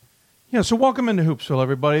Yeah, so welcome into Hoopsville,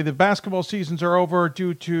 everybody. The basketball seasons are over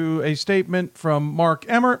due to a statement from Mark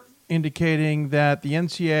Emmert indicating that the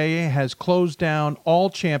NCAA has closed down all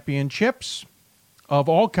championships of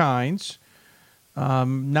all kinds.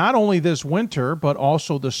 Not only this winter, but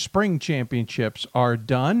also the spring championships are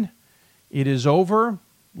done. It is over.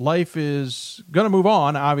 Life is going to move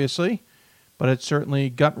on, obviously, but it's certainly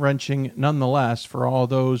gut-wrenching nonetheless for all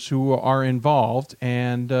those who are involved,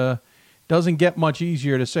 and doesn't get much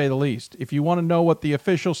easier, to say the least. If you want to know what the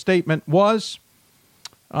official statement was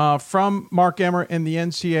from Mark Emmert and the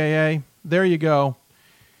NCAA, there you go.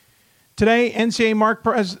 Today,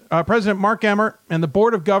 NCAA President Mark Emmert and the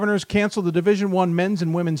Board of Governors canceled the Division I men's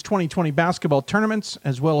and women's 2020 basketball tournaments,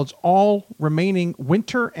 as well as all remaining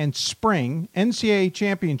winter and spring NCAA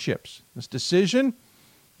championships. This decision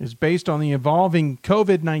is based on the evolving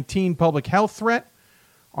COVID-19 public health threat,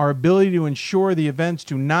 our ability to ensure the events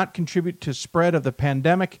do not contribute to spread of the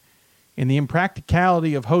pandemic, and the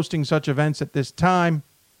impracticality of hosting such events at this time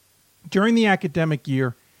during the academic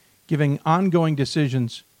year, giving ongoing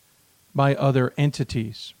decisions by other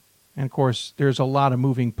entities. And, of course, there's a lot of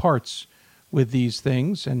moving parts with these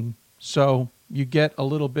things, and so you get a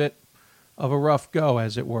little bit of a rough go,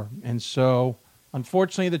 as it were. And so,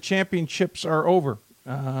 unfortunately, the championships are over.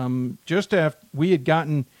 Just after we had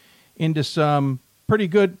gotten into some pretty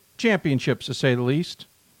good championships, to say the least.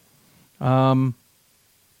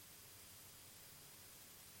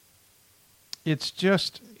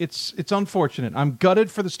 It's unfortunate. I'm gutted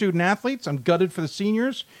for the student athletes. I'm gutted for the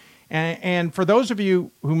seniors. And for those of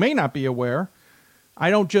you who may not be aware, I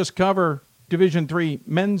don't just cover Division III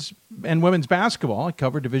men's and women's basketball. I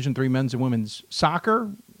cover Division III men's and women's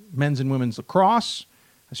soccer, men's and women's lacrosse.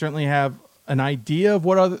 I certainly have an idea of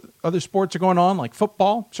what other sports are going on, like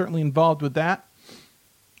football, certainly involved with that.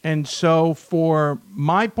 And so for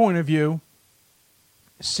my point of view,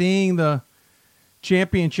 seeing the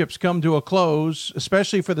championships come to a close,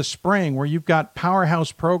 especially for the spring, where you've got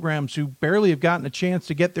powerhouse programs who barely have gotten a chance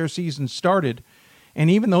to get their season started, and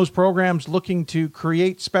even those programs looking to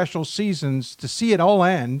create special seasons, to see it all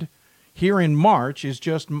end here in March is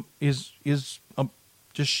just I'm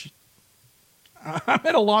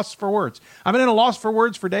at a loss for words. I've been at a loss for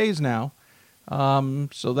words for days now.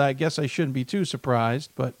 So that I guess I shouldn't be too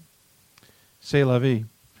surprised, but c'est la vie.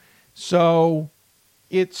 So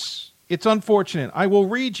it's unfortunate. I will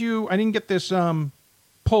read you. I didn't get this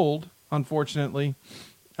pulled, unfortunately,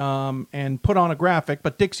 and put on a graphic,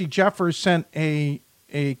 but Dixie Jeffers sent a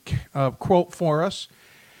quote for us.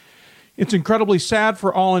 It's incredibly sad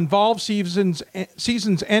for all involved. Seasons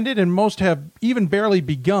ended, and most have even barely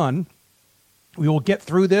begun. We will get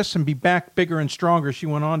through this and be back bigger and stronger. She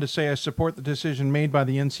went on to say, I support the decision made by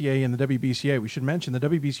the NCAA and the WBCA. We should mention the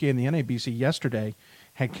WBCA and the NABC yesterday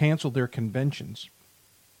had canceled their conventions.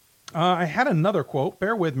 I had another quote.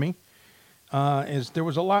 Bear with me. As there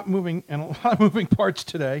was a lot moving parts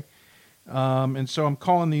today. And so I'm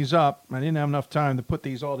calling these up. I didn't have enough time to put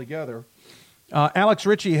these all together. Alex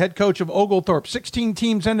Ritchie, head coach of Oglethorpe. 16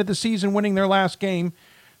 teams ended the season winning their last game.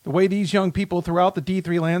 The way these young people throughout the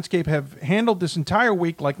D3 landscape have handled this entire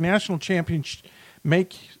week like national champions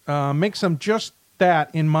makes them just that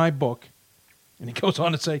in my book. And he goes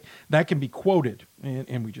on to say, that can be quoted,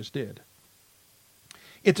 and we just did.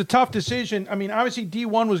 It's a tough decision. I mean, obviously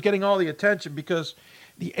D1 was getting all the attention because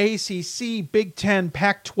the ACC, Big Ten,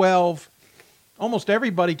 Pac-12, almost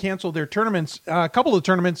everybody canceled their tournaments. A couple of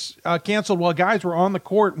tournaments canceled while guys were on the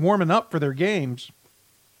court warming up for their games,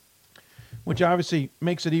 which obviously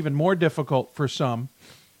makes it even more difficult for some.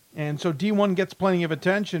 And so D1 gets plenty of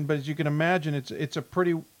attention, but as you can imagine, it's a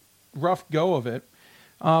pretty rough go of it.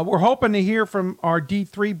 We're hoping to hear from our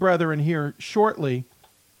D3 brethren here shortly.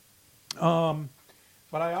 But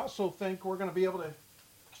I also think we're going to be able to,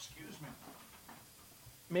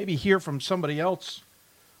 maybe hear from somebody else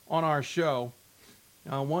on our show,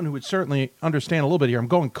 one who would certainly understand a little bit here. I'm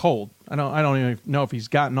going cold. I don't even know if he's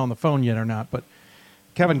gotten on the phone yet or not, but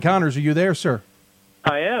Kevin Connors, are you there, sir?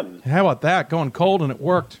 I am. How about that? Going cold, and it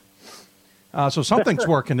worked. So something's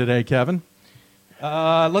working today, Kevin.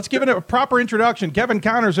 Let's give it a proper introduction. Kevin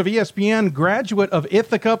Connors of ESPN, graduate of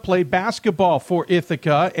Ithaca, played basketball for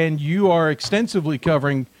Ithaca, and you are extensively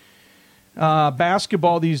covering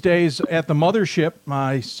basketball these days at the mothership.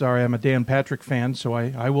 I'm a Dan Patrick fan, so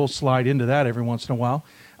I will slide into that every once in a while.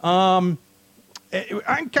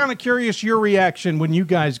 I'm kind of curious your reaction when you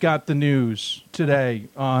guys got the news today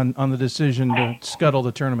on the decision to scuttle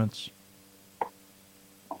the tournaments.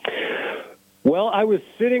 Well, I was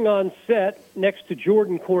sitting on set next to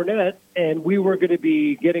Jordan Cornette, and we were going to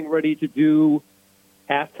be getting ready to do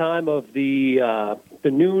halftime of the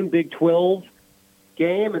noon Big 12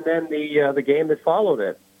 game and then the game that followed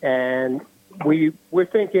it. And we're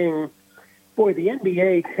thinking, boy, the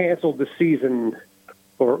NBA canceled the season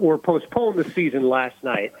or postponed the season last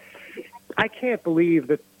night. I can't believe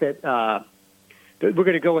that we're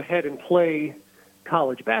going to go ahead and play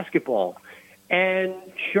college basketball. And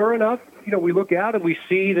sure enough, we look out and we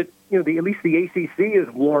see that, at least the ACC is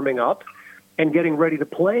warming up and getting ready to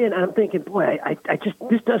play. And I'm thinking, boy, I just,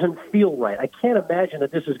 this doesn't feel right. I can't imagine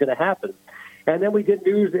that this is going to happen. And then we get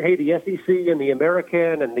news that, hey, the SEC and the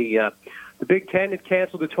American and the Big Ten had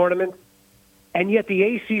canceled the tournament. And yet the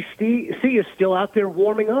ACC is still out there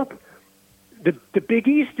warming up. The Big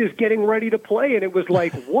East is getting ready to play. And it was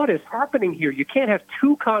like, what is happening here? You can't have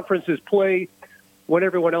two conferences play when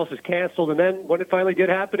everyone else is canceled. And then when it finally did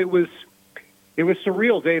happen, it was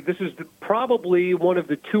surreal, Dave. This is probably one of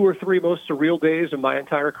the 2 or 3 most surreal days of my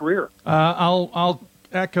entire career. I'll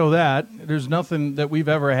echo that. There's nothing that we've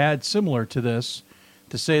ever had similar to this,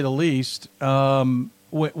 to say the least.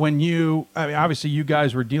 Obviously you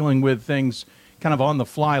guys were dealing with things kind of on the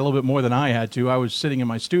fly a little bit more than I had to. I was sitting in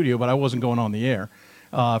my studio, but I wasn't going on the air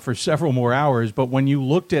for several more hours. But when you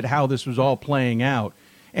looked at how this was all playing out,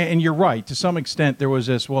 and you're right, to some extent there was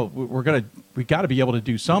this, well, we got to be able to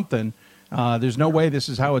do something. There's no way this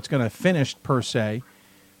is how it's going to finish per se.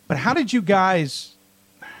 But how did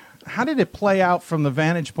it play out from the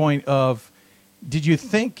vantage point of, did you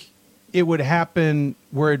think it would happen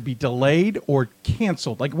where it'd be delayed or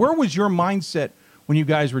canceled? Like, where was your mindset when you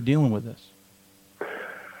guys were dealing with this?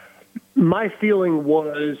 My feeling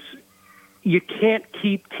was you can't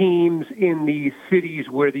keep teams in these cities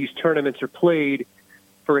where these tournaments are played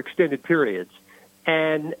for extended periods.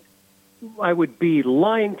 And I would be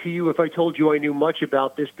lying to you if I told you I knew much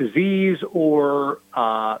about this disease or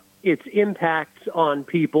its impacts on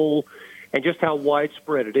people and just how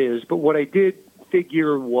widespread it is. But what I did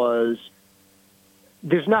figure was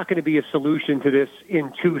there's not going to be a solution to this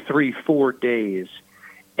in 2, 3, 4 days.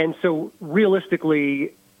 And so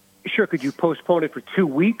realistically, sure, could you postpone it for 2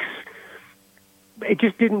 weeks? It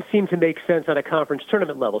just didn't seem to make sense on a conference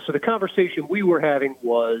tournament level. So the conversation we were having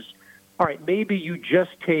was, all right, maybe you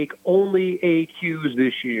just take only AQs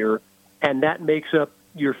this year, and that makes up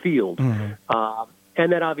your field. Mm-hmm.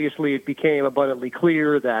 And then obviously it became abundantly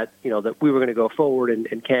clear that, that we were going to go forward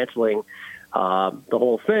and canceling the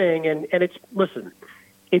whole thing. And it's, listen,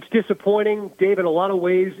 it's disappointing, Dave. In a lot of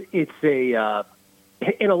ways, in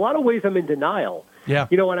a lot of ways, I'm in denial. Yeah.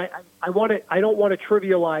 And I don't want to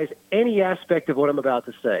trivialize any aspect of what I'm about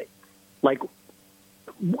to say. Like,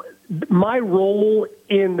 my role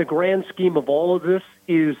in the grand scheme of all of this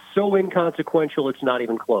is so inconsequential it's not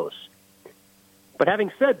even close. But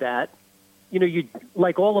having said that, you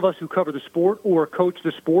like all of us who cover the sport or coach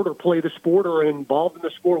the sport or play the sport or are involved in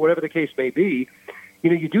the sport, whatever the case may be,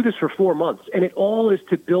 you do this for 4 months, and it all is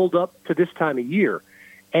to build up to this time of year.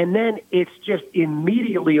 And then it's just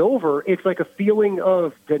immediately over. It's like a feeling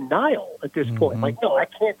of denial at this point. Like, no, that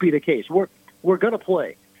can't be the case. We're going to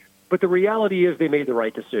play. But the reality is they made the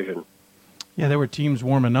right decision. Yeah, there were teams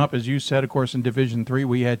warming up. As you said, of course, in Division III,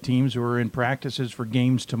 we had teams who were in practices for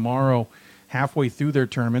games tomorrow, halfway through their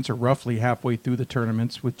tournaments, or roughly halfway through the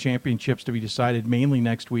tournaments, with championships to be decided mainly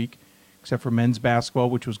next week, except for men's basketball,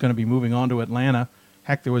 which was going to be moving on to Atlanta.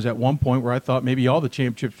 Heck, there was at one point where I thought maybe all the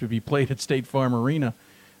championships would be played at State Farm Arena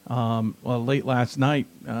late last night,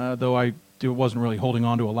 though I wasn't really holding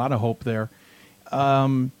on to a lot of hope there.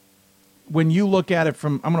 When you look at it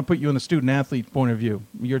from, I'm going to put you in the student-athlete point of view,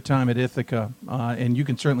 your time at Ithaca, and you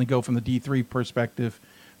can certainly go from the D3 perspective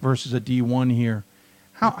versus a D1 here.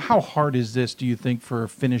 How hard is this, do you think, for a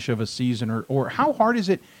finish of a season? Or how hard is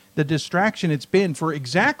it, the distraction it's been for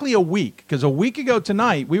exactly a week? Because a week ago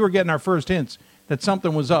tonight, we were getting our first hints that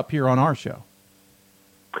something was up here on our show.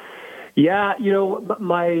 Yeah,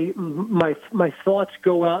 my thoughts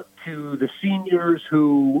go out to the seniors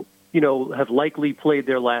who, have likely played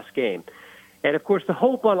their last game. And, of course, the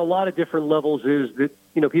hope on a lot of different levels is that,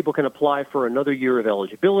 people can apply for another year of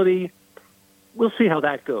eligibility. We'll see how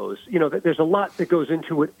that goes. There's a lot that goes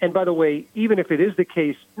into it. And, by the way, even if it is the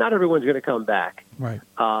case, not everyone's going to come back. Right.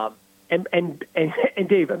 And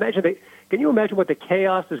Dave, can you imagine what the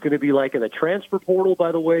chaos is going to be like in the transfer portal,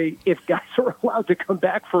 by the way, if guys are allowed to come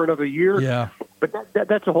back for another year? Yeah. But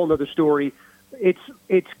that's a whole other story.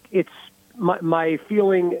 My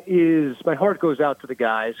feeling is my heart goes out to the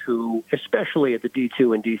guys who, especially at the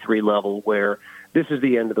D2 and D3 level, where this is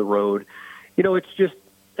the end of the road. It's just,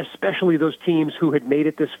 especially those teams who had made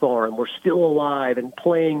it this far and were still alive and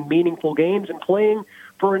playing meaningful games and playing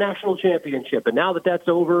for a national championship. And now that that's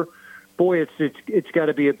over, boy, it's got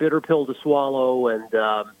to be a bitter pill to swallow. And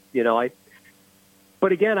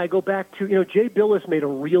But again, I go back to, Jay Billis made a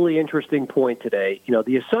really interesting point today.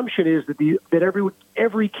 The assumption is that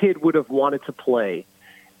every kid would have wanted to play.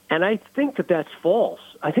 And I think that that's false.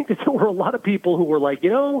 I think that there were a lot of people who were like,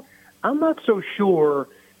 I'm not so sure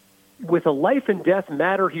with a life and death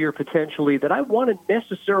matter here potentially that I want to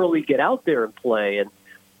necessarily get out there and play. And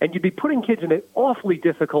you'd be putting kids in an awfully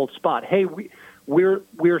difficult spot. Hey, we're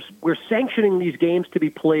sanctioning these games to be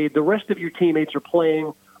played. The rest of your teammates are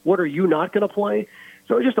playing. What are you not going to play?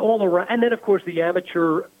 So just all around. And then, of course, the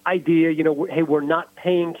amateur idea, hey, we're not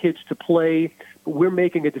paying kids to play, but we're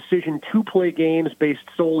making a decision to play games based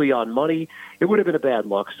solely on money. It would have been a bad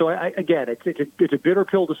look. So, again, it's a bitter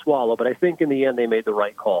pill to swallow, but I think in the end they made the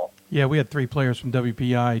right call. Yeah, we had 3 players from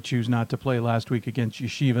WPI choose not to play last week against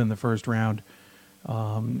Yeshiva in the first round.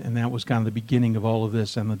 And that was kind of the beginning of all of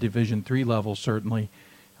this on the Division III level, certainly.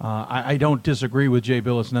 I don't disagree with Jay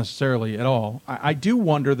Billis necessarily at all. I do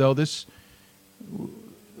wonder, though,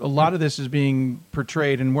 a lot of this is being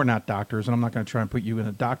portrayed, and we're not doctors, and I'm not going to try and put you in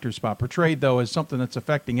a doctor spot, portrayed, though, as something that's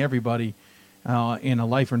affecting everybody in a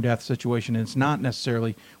life or death situation, and it's not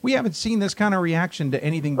necessarily. We haven't seen this kind of reaction to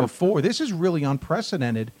anything before. This is really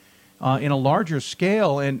unprecedented in a larger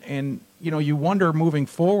scale, and you wonder moving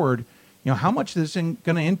forward, how much this is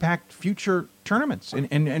going to impact future tournaments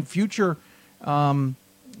and future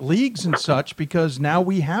leagues and such, because now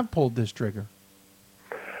we have pulled this trigger.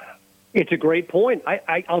 It's a great point.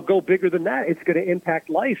 I'll go bigger than that. It's going to impact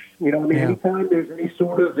life. Anytime there's any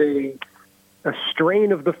sort of a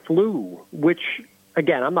strain of the flu, which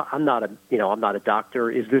again, I'm not a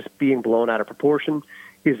doctor. Is this being blown out of proportion?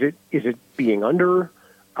 Is it being under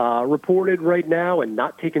reported right now and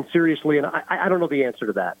not taken seriously? And I don't know the answer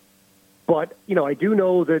to that. But, I do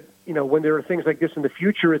know that, when there are things like this in the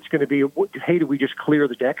future, it's going to be, hey, do we just clear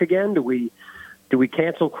the deck again? Do we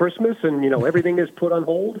cancel Christmas and, everything is put on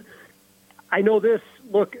hold? I know this.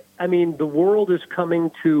 Look, the world is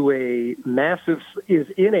coming to is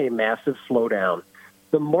in a massive slowdown.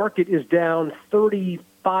 The market is down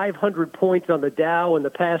 3,500 points on the Dow in the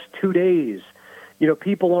past 2 days.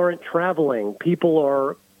 People aren't traveling. People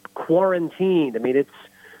are quarantined.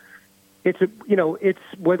 It's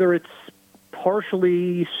whether it's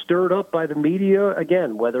partially stirred up by the media,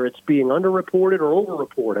 again, whether it's being underreported or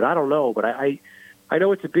overreported, I don't know. But I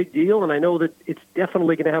know it's a big deal, and I know that it's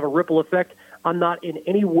definitely going to have a ripple effect. I'm not in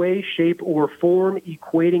any way, shape, or form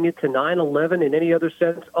equating it to 9/11 in any other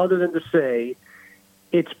sense other than to say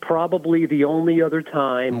it's probably the only other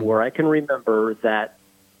time where I can remember that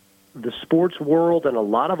the sports world and a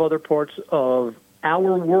lot of other parts of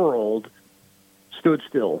our world stood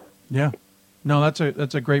still. Yeah. No, that's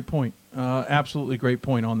a great point. Absolutely great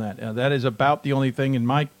point on that. That is about the only thing in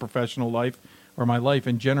my professional life or my life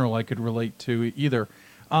in general I could relate to either.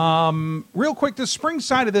 Real quick, the spring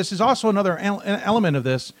side of this is also another element of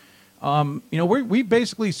this. We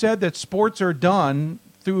basically said that sports are done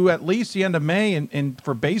through at least the end of May, and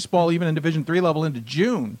for baseball, even in Division III level, into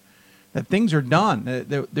June, that things are done.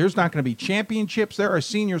 There's not going to be championships. There are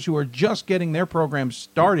seniors who are just getting their programs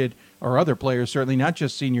started, or other players, certainly, not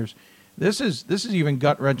just seniors. This is even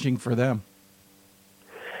gut-wrenching for them.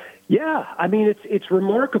 Yeah, it's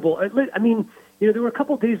remarkable. There were a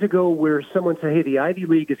couple of days ago where someone said, hey, the Ivy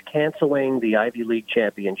League is canceling the Ivy League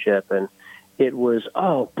championship. And it was,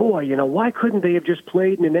 oh, boy, why couldn't they have just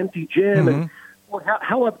played in an empty gym? Mm-hmm. And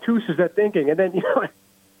how obtuse is that thinking? And then,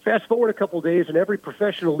 fast forward a couple of days, and every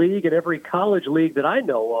professional league and every college league that I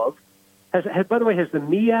know of has by the way, has the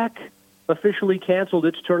MEAC officially canceled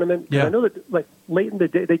its tournament? Yeah. I know that, late in the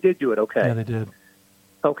day, they did do it, okay. Yeah, they did.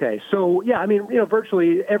 Okay, so, yeah,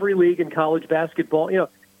 virtually every league in college basketball,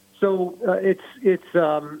 so it's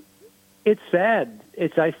sad.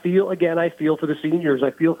 I feel for the seniors.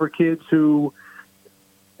 I feel for kids who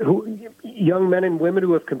young men and women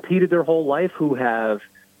who have competed their whole life, who have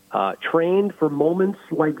trained for moments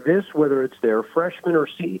like this, whether it's their freshman or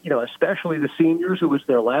especially the seniors who was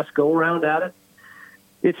their last go around at it.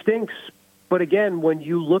 It stinks. But again, when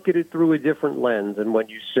you look at it through a different lens, and when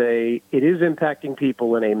you say it is impacting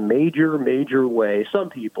people in a major, major way, some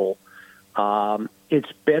people,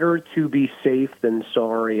 it's better to be safe than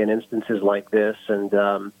sorry in instances like this.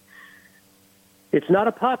 And it's not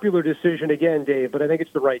a popular decision, again, Dave, but I think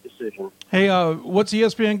it's the right decision. Hey, what's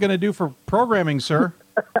ESPN going to do for programming, sir?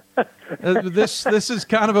 This is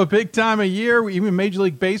kind of a big time of year. Even Major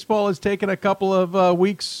League Baseball has taken a couple of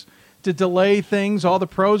weeks to delay things. All the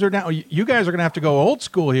pros are down. You guys are going to have to go old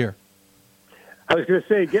school here. I was going to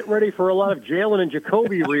say, get ready for a lot of Jalen and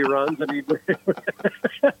Jacoby reruns.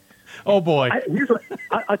 Oh, boy.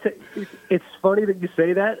 I'll tell you, it's funny that you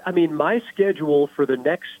say that. My schedule for the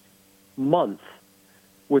next month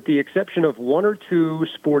with the exception of one or two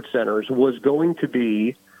sports centers, was going to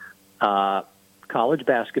be college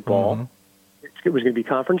basketball. Mm-hmm. It was going to be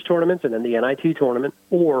conference tournaments and then the NIT tournament,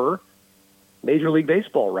 or Major League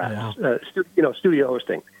Baseball studio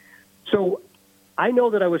hosting. So I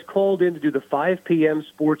know that I was called in to do the 5 p.m.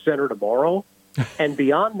 Sports Center tomorrow, and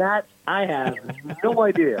beyond that, I have no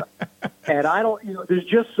idea. And I don't, there's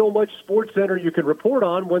just so much Sports Center you can report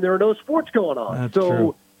on when there are no sports going on. That's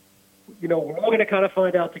true. We're all going to kind of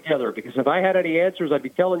find out together, because if I had any answers, I'd be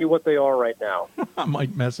telling you what they are right now. I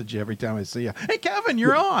might message you every time I see you. Hey, Kevin,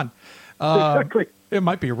 you're on. Exactly. It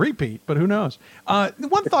might be a repeat, but who knows?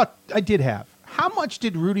 One thought I did have. How much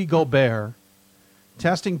did Rudy Gobert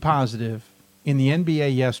testing positive in the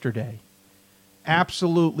NBA yesterday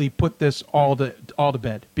absolutely put this all to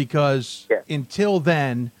bed? Because until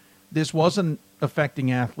then, this wasn't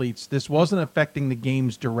affecting athletes. This wasn't affecting the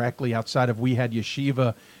games directly outside of we had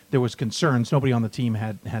Yeshiva. There was concerns. Nobody on the team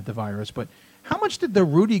had the virus. But how much did the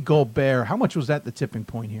Rudy Gobert, how much was that the tipping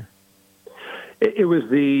point here? It was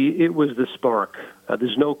the spark.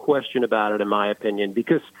 There's no question about it, in my opinion,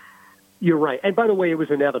 because you're right. And by the way, it was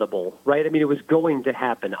inevitable, right? I mean, it was going to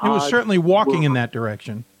happen. It was certainly walking in that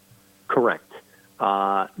direction. Correct.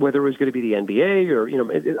 Whether it was going to be the NBA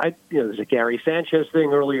or, there's a Gary Sanchez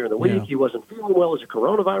thing earlier in the week. Yeah. He wasn't feeling well as a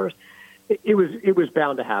coronavirus. It was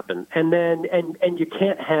bound to happen. And then, and you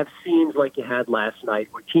can't have scenes like you had last night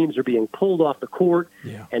where teams are being pulled off the court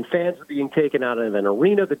and fans are being taken out of an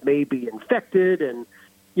arena that may be infected. And,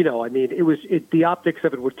 the optics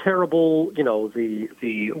of it were terrible.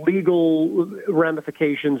 The legal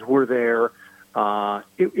ramifications were there.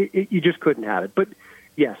 You just couldn't have it. But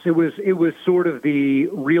yes, it was sort of the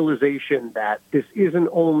realization that this isn't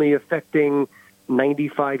only affecting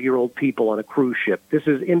 95-year-old people on a cruise ship. This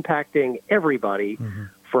is impacting everybody,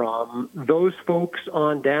 from those folks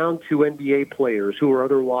on down to NBA players who are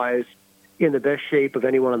otherwise in the best shape of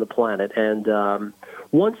anyone on the planet. And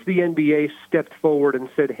once the NBA stepped forward and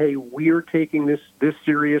said, hey, we're taking this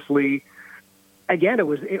seriously, again,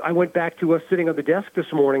 I went back to us sitting on the desk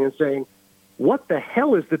this morning and saying, what the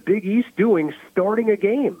hell is the Big East doing starting a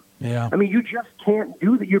game? Yeah. I mean, you just can't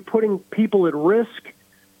do that. You're putting people at risk.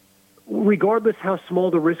 Regardless how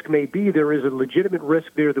small the risk may be, there is a legitimate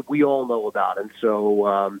risk there that we all know about. And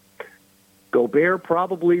so Gobert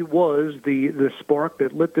probably was the spark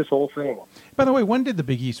that lit this whole thing. By the way, when did the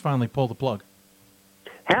Big East finally pull the plug?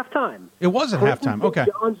 Halftime. It was at halftime. Okay.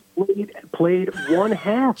 Johns played one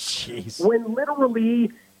half. Jeez. When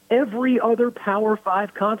literally every other Power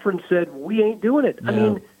 5 conference said, we ain't doing it. Yeah. I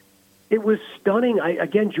mean, it was stunning.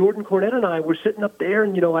 Jordan Cornette and I were sitting up there,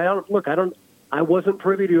 and, I wasn't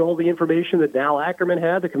privy to all the information that Dal Ackerman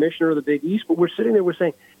had, the commissioner of the Big East, but we're sitting there, we're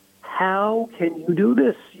saying, how can you do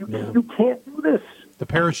this? You can't do this. The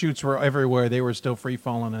parachutes were everywhere. They were still free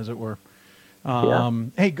falling, as it were.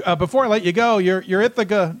 Hey, before I let you go, your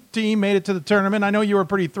Ithaca team made it to the tournament. I know you were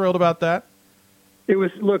pretty thrilled about that. It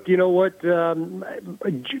was, look, you know what?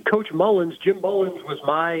 Coach Mullins, Jim Mullins, was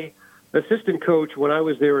my assistant coach when I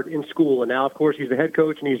was there in school. And now, of course, he's the head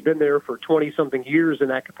coach, and he's been there for 20-something years in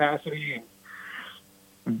that capacity. And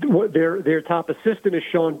their top assistant is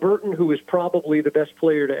Sean Burton, who is probably the best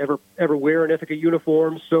player to ever wear an Ithaca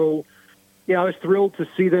uniform. So, I was thrilled to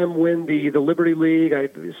see them win the Liberty League.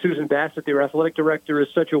 Susan Bassett, their athletic director, is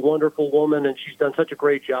such a wonderful woman, and she's done such a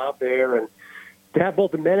great job there. And to have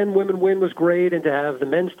both the men and women win was great, and to have the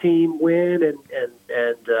men's team win and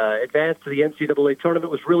advance to the NCAA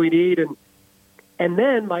tournament was really neat. And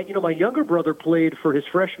then my younger brother played for his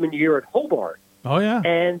freshman year at Hobart. Oh yeah,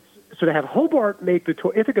 and so to have Hobart make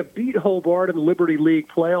Ithaca beat Hobart in the Liberty League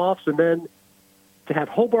playoffs, and then to have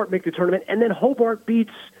Hobart make the tournament, and then Hobart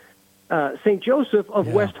beats St. Joseph of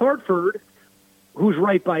West Hartford, who's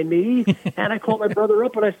right by me. And I called my brother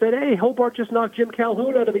up and I said, "Hey, Hobart just knocked Jim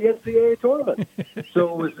Calhoun out of the NCAA tournament."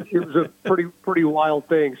 So it was a pretty wild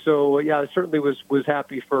thing. So I certainly was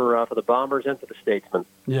happy for the Bombers and for the Statesmen.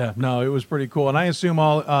 Yeah, no, it was pretty cool. And I assume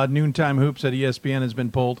all noontime hoops at ESPN has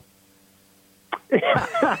been pulled.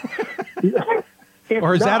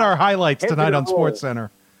 Or is that our highlights tonight on SportsCenter?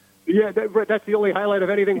 Yeah, that's the only highlight of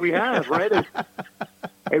anything we have, right?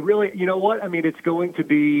 It really, you know what? I mean, it's going to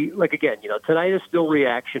be, like, again, tonight is still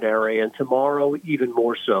reactionary, and tomorrow even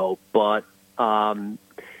more so. But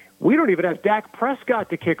we don't even have Dak Prescott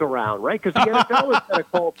to kick around, right? Because the NFL is going to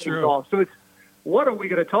call things off. So it's, what are we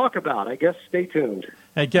going to talk about? I guess stay tuned.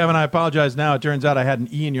 Hey, Kevin, I apologize now. It turns out I had an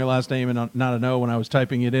E in your last name and not an O when I was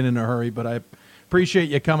typing it in a hurry, but I appreciate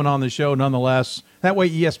you coming on the show nonetheless. That way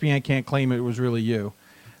ESPN can't claim it was really you.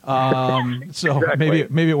 So Exactly.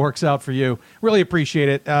 maybe it works out for you. Really appreciate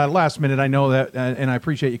it. Last minute, I know that, and I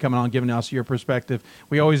appreciate you coming on, giving us your perspective.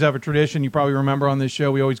 We always have a tradition. You probably remember on this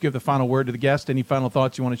show, we always give the final word to the guest. Any final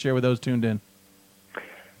thoughts you want to share with those tuned in?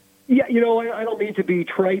 Yeah, I don't mean to be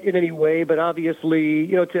trite in any way, but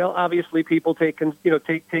obviously, obviously people take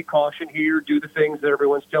caution here, do the things that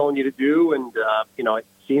everyone's telling you to do, and it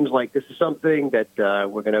seems like this is something that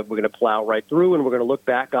we're gonna plow right through, and we're gonna look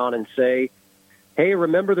back on and say, hey,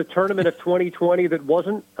 remember the tournament of 2020 that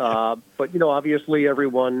wasn't? But obviously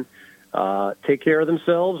everyone take care of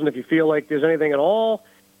themselves, and if you feel like there's anything at all,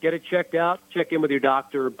 get it checked out, check in with your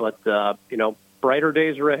doctor, but brighter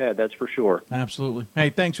days are ahead, that's for sure. Absolutely. Hey,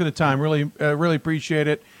 thanks for the time. Really appreciate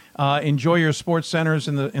it. Enjoy your sports centers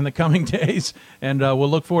in the coming days, and we'll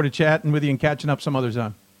look forward to chatting with you and catching up some other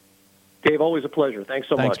time. Dave, always a pleasure. Thanks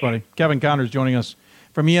so much. Thanks, buddy. Kevin Connors joining us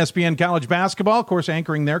from ESPN College Basketball, of course,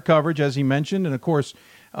 anchoring their coverage, as he mentioned, and, of course,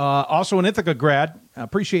 also an Ithaca grad. I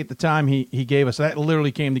appreciate the time he gave us. That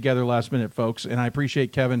literally came together last minute, folks, and I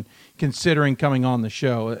appreciate Kevin considering coming on the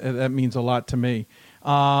show. That means a lot to me.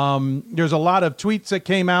 There's a lot of tweets that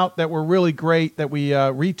came out that were really great that we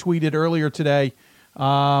retweeted earlier today,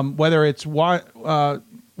 whether it's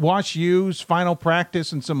Wash U's final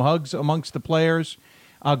practice and some hugs amongst the players.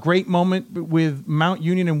 A great moment with Mount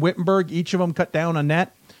Union and Wittenberg. Each of them cut down a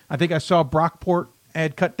net. I think I saw Brockport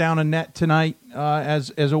had cut down a net tonight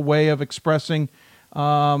as a way of expressing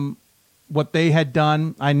what they had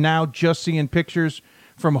done. I'm now just seeing pictures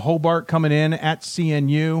from Hobart coming in at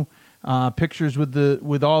CNU. Pictures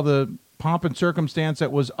with all the pomp and circumstance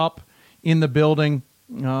that was up in the building.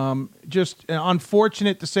 Just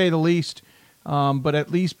unfortunate to say the least, but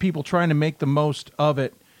at least people trying to make the most of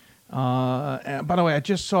it. By the way, I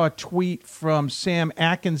just saw a tweet from Sam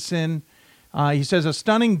Atkinson. He says, a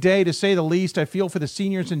stunning day to say the least. I feel for the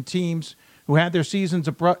seniors and teams who had their seasons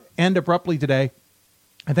end abruptly today.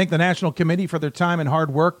 I thank the National Committee for their time and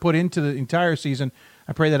hard work put into the entire season.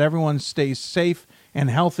 I pray that everyone stays safe and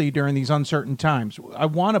healthy during these uncertain times. I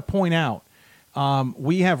want to point out,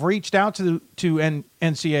 we have reached out to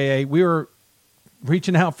NCAA. We were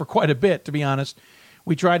reaching out for quite a bit, to be honest.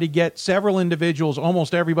 We tried to get several individuals,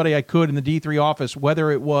 almost everybody I could in the D3 office, whether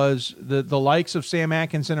it was the likes of Sam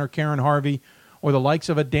Atkinson or Karen Harvey or the likes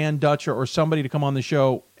of a Dan Dutcher or somebody to come on the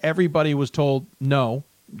show. Everybody was told, no,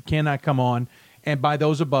 cannot come on. And by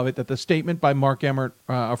those above it, that the statement by Mark Emmert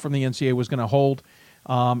from the NCAA was going to hold.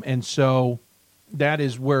 And so that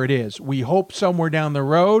is where it is. We hope somewhere down the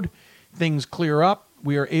road things clear up.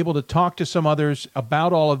 We are able to talk to some others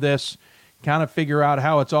about all of this, kind of figure out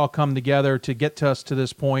how it's all come together to get to us to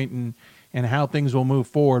this point and how things will move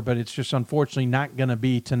forward. But it's just unfortunately not going to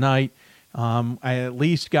be tonight. I at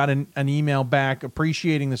least got an email back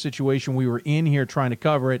appreciating the situation we were in here trying to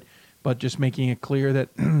cover it, but just making it clear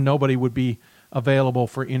that nobody would be available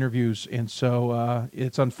for interviews. And so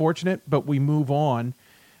it's unfortunate, but we move on.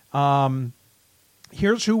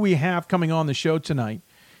 Here's who we have coming on the show tonight.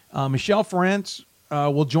 Michelle Ferentz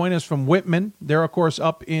will join us from Whitman. They're, of course,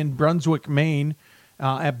 up in Brunswick, Maine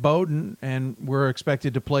at Bowdoin, and we're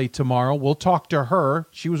expected to play tomorrow. We'll talk to her.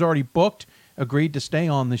 She was already booked, agreed to stay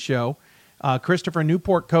on the show. Christopher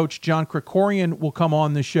Newport coach John Krikorian will come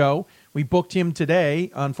on the show. We booked him today.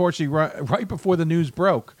 Unfortunately, right before the news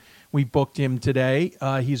broke, we booked him today.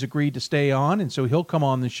 He's agreed to stay on, and so he'll come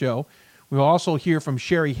on the show. We'll also hear from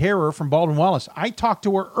Sherry Harrer from Baldwin Wallace. I talked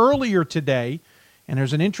to her earlier today, and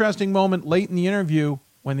there's an interesting moment late in the interview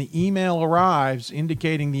when the email arrives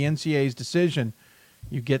indicating the NCAA's decision.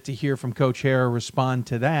 You get to hear from Coach Harrer respond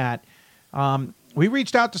to that. We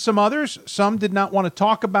reached out to some others. Some did not want to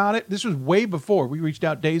talk about it. This was way before. We reached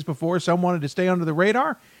out days before. Some wanted to stay under the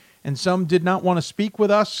radar, and some did not want to speak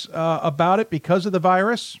with us about it because of the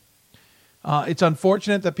virus. It's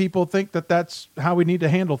unfortunate that people think that that's how we need to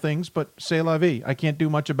handle things, but c'est la vie. I can't do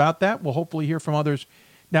much about that. We'll hopefully hear from others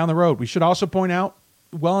down the road. We should also point out,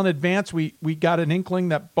 well in advance, we got an inkling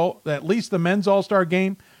that at least the men's All-Star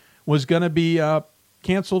game was going to be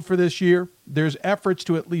canceled for this year. There's efforts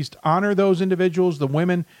to at least honor those individuals. The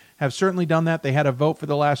women have certainly done that. They had a vote for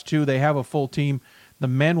the last two. They have a full team. The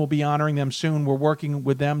men will be honoring them soon. We're working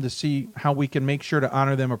with them to see how we can make sure to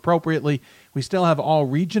honor them appropriately. We still have all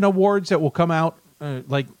region awards that will come out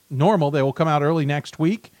like normal. They will come out early next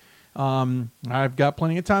week. I've got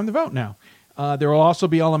plenty of time to vote now. There will also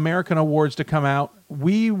be All-American awards to come out.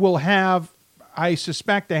 We will have, I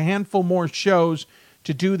suspect, a handful more shows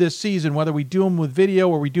to do this season, whether we do them with video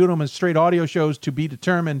or we do them as straight audio shows to be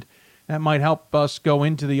determined. That might help us go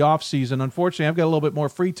into the off season. Unfortunately, I've got a little bit more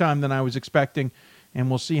free time than I was expecting, and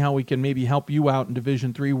we'll see how we can maybe help you out in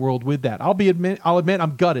Division III world with that. I'll admit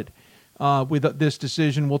I'm gutted. with this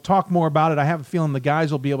decision. We'll talk more about it. I have a feeling the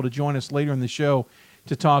guys will be able to join us later in the show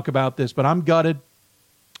to talk about this. But I'm gutted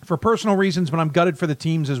for personal reasons, but I'm gutted for the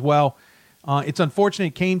teams as well. It's unfortunate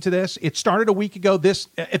it came to this. It started a week ago.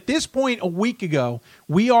 At this point, a week ago,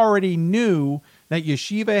 we already knew that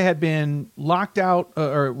Yeshiva had been locked out,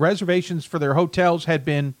 or reservations for their hotels had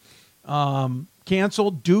been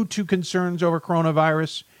canceled due to concerns over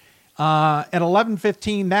coronavirus. At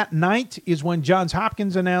 11:15 that night is when Johns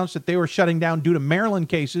Hopkins announced that they were shutting down due to Maryland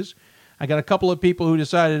cases. I got a couple of people who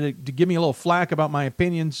decided to give me a little flack about my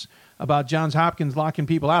opinions about Johns Hopkins locking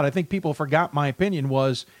people out. I think people forgot my opinion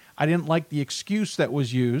was I didn't like the excuse that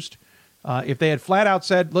was used. If they had flat out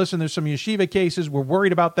said, listen, there's some yeshiva cases, we're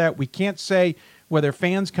worried about that, we can't say whether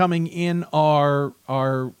fans coming in are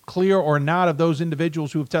clear or not of those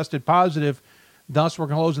individuals who have tested positive, thus we're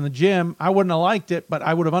closing the gym, I wouldn't have liked it, but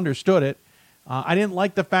I would have understood it. I didn't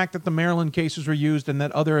like the fact that the Maryland cases were used and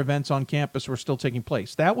that other events on campus were still taking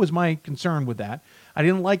place. That was my concern with that. I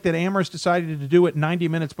didn't like that Amherst decided to do it 90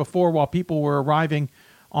 minutes before while people were arriving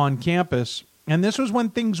on campus. And this was when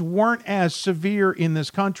things weren't as severe in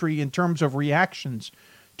this country in terms of reactions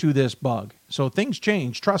to this bug. So things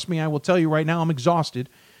changed. Trust me, I will tell you right now, I'm exhausted.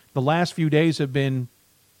 The last few days have been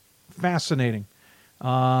fascinating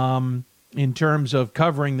in terms of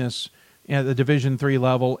covering this at the Division III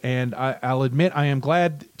level. And I'll admit I am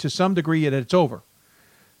glad to some degree that it's over.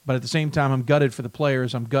 But at the same time, I'm gutted for the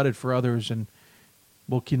players. I'm gutted for others. And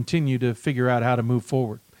we'll continue to figure out how to move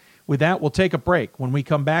forward. With that, we'll take a break. When we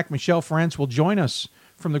come back, Michelle Ferentz will join us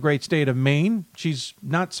from the great state of Maine. She's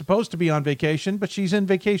not supposed to be on vacation, but she's in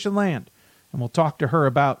vacation land. And we'll talk to her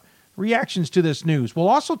about reactions to this news. We'll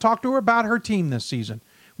also talk to her about her team this season.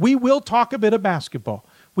 We will talk a bit of basketball.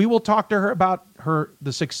 We will talk to her about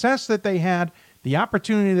the success that they had, the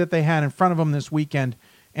opportunity that they had in front of them this weekend,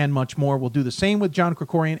 and much more. We'll do the same with John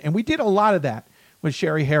Krikorian, and we did a lot of that with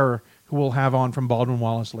Sherry Harrer, who we'll have on from Baldwin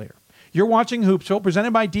Wallace later. You're watching Hoopsville,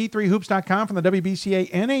 presented by D3Hoops.com from the WBCA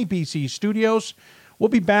and ABC studios. We'll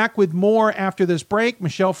be back with more after this break.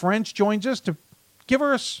 Michelle Ferentz joins us to give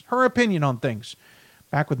us her opinion on things.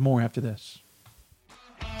 Back with more after this.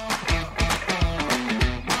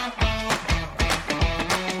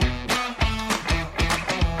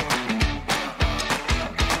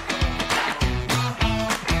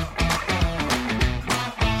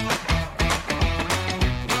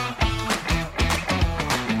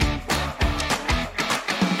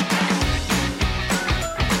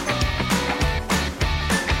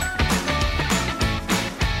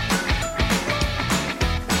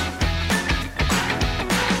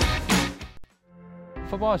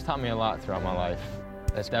 Football has taught me a lot throughout my life.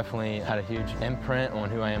 It's definitely had a huge imprint on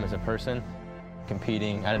who I am as a person.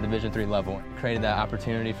 Competing at a Division III level created that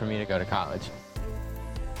opportunity for me to go to college.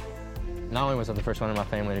 Not only was I the first one in my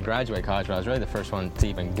family to graduate college, but I was really the first one to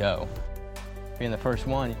even go. Being the first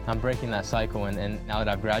one, I'm breaking that cycle, and now that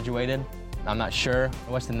I've graduated, I'm not sure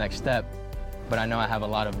what's the next step, but I know I have a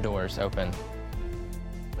lot of doors open.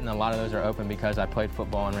 And a lot of those are open because I played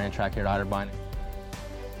football and ran track here at Otterbein.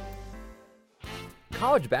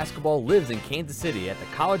 College basketball lives in Kansas City at the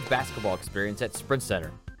College Basketball Experience at Sprint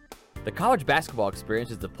Center. The College Basketball Experience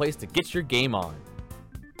is the place to get your game on.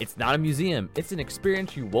 It's not a museum, it's an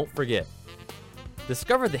experience you won't forget.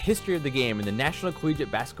 Discover the history of the game in the National Collegiate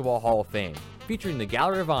Basketball Hall of Fame, featuring the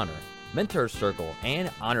Gallery of Honor, Mentor's Circle, and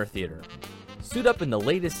Honor Theater. Suit up in the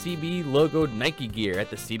latest CBE logoed Nike gear at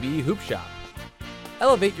the CBE Hoop Shop.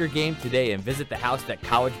 Elevate your game today and visit the house that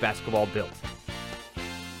college basketball built.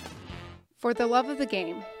 For the love of the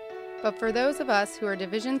game. But for those of us who are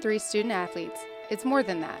Division III student athletes, it's more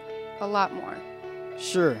than that, a lot more.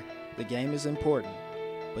 Sure, the game is important,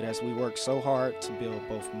 but as we work so hard to build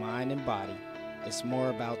both mind and body, it's more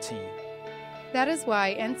about team. That is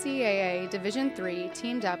why NCAA Division III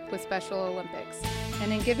teamed up with Special Olympics,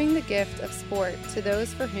 and in giving the gift of sport to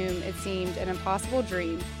those for whom it seemed an impossible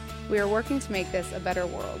dream, we are working to make this a better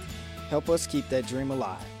world. Help us keep that dream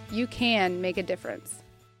alive. You can make a difference.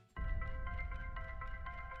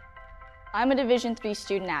 I'm a Division III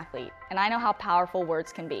student athlete, and I know how powerful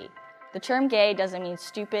words can be. The term gay doesn't mean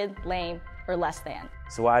stupid, lame, or less than.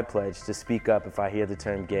 So I pledge to speak up if I hear the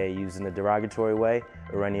term gay used in a derogatory way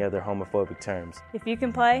or any other homophobic terms. If you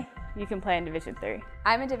can play in Division III.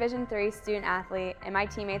 I'm a Division III student athlete, and my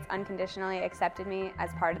teammates unconditionally accepted me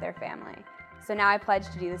as part of their family. So now I pledge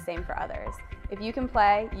to do the same for others. If you can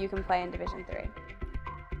play in Division III.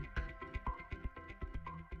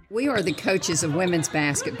 We are the coaches of women's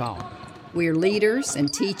basketball. We are leaders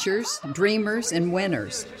and teachers, dreamers and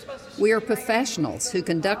winners. We are professionals who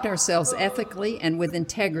conduct ourselves ethically and with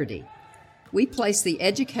integrity. We place the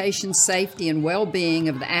education, safety, and well-being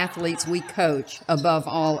of the athletes we coach above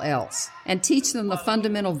all else and teach them the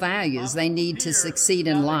fundamental values they need to succeed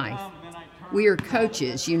in life. We are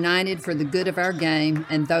coaches united for the good of our game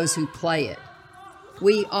and those who play it.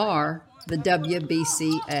 We are the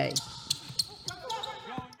WBCA.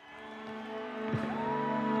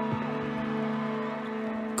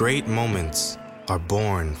 Great moments are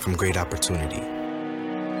born from great opportunity.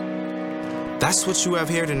 That's what you have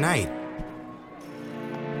here tonight.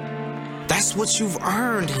 That's what you've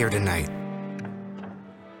earned here tonight.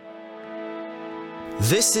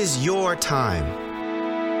 This is your time.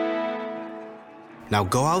 Now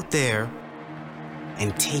go out there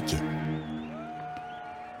and take it.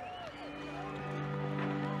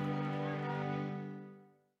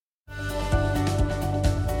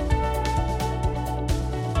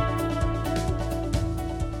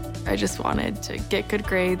 I just wanted to get good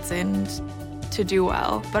grades and to do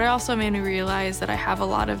well. But it also made me realize that I have a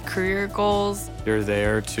lot of career goals. You're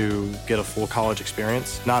there to get a full college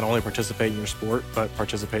experience, not only participate in your sport, but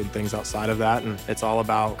participate in things outside of that. And it's all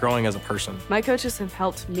about growing as a person. My coaches have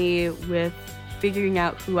helped me with figuring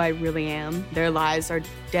out who I really am. Their lives are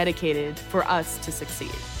dedicated for us to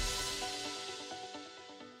succeed.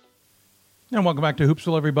 And welcome back to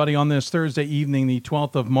Hoopsville, everybody, on this Thursday evening, the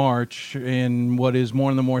 12th of March, in what is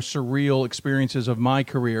one of the more surreal experiences of my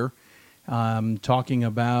career. Talking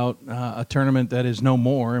about a tournament that is no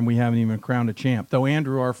more, and we haven't even crowned a champ. Though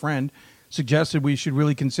Andrew, our friend, suggested we should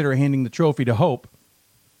really consider handing the trophy to Hope.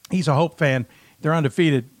 He's a Hope fan. They're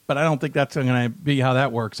undefeated, but I don't think that's going to be how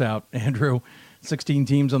that works out, Andrew. 16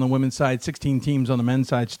 teams on the women's side, 16 teams on the men's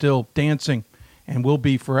side, still dancing, and will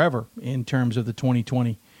be forever in terms of the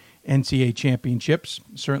 2020 NCAA championships.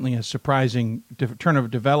 Certainly a surprising turn of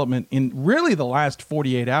development in really the last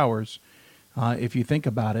 48 hours. If you think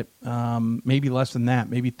about it, maybe less than that,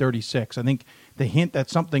 maybe 36. I think the hint that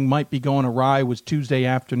something might be going awry was Tuesday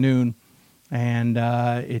afternoon, and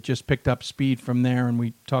it just picked up speed from there. And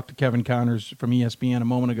we talked to Kevin Connors from ESPN a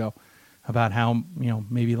moment ago about how,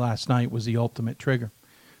 maybe last night was the ultimate trigger.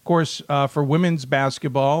 Of course, for women's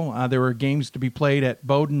basketball, there were games to be played at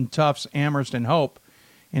Bowdoin, Tufts, Amherst, and Hope.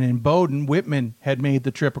 And in Bowdoin, Whitman had made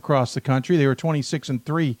the trip across the country. They were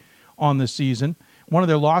 26-3 on the season. One of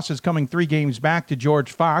their losses coming 3 games back to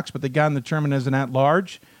George Fox, but they got in the tournament as an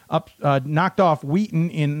at-large. Knocked off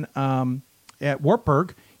Wheaton at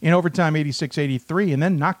Wartburg in overtime 86-83, and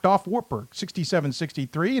then knocked off Wartburg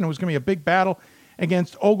 67-63, and it was going to be a big battle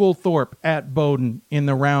against Oglethorpe at Bowdoin in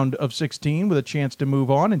the round of 16 with a chance to move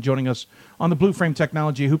on. And joining us on the Blue Frame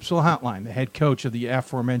Technology Hoopsville Hotline, the head coach of the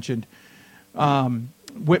aforementioned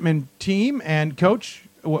Whitman team, and Coach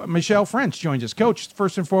Michelle French joins us. Coach,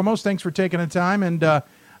 first and foremost, thanks for taking the time. And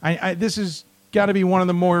this has got to be one of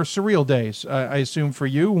the more surreal days, I assume, for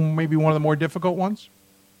you, maybe one of the more difficult ones.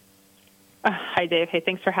 Hi, Dave. Hey,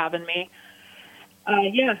 thanks for having me.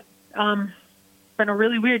 Been a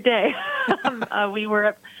really weird day. We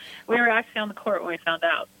were actually on the court when we found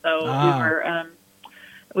out. So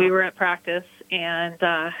we were at practice, and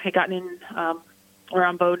had gotten in. We're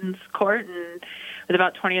on Bowdoin's court, and with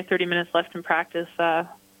about 20 or 30 minutes left in practice,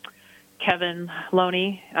 Kevin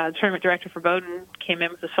Loney, tournament director for Bowdoin, came in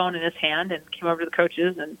with his phone in his hand and came over to the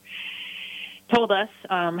coaches and told us.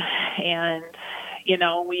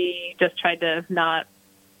 We just tried to not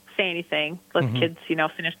say anything, let the kids,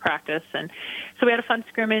 finish practice. And so we had a fun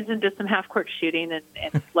scrimmage and did some half-court shooting and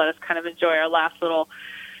let us kind of enjoy our last little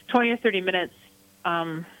 20 or 30 minutes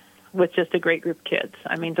with just a great group of kids.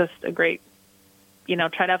 I mean, just a great,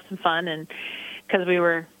 try to have some fun, and because we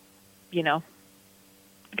were, going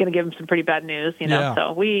to give them some pretty bad news,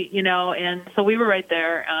 so we, and so we were right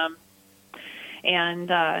there,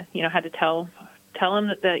 had to tell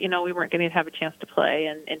them that we weren't going to have a chance to play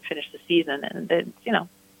and finish the season. And that,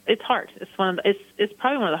 it's hard. It's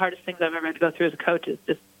probably one of the hardest things I've ever had to go through as a coach, is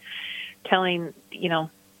just telling,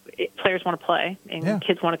 players want to play and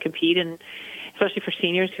kids want to compete, and especially for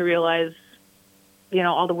seniors who realize,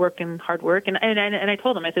 all the work and hard work. And I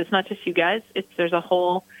told them, I said, it's not just you guys. There's a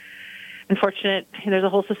whole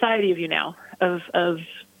society of you now of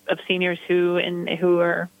seniors who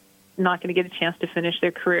are not going to get a chance to finish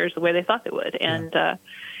their careers the way they thought they would. And,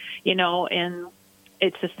 and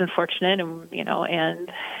it's just unfortunate. And,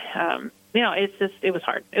 it was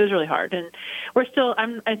hard. It was really hard. And we're still,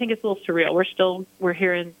 I think it's a little surreal. We're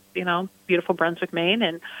here in, beautiful Brunswick, Maine,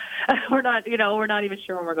 and we're not even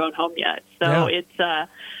sure when we're going home yet. So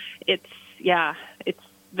it's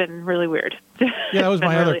been really weird. Yeah, that was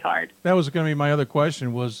my really hard. That was going to be my other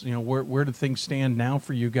question was, where do things stand now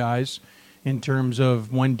for you guys in terms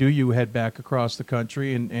of when do you head back across the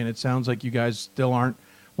country? And it sounds like you guys still aren't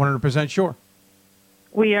 100% sure.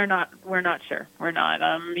 We're not sure. We're not.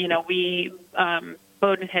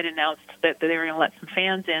 Bowdoin had announced that they were going to let some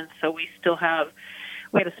fans in, so we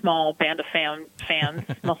had a small band of fans,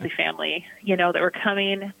 mostly family, that were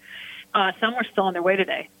coming. Some were still on their way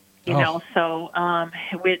today, so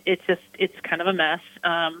it's kind of a mess.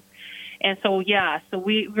 And so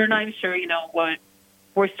we're not even sure, what.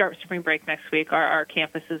 We start spring break next week. Our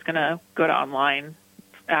campus is going to go to online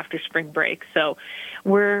after spring break, so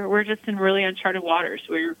we're just in really uncharted waters.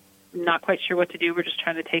 We're not quite sure what to do. We're just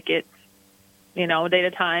trying to take it, a day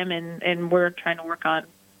at a time, and we're trying to work on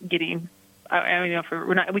getting. We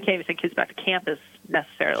can't even send kids back to campus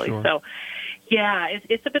necessarily. Sure. So,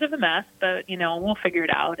 it's a bit of a mess, but we'll figure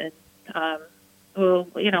it out, and we'll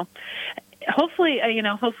hopefully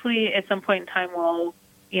at some point in time we'll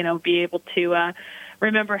be able to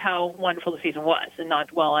remember how wonderful the season was and not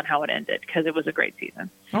dwell on how it ended, because it was a great season.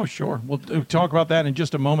 Oh, sure. We'll talk about that in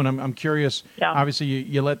just a moment. I'm curious. Yeah. Obviously,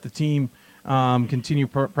 you let the team continue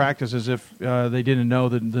practice as if they didn't know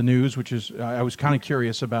the news, which is I was kind of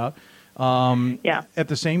curious about. At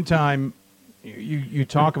the same time, you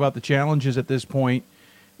talk about the challenges at this point.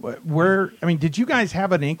 Did you guys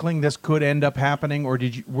have an inkling this could end up happening, or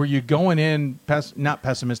were you going in not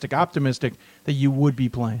pessimistic, optimistic that you would be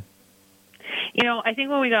playing? I think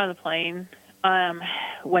when we got on the plane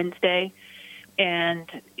Wednesday and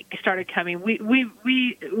started coming, we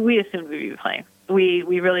assumed we'd be playing. We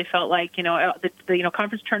really felt like the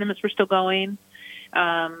conference tournaments were still going.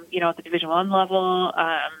 At the Division I level,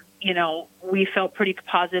 we felt pretty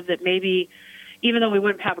positive that maybe, even though we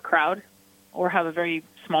wouldn't have a crowd or have a very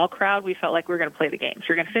small crowd, we felt like we were going to play the games.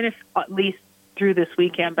 We were going to finish at least through this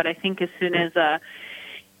weekend, but I think as soon as the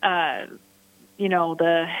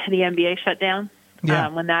NBA shut down,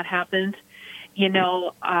 when that happened,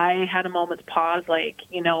 I had a moment's pause,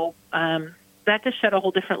 that just shed a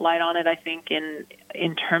whole different light on it, I think,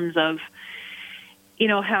 in terms of,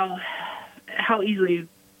 how easily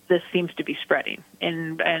this seems to be spreading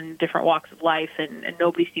in different walks of life, and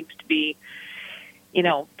nobody seems to be,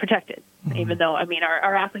 protected. Mm-hmm. Even though,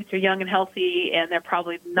 our athletes are young and healthy, and they're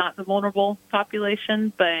probably not the vulnerable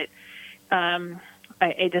population, but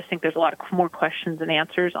I just think there's a lot of more questions than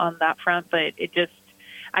answers on that front. But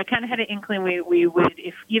I kind of had an inkling we would,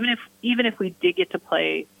 even if we did get to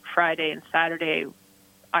play Friday and Saturday,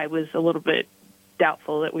 I was a little bit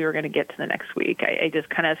doubtful that we were going to get to the next week. I just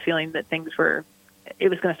kind of feeling that it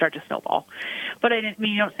was going to start to snowball. But I didn't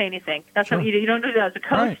mean, you don't say anything. That's sure. What you don't do that as a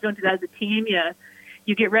coach. Right. You don't do that as a team.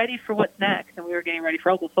 You get ready for what's next, and we were getting ready for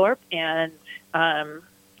Oglethorpe, and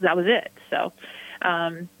that was it. So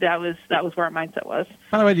that was where our mindset was.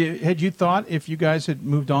 By the way, had you thought if you guys had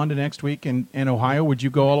moved on to next week in Ohio, would you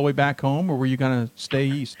go all the way back home, or were you going to stay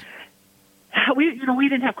east? We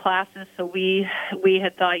didn't have classes, so we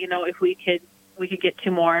had thought, if we could get 2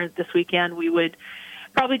 more this weekend, we would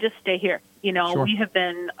probably just stay here. Sure. We have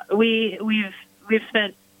been we've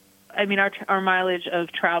spent. Our mileage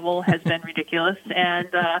of travel has been ridiculous, and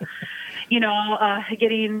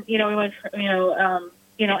getting we went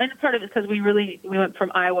and part of it is because we went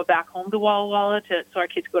from Iowa back home to Walla Walla so our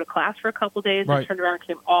kids could go to class for a couple of days, right. And turned around and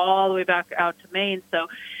came all the way back out to Maine. So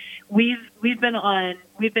we've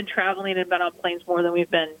been traveling and been on planes more than we've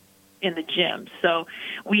been in the gym. So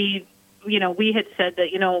we had said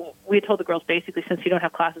that, we had told the girls basically, since you don't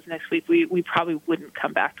have classes next week, we probably wouldn't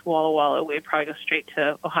come back to Walla Walla. We'd probably go straight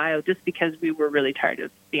to Ohio just because we were really tired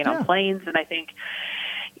of being on planes. And I think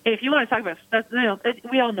if you want to talk about that,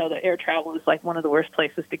 we all know that air travel is like one of the worst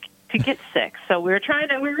places to get sick. So we're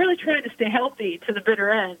really trying to stay healthy to the bitter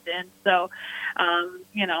end. And so,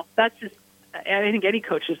 that's just, I think any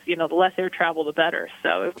coach is, the less air travel, the better.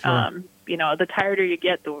 So, sure. The tireder you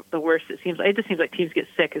get, the worse it seems. It just seems like teams get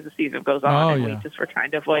sick as the season goes on, and we just were trying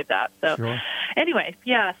to avoid that. So, sure. Anyway,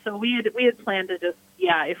 so we had planned to just,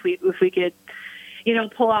 if we could,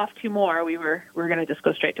 pull off 2 more, we're going to just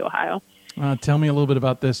go straight to Ohio. Tell me a little bit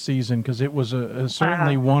about this season, because it was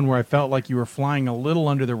certainly one where I felt like you were flying a little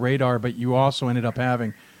under the radar, but you also ended up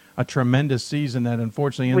having a tremendous season that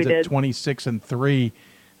unfortunately ends at 26-3.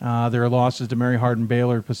 There are losses to Mary Hardin,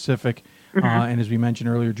 Baylor, Pacific, and as we mentioned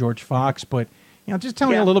earlier, George Fox. But just tell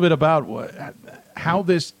me a little bit about how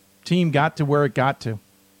this team got to where it got to.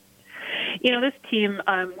 This team,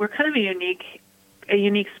 we're kind of a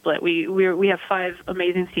unique split. We have 5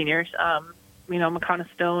 amazing seniors. McConna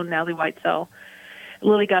Stone, Natalie Whitesell,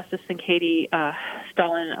 Lily Gustus, and Katie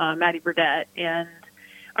Stalin, Maddie Burdett, and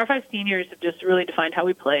our 5 seniors have just really defined how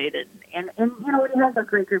we played. And when you have a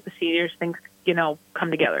great group of seniors, things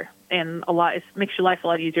come together, and it makes your life a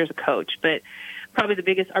lot easier as a coach. But probably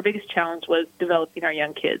our biggest challenge was developing our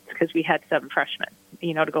young kids, because we had 7 freshmen,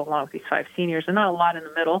 to go along with these 5 seniors, and not a lot in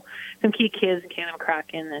the middle. Some key kids, Kaylin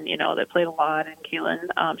McCracken, and that played a lot, and Kaylin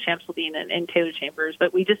Shamsuldin and Taylor Chambers.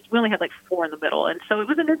 But we only had like 4 in the middle, and so it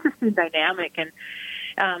was an interesting dynamic. And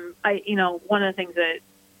one of the things that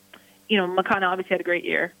Makana obviously had a great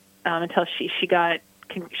year until she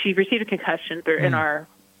received a concussion in our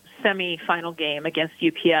semi-final game against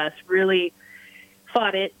UPS. Really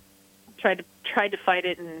fought it. Tried to fight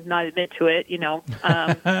it and not admit to it, and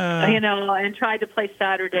tried to play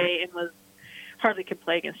Saturday and hardly could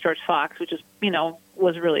play against George Fox, which is,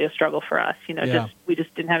 was really a struggle for us. We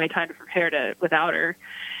just didn't have any time to prepare without her.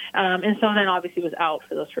 And so then obviously was out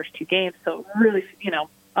for those first 2 games. So really,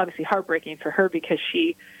 obviously heartbreaking for her because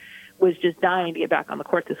she was just dying to get back on the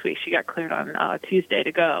court this week. She got cleared on Tuesday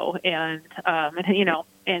to go, and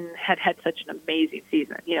had such an amazing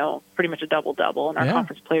season. Pretty much a double-double in our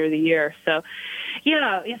Conference Player of the Year. So,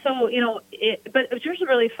 but it was just a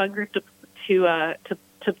really fun group to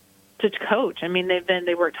coach. I mean,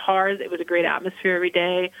 they worked hard. It was a great atmosphere every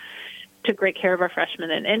day. Took great care of our freshmen,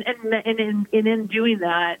 and in doing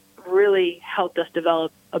that, really helped us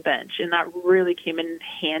develop a bench, and that really came in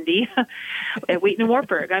handy at Wheaton and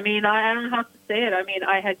Wartburg. I mean, I don't know how to say it. I mean,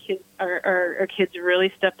 I had kids, our kids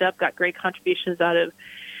really stepped up, got great contributions out of,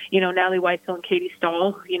 Natalie Weitzel and Katie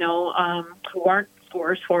Stahl, who aren't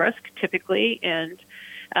scorers for us typically, and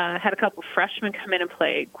had a couple freshmen come in and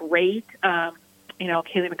play great. Kaylee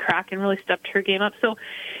McCracken really stepped her game up. So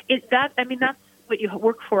that's what you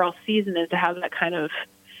work for all season, is to have that kind of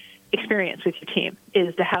experience with your team,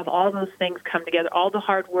 is to have all those things come together, all the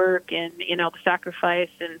hard work and, the sacrifice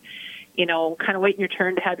and, kind of waiting your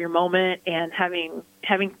turn to have your moment, and having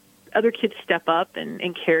other kids step up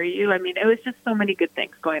and carry you. I mean, it was just so many good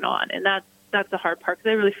things going on. And that's the hard part, because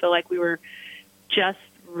I really feel like we were just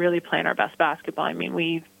really playing our best basketball. I mean,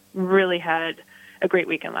 we really had a great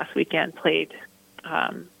weekend last weekend, played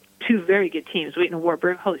 2 very good teams, Wheaton and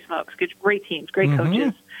Wartburg. Holy smokes, great teams, great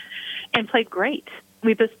coaches, and played great.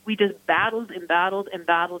 We just battled and battled and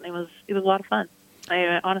battled, and it was a lot of fun.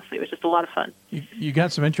 Honestly, it was just a lot of fun. You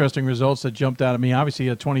got some interesting results that jumped out at me. Obviously,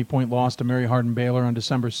 a 20-point loss to Mary Hardin Baylor on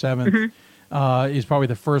December 7th is probably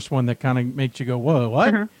the first one that kind of makes you go, whoa,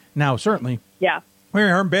 what? Now, certainly, Mary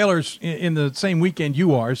Hardin Baylor's in the same weekend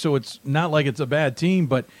you are, so it's not like it's a bad team,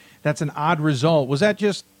 but that's an odd result. Was that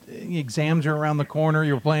just exams are around the corner,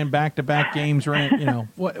 you were playing back-to-back games, right?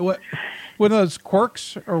 What are those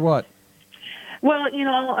quirks or what? Well,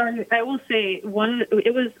 I will say it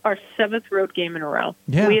was our 7th road game in a row.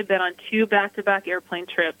 Yeah. We had been on 2 back-to-back airplane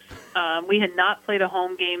trips. We had not played a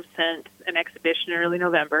home game since an exhibition in early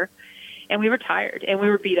November, and we were tired and we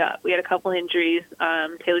were beat up. We had a couple injuries.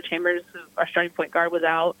 Taylor Chambers, our starting point guard, was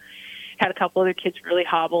out. Had a couple other kids really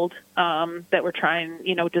hobbled that were trying,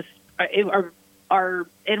 and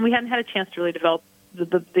we hadn't had a chance to really develop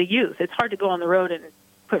the youth. It's hard to go on the road and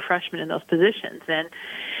put freshmen in those positions. And,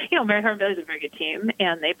 Mary Hardin Baylor is a very good team,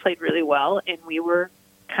 and they played really well, and we were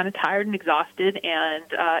kind of tired and exhausted, and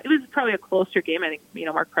it was probably a closer game. I think,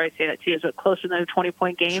 Mark probably say that too. It was closer than a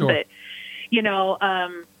 20-point game, sure. But, it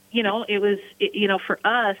was, for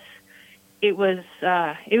us, it was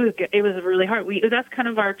really hard. That's kind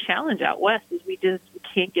of our challenge out west, is we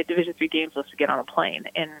can't get Division III games unless we get on a plane,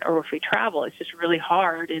 or if we travel, it's just really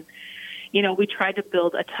hard. And, we tried to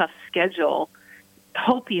build a tough schedule,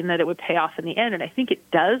 hoping that it would pay off in the end. And I think it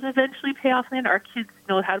does eventually pay off in the end. Our kids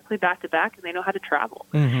know how to play back-to-back, and they know how to travel.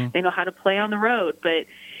 They know how to play on the road. But,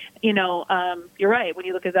 you're right. When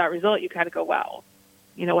you look at that result, you kind of go, wow,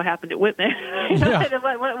 what happened at Whitman?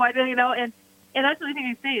 Why did, and that's the only thing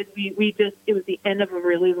I say is it was the end of a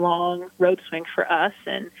really long road swing for us,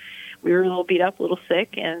 and we were a little beat up, a little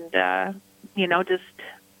sick, and,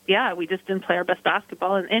 we just didn't play our best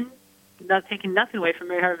basketball, and not taking nothing away from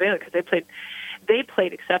Mary Hardin Baylor, because they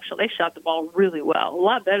played exceptional. They shot the ball really well, a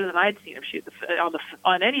lot better than I'd seen them shoot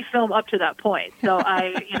on any film up to that point. So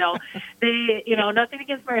they, nothing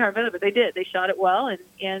against Mary Hardin Baylor, but they did. They shot it well,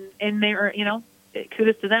 and they were,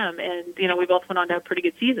 kudos to them. And we both went on to have pretty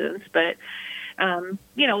good seasons. But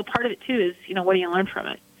part of it too is what do you learn from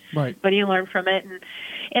it? Right. What do you learn from it?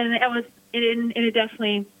 And it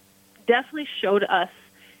definitely showed us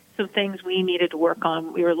some things we needed to work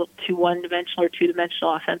on. We were a little too one-dimensional or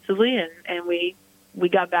two-dimensional offensively, and we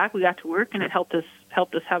got back, we got to work, and it helped us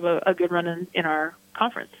have a good run in our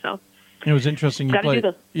conference. So it was interesting.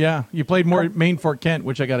 You played more at Maine Fort Kent,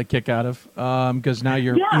 which I got a kick out of, because now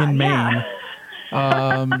you're in Maine.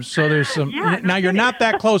 So there's some. Now you're not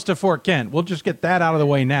that close to Fort Kent. We'll just get that out of the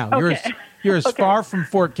way now. Okay. You're as far from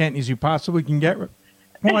Fort Kent as you possibly can get.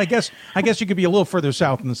 Well, I guess you could be a little further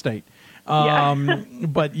south in the state.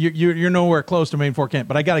 But you're nowhere close to Maine Fort Kent.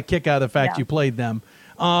 But I got a kick out of the fact you played them.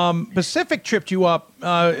 Pacific tripped you up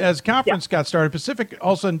as conference got started. Pacific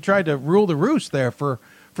all of a sudden tried to rule the roost there for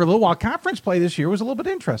a little while. Conference play this year was a little bit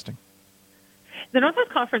interesting. The Northwest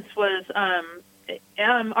Conference was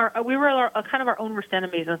we were kind of our own worst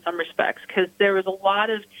enemies in some respects because there was a lot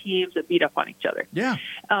of teams that beat up on each other. Yeah,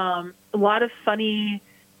 a lot of funny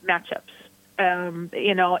matchups. And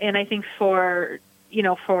I think for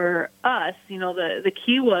us, the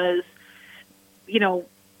key was,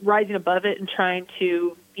 rising above it and trying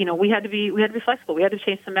to, we had to be flexible. We had to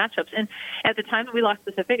change some matchups. And at the time that we lost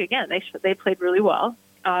Pacific, again, they played really well.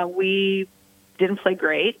 We didn't play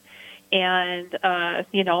great. And,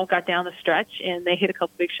 got down the stretch and they hit a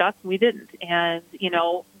couple big shots and we didn't. And,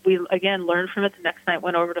 we, again, learned from it. The next night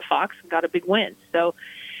went over to Fox and got a big win. So,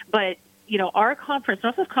 but, our conference,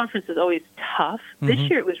 Northwest Conference is always tough. Mm-hmm. This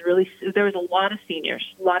year it was there was a lot of seniors,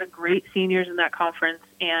 a lot of great seniors in that conference.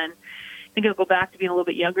 And I think it'll go back to being a little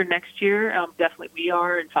bit younger next year. Definitely we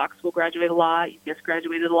are, and Fox will graduate a lot. UPS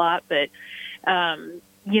graduated a lot. But,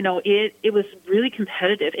 it was really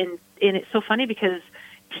competitive. And it's so funny because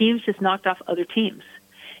teams just knocked off other teams.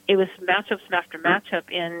 It was matchups after matchup,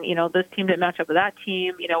 and this team didn't match up with that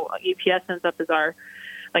team. UPS ends up as our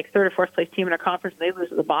third or fourth place team in our conference, and they lose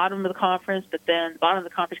at the bottom of the conference. But then the bottom of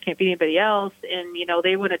the conference can't beat anybody else, and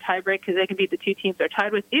they win a tiebreak because they can beat the two teams they're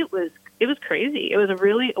tied with. It was crazy. It was a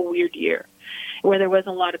weird year where there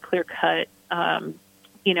wasn't a lot of clear cut.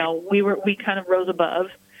 We kind of rose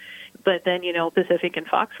above. But then, Pacific and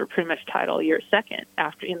Fox were pretty much tied all year second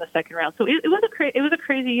in the second round. So it was a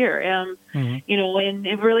crazy year. And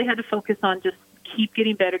it really had to focus on just keep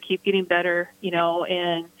getting better,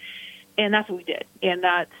 and that's what we did. And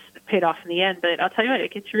that's paid off in the end. But I'll tell you what,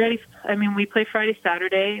 it gets you ready. I mean, we play Friday,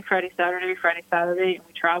 Saturday, and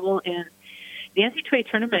we travel. And the NC2A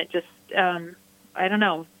tournament just, I don't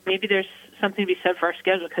know, maybe there's something to be said for our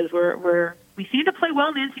schedule because we seem to play well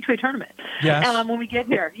in the NC2A tournament. Yes. When we get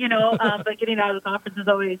here, but getting out of the conference is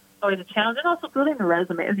always a challenge, and also building the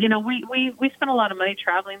resume. We spent a lot of money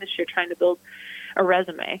traveling this year trying to build a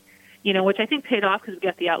resume, which I think paid off because we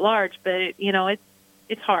got the at-large, but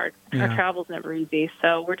it's hard. Yeah. Our travel's never easy,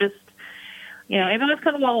 so we're just, if it's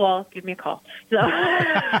kind of wall, give me a call. So.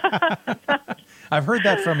 I've heard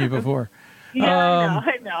that from you before. Yeah,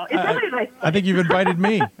 I know. It's really nice. I think you've invited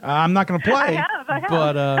me. I'm not going to play. I have.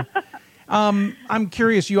 But I'm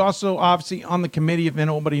curious. You also, obviously, on the committee, if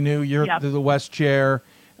nobody knew, you're the West chair,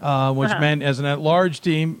 which meant as an at-large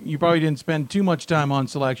team, you probably didn't spend too much time on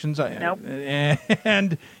selections. Nope.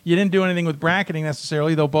 And you didn't do anything with bracketing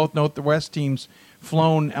necessarily, though both note the West teams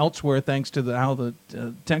flown elsewhere thanks to how the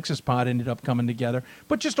Texas pod ended up coming together.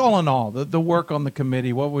 But just all in all, the work on the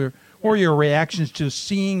committee, what were your reactions to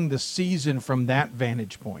seeing the season from that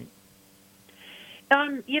vantage point?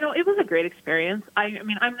 It was a great experience. I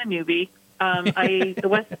mean, I'm the newbie. I'm the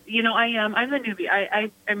newbie.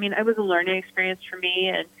 I mean, it was a learning experience for me,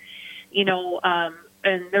 and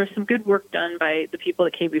and there was some good work done by the people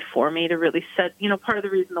that came before me to really set. Part of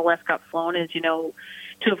the reason the West got flown is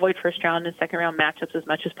to avoid first round and second round matchups as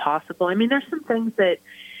much as possible. I mean, there's some things that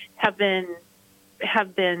have been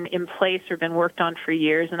in place or been worked on for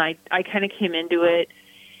years, and I kind of came into it.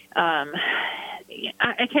 I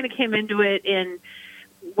kind of came into it and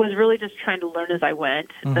was really just trying to learn as I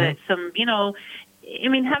went. Mm-hmm. But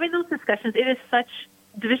having those discussions, it is such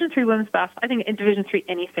Division III women's basketball. I think in Division III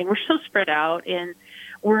anything, we're so spread out and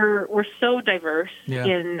we're so diverse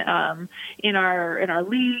in our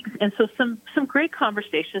leagues, and so some great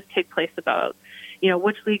conversations take place about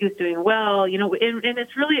which league is doing well, and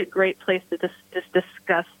it's really a great place to just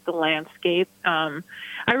discuss the landscape. I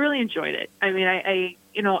really enjoyed it. I mean, I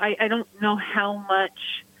don't know how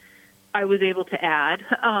much I was able to add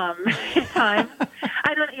in time.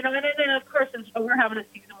 I don't, and then of course we're having a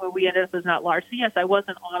season where we ended up as not large. So yes, I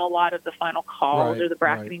wasn't on a lot of the final calls or the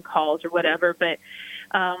bracketing calls or whatever, but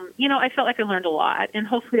I felt like I learned a lot, and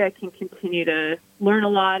hopefully I can continue to learn a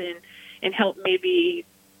lot and help maybe.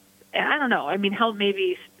 I don't know. I mean, help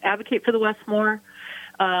maybe advocate for the West more,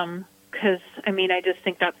 because I just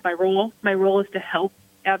think that's my role. My role is to help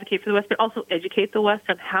advocate for the West, but also educate the West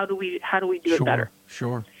on how do we do it better.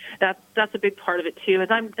 Sure. That's a big part of it too.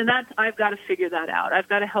 I've got to figure that out. I've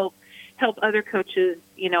got to help other coaches.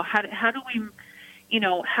 How do we,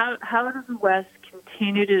 how does the West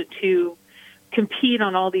continue to compete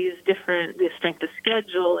on all these different, the strength of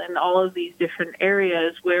schedule and all of these different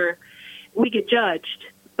areas where we get judged,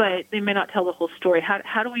 but they may not tell the whole story.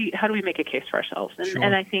 How do we make a case for ourselves?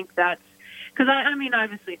 And I think that's because I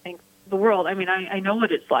obviously think the world. I know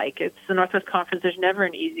what it's like. It's the Northwest Conference. There's never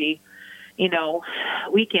an easy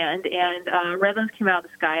weekend, and Redlands came out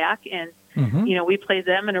of the SCIAC, and we played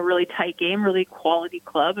them in a really tight game, really quality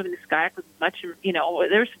club. I mean, the SCIAC was much,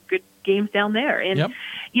 there's some good games down there, and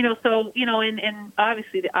and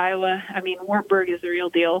obviously the Iowa. I mean, Wartburg is the real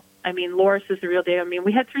deal. I mean, Loras is the real deal. I mean,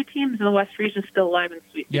 we had 3 teams in the West Region still alive in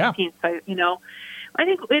Sweet 16. So, I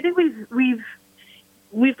think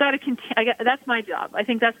we've got to continue. That's my job. I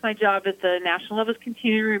think that's my job at the national level, is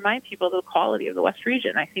continue to remind people of the quality of the West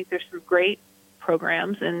Region. I think there's some great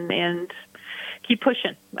programs, and keep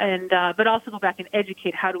pushing, and but also go back and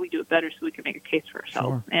educate. How do we do it better so we can make a case for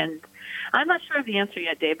ourselves? Sure. And I'm not sure of the answer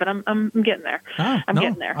yet, Dave, but I'm getting there. I'm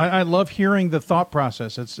getting there. I love hearing the thought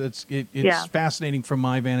process. It's fascinating from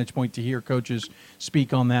my vantage point to hear coaches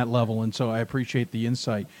speak on that level, and so I appreciate the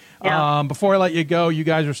insight. Yeah. Before I let you go, you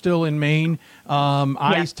guys are still in Maine.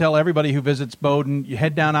 I tell everybody who visits Bowdoin, you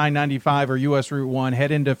head down I-95 or US Route 1,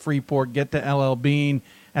 head into Freeport, get to LL Bean.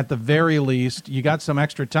 At the very least, you got some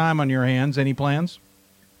extra time on your hands. Any plans?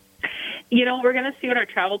 We're going to see what our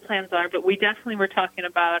travel plans are, but we definitely were talking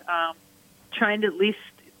about trying to at least,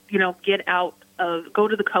 get out go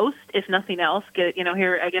to the coast, if nothing else. Get,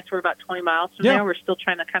 here, I guess we're about 20 miles from there. We're still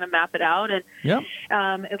trying to kind of map it out, and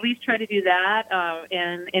at least try to do that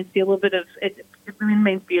and see a little bit of it. It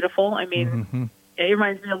remains beautiful. I mean, it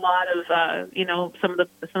reminds me a lot of, some of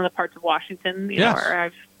the parts of Washington, where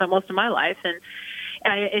I've spent most of my life, and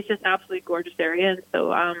it's just absolutely gorgeous area. And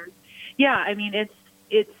so, I mean,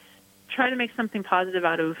 it's trying to make something positive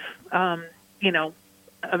out of,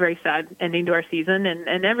 a very sad ending to our season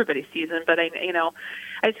and everybody's season. But I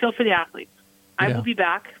just feel for the athletes. I will be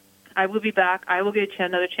back. I will get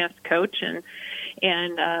another chance to coach, and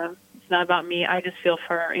it's not about me. I just feel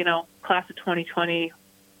for, class of 2020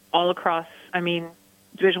 all across, I mean,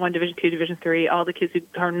 Division I, Division II, Division III, all the kids who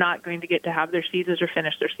are not going to get to have their seasons or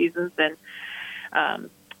finish their seasons. And,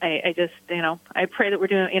 I just, I pray that we're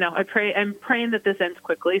doing, I'm praying that this ends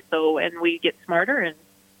quickly, and we get smarter and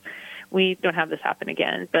we don't have this happen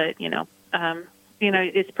again. But,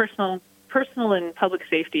 it's personal and public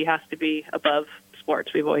safety has to be above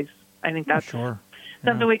sports. I think that's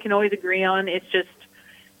something we can always agree on. It's just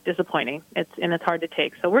disappointing. It's hard to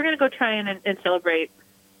take. So we're going to go try and celebrate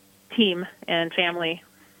team and family,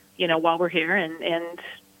 while we're here,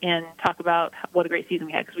 and talk about what a great season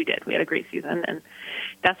we had, because we did. We had a great season, and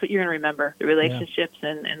that's what you're going to remember: the relationships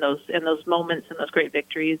and those moments and those great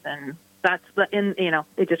victories. And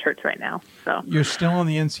it just hurts right now. So you're still on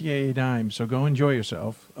the NCAA dime, so go enjoy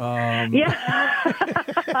yourself. I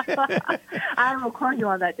will call you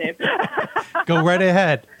on that, Dave. Go right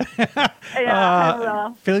ahead.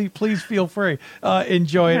 I will. Please feel free.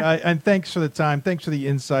 Enjoy it, and thanks for the time. Thanks for the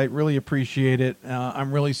insight. Really appreciate it.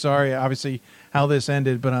 I'm really sorry, obviously, how this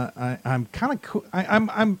ended, but I'm kind of cool.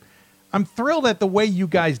 I'm thrilled at the way you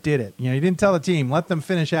guys did it. You didn't tell the team, let them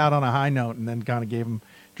finish out on a high note, and then kind of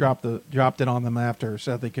dropped it on them after,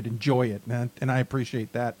 so they could enjoy it. And I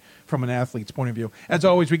appreciate that from an athlete's point of view. As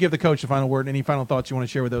always, we give the coach the final word. Any final thoughts you want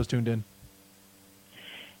to share with those tuned in?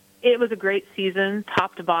 It was a great season,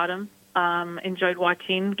 top to bottom. Enjoyed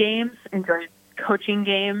watching games, enjoyed coaching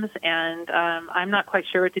games, and I'm not quite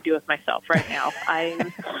sure what to do with myself right now.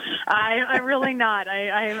 I'm really not.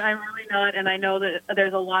 I'm really not, and I know that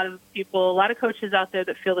there's a lot of people, a lot of coaches out there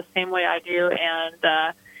that feel the same way I do, and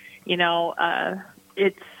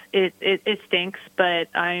it stinks, but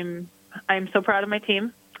I'm so proud of my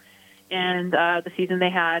team and the season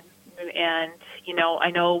they had, and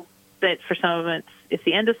I know that for some of them it's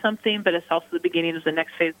the end of something, but it's also the beginning of the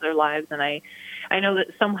next phase of their lives, and I know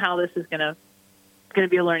that somehow this is going to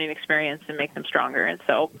be a learning experience and make them stronger. And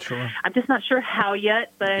so I'm just not sure how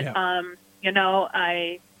yet, but I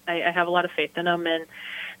have a lot of faith in them. And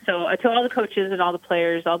so to all the coaches and all the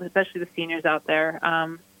players, especially the seniors out there,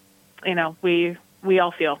 we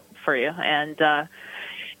all feel for you. And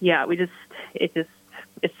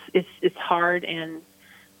it's hard, and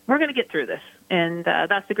we're going to get through this. And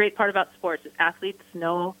that's the great part about sports, is athletes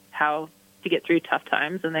know how to get through tough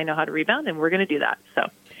times, and they know how to rebound, and we're going to do that. So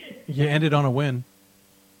you ended on a win.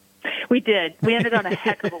 We did. We ended on a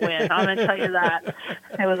heck of a win. I'm going to tell you that.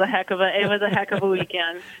 It was a heck of a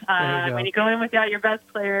weekend. When you go in without your best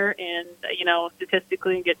player, and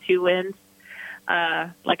statistically you get 2 wins,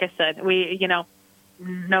 like I said, we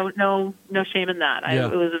no shame in that.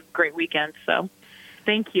 It was a great weekend. So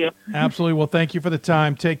thank you. Absolutely. Well, thank you for the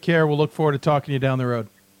time. Take care. We'll look forward to talking to you down the road.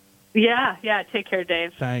 Yeah. Take care,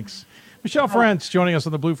 Dave. Thanks. Michelle Ferentz joining us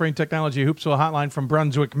on the Blue Frame Technology Hoopsville Hotline from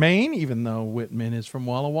Brunswick, Maine, even though Whitman is from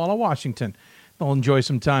Walla Walla, Washington. They'll enjoy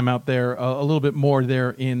some time out there, a little bit more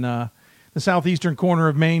there in the southeastern corner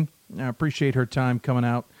of Maine. I appreciate her time coming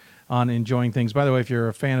out on enjoying things. By the way, if you're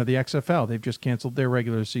a fan of the XFL, they've just canceled their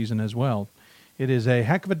regular season as well. It is a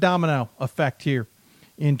heck of a domino effect here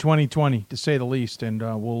in 2020, to say the least, and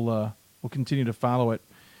we'll continue to follow it.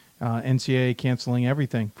 NCAA canceling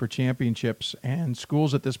everything for championships, and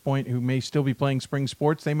schools at this point who may still be playing spring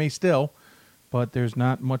sports, they may still, but there's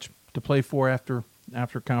not much to play for after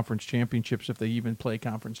conference championships, if they even play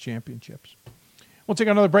conference championships. We'll take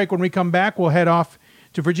another break. When we come back, we'll head off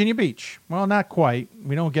to Virginia Beach. Well, not quite.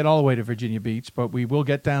 We don't get all the way to Virginia Beach, but we will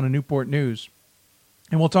get down to Newport News.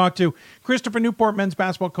 And we'll talk to Christopher Newport men's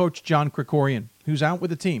basketball coach John Krikorian, who's out with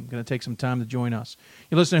the team. Going to take some time to join us.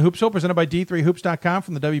 You're listening to Hoopsville, presented by D3Hoops.com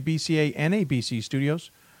from the WBCA and ABC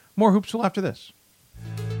studios. More Hoopsville after this.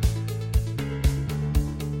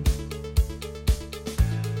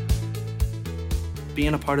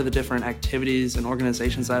 Being a part of the different activities and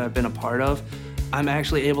organizations that I've been a part of, I'm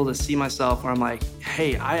actually able to see myself where I'm like,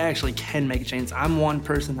 hey, I actually can make a change. I'm one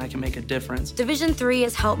person that can make a difference. Division III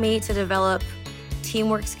has helped me to develop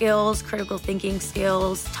teamwork skills, critical thinking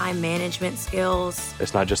skills, time management skills.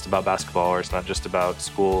 It's not just about basketball, or it's not just about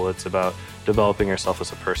school. It's about developing yourself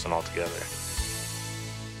as a person altogether.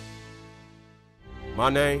 My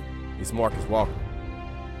name is Marcus Walker.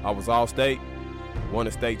 I was All-State, won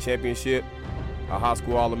a state championship, a high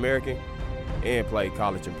school All-American, and played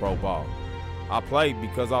college and pro ball. I played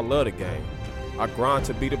because I love the game. I grind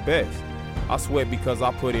to be the best. I sweat because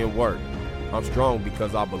I put in work. I'm strong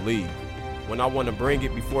because I believe. When I want to bring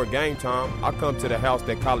it before game time, I come to the house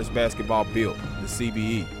that college basketball built, the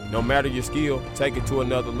CBE. No matter your skill, take it to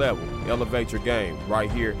another level. Elevate your game right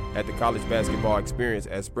here at the College Basketball Experience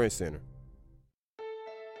at Sprint Center.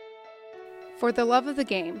 For the love of the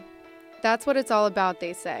game. That's what it's all about,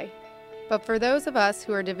 they say. But for those of us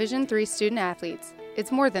who are Division III student athletes,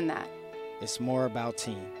 it's more than that. It's more about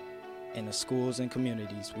team and the schools and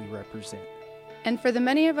communities we represent. And for the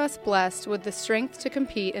many of us blessed with the strength to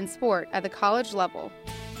compete in sport at the college level,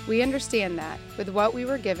 we understand that with what we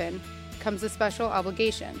were given comes a special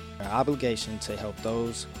obligation. Our obligation to help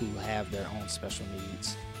those who have their own special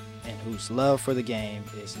needs and whose love for the game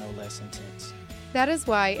is no less intense. That is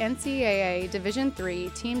why NCAA Division III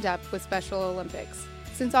teamed up with Special Olympics.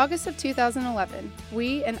 Since August of 2011,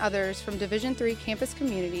 we and others from Division III campus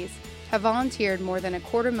communities have volunteered more than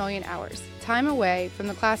 250,000 hours, time away from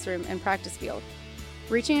the classroom and practice field,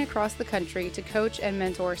 reaching across the country to coach and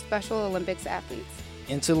mentor Special Olympics athletes.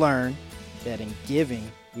 And to learn that in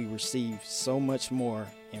giving, we receive so much more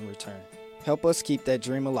in return. Help us keep that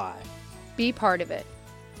dream alive. Be part of it.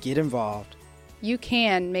 Get involved. You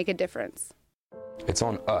can make a difference. It's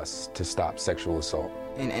on us to stop sexual assault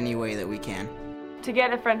in any way that we can. To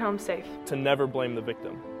get a friend home safe. To never blame the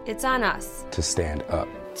victim. It's on us. To stand up.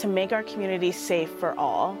 To make our community safe for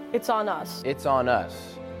all. It's on us. It's on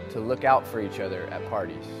us to look out for each other at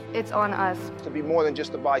parties. It's on us. To be more than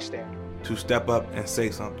just a bystander. To step up and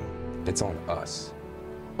say something. It's on us.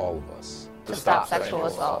 All of us. To stop sexual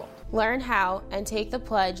assault. Learn how and take the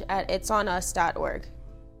pledge at itsonus.org.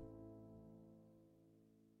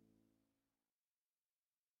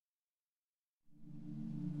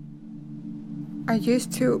 I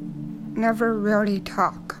used to never really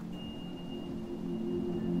talk.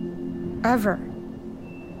 Ever.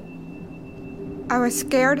 I was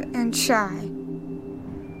scared and shy.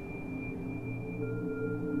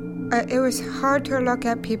 It was hard to look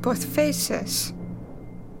at people's faces.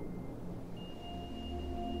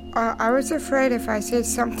 I was afraid if I said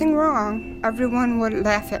something wrong, everyone would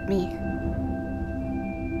laugh at me.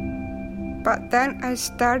 But then I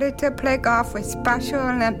started to play golf with Special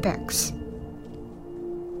Olympics.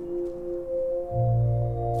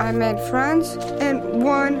 I made friends and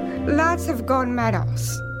won lots of gold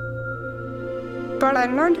medals. But I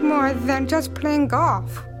learned more than just playing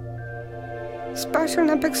golf. Special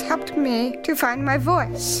Olympics helped me to find my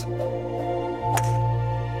voice.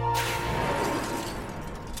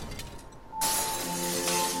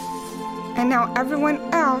 And now everyone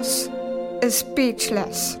else is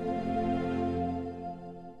speechless.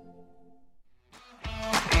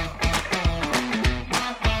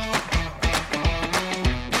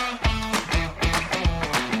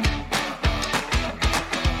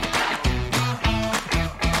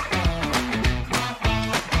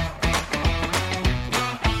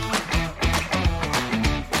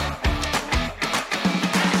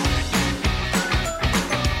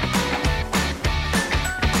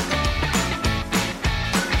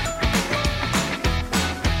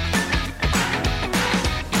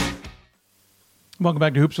 Welcome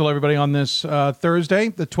back to Hoopsville, everybody, on this Thursday,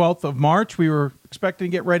 the 12th of March. We were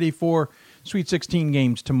expecting to get ready for Sweet 16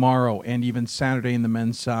 games tomorrow and even Saturday in the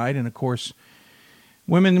men's side. And, of course,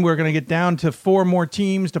 Women, we're going to get down to 4 more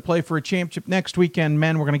teams to play for a championship next weekend.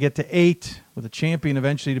 Men, we're going to get to 8, with a champion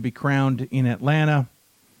eventually to be crowned in Atlanta.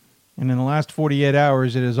 And in the last 48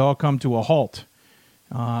 hours, it has all come to a halt,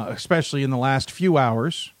 especially in the last few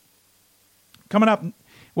hours. Coming up,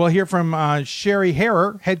 we'll hear from Sherry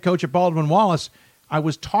Harrer, head coach at Baldwin Wallace. I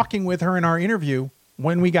was talking with her in our interview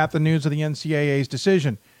when we got the news of the NCAA's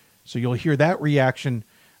decision. So you'll hear that reaction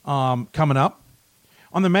coming up.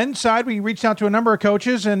 On the men's side, we reached out to a number of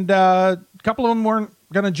coaches, and a couple of them weren't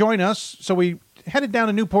going to join us. So we headed down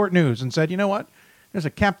to Newport News and said, you know what? There's a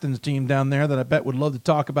captain's team down there that I bet would love to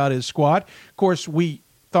talk about his squad. Of course, we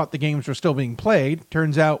thought the games were still being played.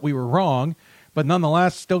 Turns out we were wrong. But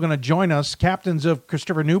nonetheless, still going to join us, captains of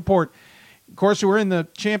Christopher Newport. Of course, we were in the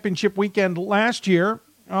championship weekend last year.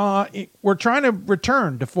 We're trying to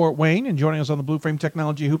return to Fort Wayne, and joining us on the Blue Frame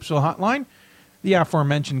Technology Hoopsville Hotline, the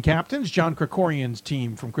aforementioned captains, John Krikorian's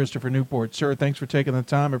team from Christopher Newport. Sir, thanks for taking the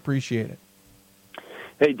time. Appreciate it.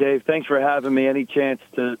 Hey, Dave, thanks for having me. Any chance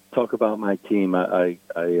to talk about my team, I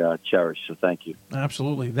cherish, so thank you.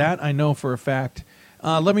 Absolutely. That I know for a fact.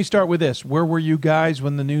 Let me start with this. Where were you guys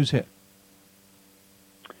when the news hit?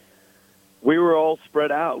 We were all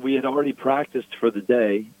spread out. We had already practiced for the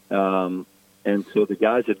day, and so the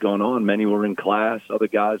guys had gone on. Many were in class. Other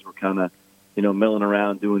guys were kind of, milling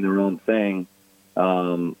around doing their own thing.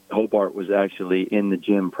 Hobart was actually in the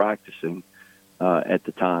gym practicing at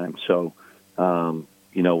the time. So,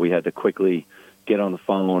 we had to quickly get on the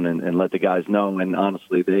phone and let the guys know. And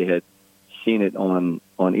honestly, they had seen it on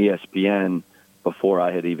ESPN before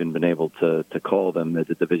I had even been able to call them that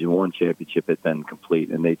the Division I championship had been complete,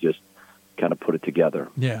 and they just kind of put it together.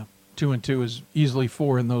 Yeah, 2 and 2 is easily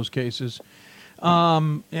 4 in those cases.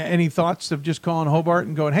 Any thoughts of just calling Hobart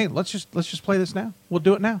and going, hey, let's just play this now? We'll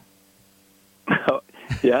do it now.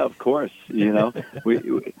 Yeah, of course. We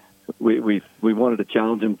wanted to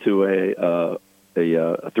challenge him to a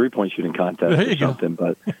 3-point shooting contest or something,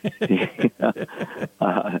 but it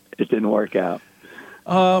didn't work out.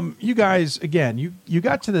 You guys, again, you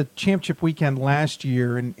got to the championship weekend last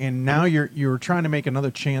year, and now you're trying to make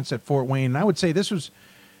another chance at Fort Wayne. And I would say this was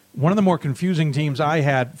one of the more confusing teams I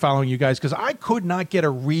had following you guys, because I could not get a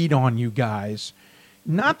read on you guys.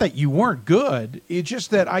 Not that you weren't good, it's just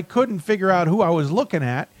that I couldn't figure out who I was looking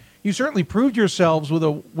at. You certainly proved yourselves with a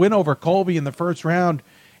win over Colby in the first round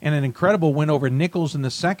and an incredible win over Nichols in the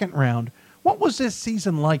second round. What was this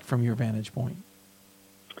season like from your vantage point?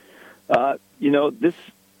 This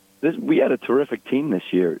we had a terrific team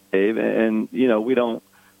this year, Dave, and we don't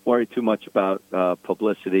worry too much about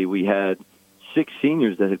publicity. We had 6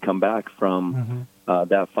 seniors that had come back from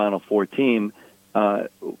that Final Four team,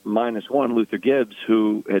 minus one, Luther Gibbs,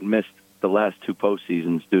 who had missed the last 2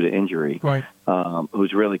 postseasons due to injury, right?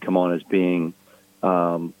 Who's really come on as being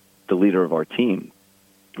the leader of our team,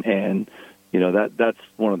 and that's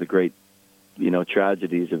one of the great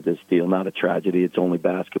tragedies of this deal. Not a tragedy; it's only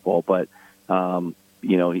basketball, but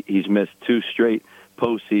he's missed 2 straight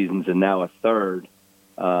postseasons and now a third,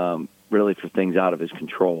 really for things out of his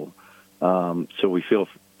control. So we feel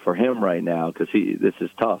for him right now because this is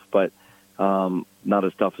tough, but not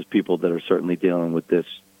as tough as people that are certainly dealing with this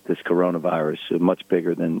coronavirus. Much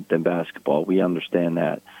bigger than basketball. We understand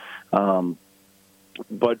that,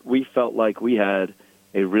 but we felt like we had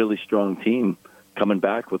a really strong team coming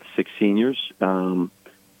back with 6 seniors.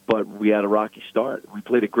 But we had a rocky start. We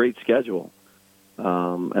played a great schedule,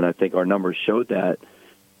 and I think our numbers showed that.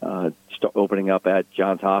 Opening up at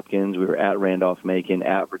Johns Hopkins, we were at Randolph-Macon,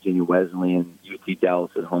 at Virginia Wesleyan, UT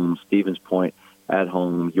Dallas at home, Stevens Point at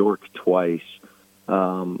home, York twice,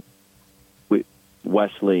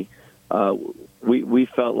 Wesley. We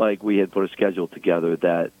felt like we had put a schedule together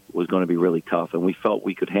that was going to be really tough, and we felt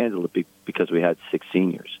we could handle it because we had 6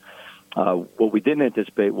 seniors. What we didn't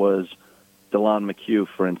anticipate was DeLon McHugh,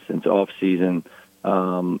 for instance, off-season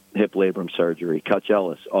hip labrum surgery. Cutch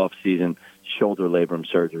Ellis, off-season shoulder labrum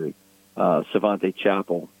surgery. Savante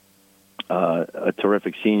Chappell, a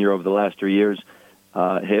terrific senior over the last 3 years,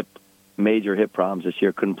 major hip problems this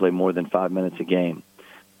year, couldn't play more than 5 minutes a game.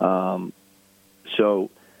 So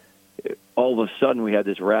all of a sudden we had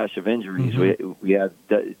this rash of injuries. We had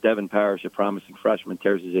Devin Parrish, a promising freshman,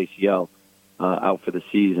 tears his ACL, out for the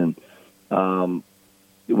season.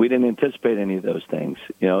 We didn't anticipate any of those things.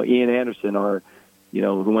 Ian Anderson,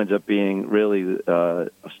 who ends up being really a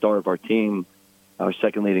star of our team, our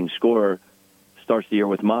second leading scorer, starts the year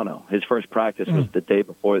with mono. His first practice was the day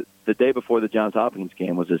before the Johns Hopkins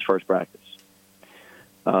game was his first practice.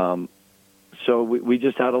 So we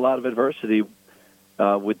just had a lot of adversity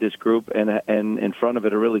with this group, and in front of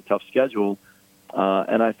it a really tough schedule.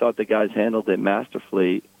 And I thought the guys handled it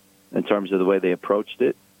masterfully. in terms of the way they approached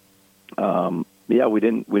it. We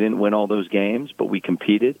didn't win all those games, but we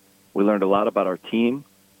competed. We learned a lot about our team,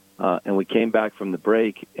 and we came back from the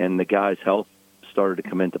break, and the guys' health started to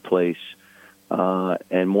come into place,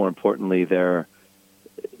 and more importantly,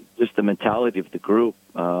 just the mentality of the group,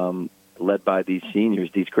 led by these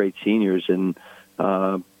seniors, these great seniors, and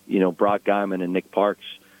Brock Guyman and Nick Parks,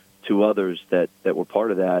 two others that were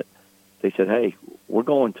part of that. They said, "Hey, we're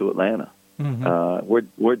going to Atlanta.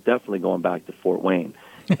 We're definitely going back to Fort Wayne,"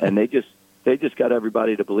 and they just got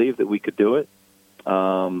everybody to believe that we could do it.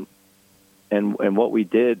 And what we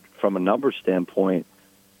did from a numbers standpoint,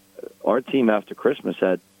 our team after Christmas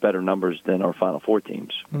had better numbers than our Final Four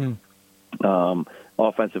teams.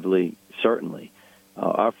 Offensively, certainly.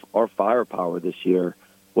 Our firepower this year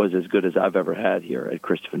was as good as I've ever had here at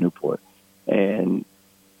Christopher Newport. And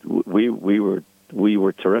we were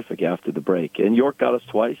terrific after the break. And York got us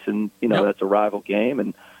twice, and, that's a rival game.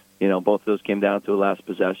 And, both of those came down to a last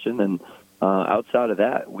possession. And outside of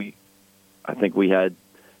that, I think we had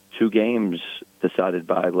 2 games decided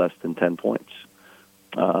by less than 10 points.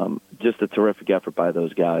 Just a terrific effort by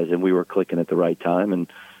those guys, and we were clicking at the right time and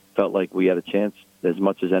felt like we had a chance as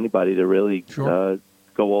much as anybody to really go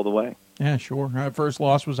all the way. Yeah, sure. First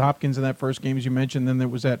loss was Hopkins in that first game, as you mentioned. Then there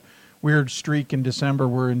was that weird streak in December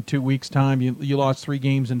where in 2 weeks' time you lost 3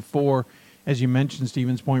 games in 4. As you mentioned,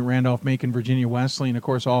 Stevens Point, Randolph-Macon, Virginia Wesleyan, of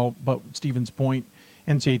course, all but Stevens Point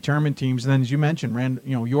NCAA tournament teams. And then, as you mentioned,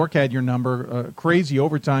 York had your number, crazy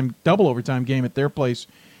double overtime game at their place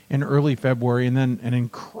in early February, and then an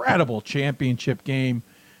incredible championship game.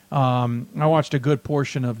 I watched a good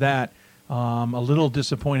portion of that. A little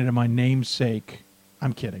disappointed in my namesake.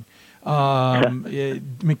 I'm kidding.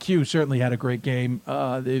 McHugh certainly had a great game.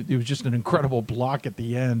 It was just an incredible block at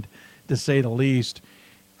the end, to say the least.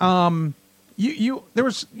 You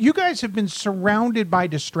guys have been surrounded by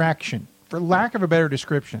distraction, for lack of a better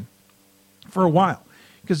description, for a while,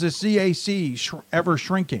 because the CAC ever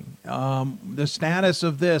shrinking. The status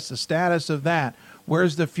of this, the status of that.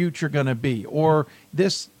 Where's the future going to be? Or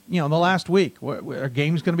this, the last week, are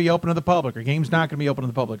games going to be open to the public? Are games not going to be open to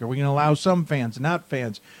the public? Are we going to allow some fans and not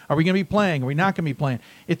fans? Are we going to be playing? Are we not going to be playing?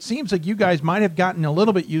 It seems like you guys might have gotten a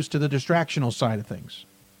little bit used to the distractional side of things.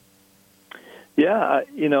 Yeah,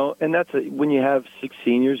 and that's when you have 6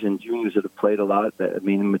 seniors and juniors that have played a lot.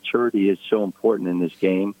 Maturity is so important in this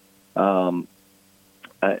game. I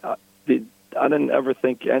didn't ever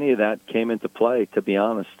think any of that came into play, to be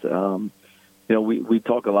honest. We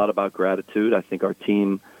talk a lot about gratitude. I think our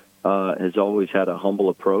team has always had a humble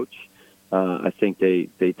approach. I think they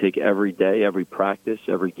take every day, every practice,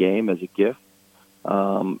 every game as a gift,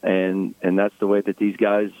 and that's the way that these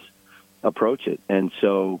guys approach it. And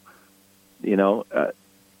so,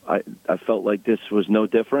 I felt like this was no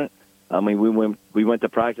different. We went to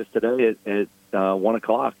practice today at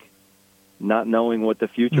 1:00, not knowing what the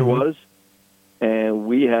future was, and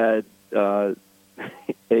we had a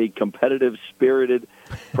competitive, spirited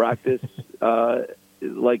practice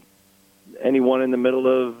like anyone in the middle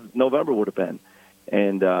of November would have been.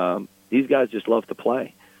 And these guys just love to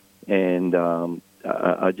play, and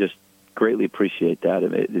I just greatly appreciate that.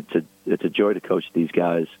 It's a joy to coach these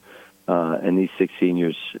guys, and these 6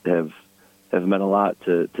 seniors have meant a lot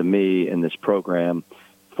to me in this program.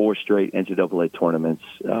 4 straight NCAA tournaments,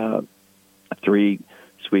 3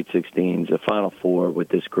 Sweet 16s, a Final Four with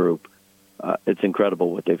this group. It's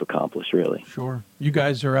incredible what they've accomplished, really. Sure. You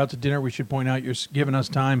guys are out to dinner. We should point out you're giving us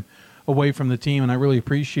time away from the team, and I really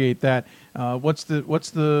appreciate that. What's the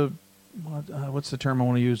term I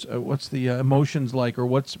want to use? What's the emotions like, or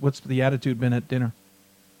what's the attitude been at dinner?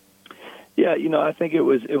 Yeah, I think it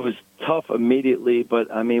was tough immediately, but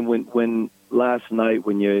when last night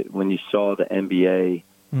when you saw the NBA,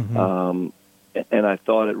 and I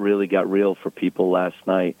thought it really got real for people last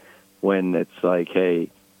night when it's like, hey,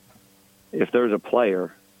 if there's a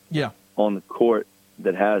player on the court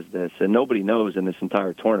that has this, and nobody knows in this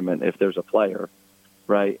entire tournament if there's a player,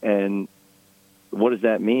 right? And what does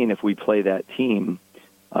that mean if we play that team?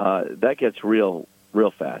 That gets real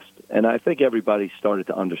fast. And I think everybody started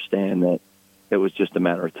to understand that it was just a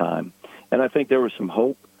matter of time. And I think there was some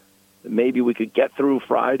hope that maybe we could get through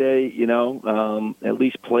Friday, at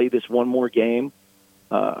least play this one more game.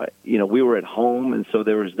 We were at home, and so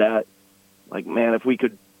there was that, like, man, if we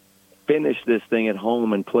could finish this thing at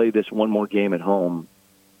home and play this one more game at home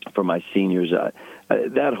for my seniors,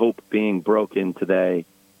 that hope being broken today,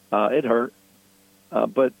 it hurt.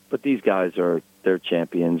 But these guys they're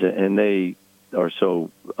champions, and they are so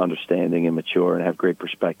understanding and mature and have great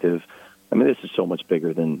perspective. This is so much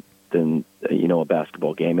bigger than than a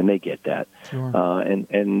basketball game, and they get that. Sure.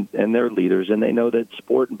 And they're leaders, and they know that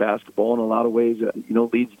sport and basketball in a lot of ways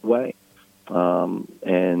leads the way.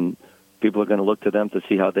 And people are going to look to them to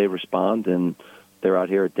see how they respond, and they're out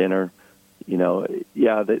here at dinner.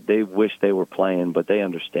 They wish they were playing, but they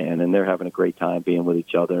understand, and they're having a great time being with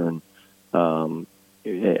each other, and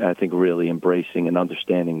I think really embracing and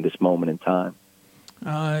understanding this moment in time.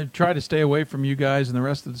 Try to stay away from you guys and the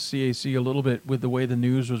rest of the CAC a little bit with the way the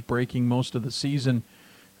news was breaking most of the season,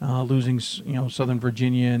 losing Southern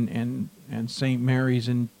Virginia and St. Mary's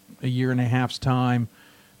in a year and a half's time,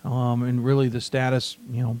 and really the status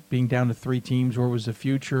being down to 3 teams where was the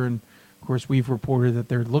future. And of course we've reported that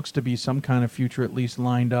there looks to be some kind of future at least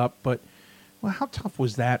lined up. But how tough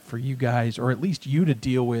was that for you guys, or at least you to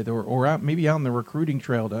deal with, or out, maybe out on the recruiting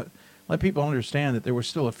trail to let people understand that there was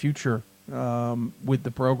still a future with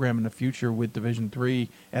the program in the future with Division III,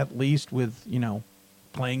 at least with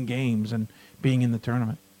playing games and being in the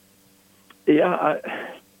tournament? Yeah,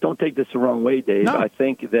 don't take this the wrong way, Dave. No. I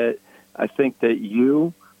think that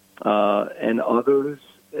you and others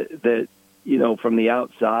that from the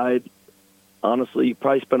outside, honestly, you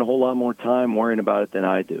probably spend a whole lot more time worrying about it than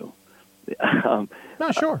I do. No,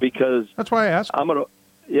 sure. Because that's why I asked. I'm at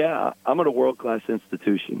a world-class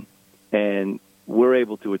institution, and we're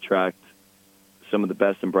able to attract some of the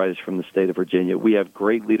best and brightest from the state of Virginia. We have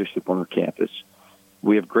great leadership on our campus.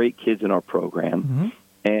 We have great kids in our program. Mm-hmm.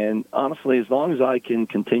 And honestly, as long as I can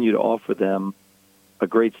continue to offer them a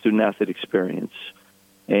great student-athlete experience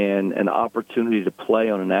and an opportunity to play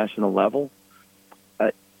on a national level,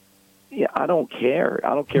 I don't care.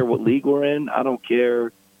 I don't care what league we're in. I don't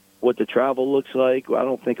care what the travel looks like. I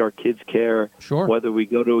don't think our kids care whether we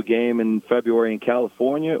go to a game in February in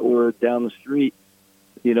California or down the street.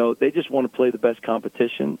 They just want to play the best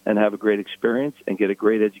competition and have a great experience and get a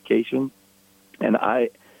great education. And I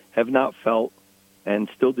have not felt and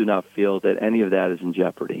still do not feel that any of that is in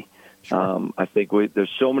jeopardy. Sure. I think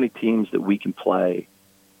there's so many teams that we can play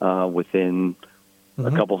within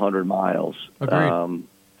a couple 100 miles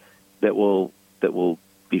that will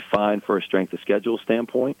be fine for a strength of schedule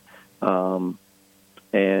standpoint.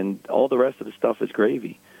 And all the rest of the stuff is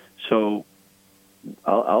gravy. So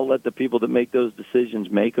I'll let the people that make those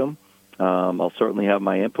decisions make them. I'll certainly have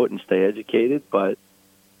my input and stay educated, but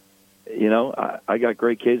I got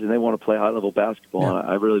great kids and they want to play high-level basketball, and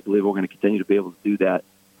I really believe we're going to continue to be able to do that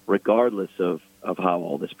regardless of how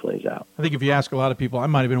all this plays out. I think if you ask a lot of people, I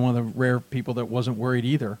might have been one of the rare people that wasn't worried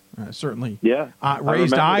either. Certainly,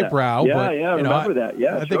 raised eyebrow. I remember that.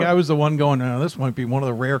 Yeah, I think I was the one going, this might be one of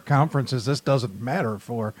the rare conferences this doesn't matter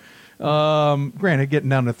for. Granted, getting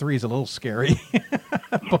down to 3 is a little scary,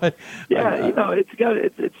 but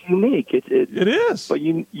it's unique. It is, but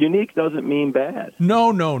unique doesn't mean bad. No,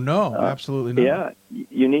 absolutely not. Yeah,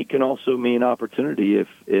 unique can also mean opportunity if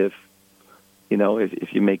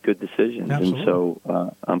you make good decisions. Absolutely. And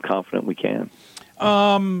so I'm confident we can.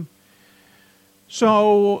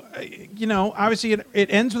 So, obviously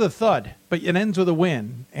it ends with a thud, but it ends with a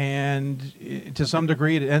win. And to some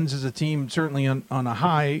degree, it ends as a team certainly on a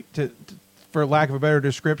high, for lack of a better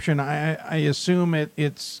description. I assume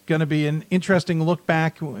it's going to be an interesting look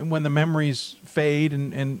back when the memories fade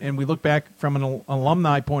and we look back from an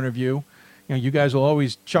alumni point of view. You guys will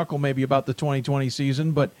always chuckle maybe about the 2020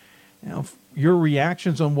 season, but your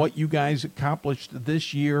reactions on what you guys accomplished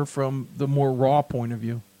this year from the more raw point of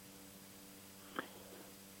view.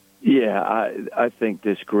 Yeah, I think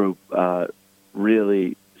this group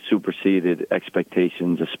really superseded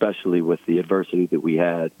expectations, especially with the adversity that we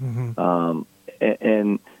had. Mm-hmm.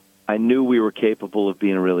 And I knew we were capable of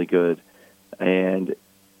being really good. And,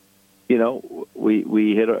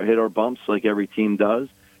 we hit our bumps like every team does,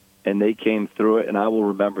 and they came through it. And I will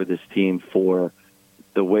remember this team for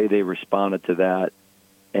the way they responded to that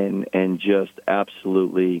and just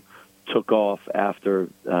absolutely took off after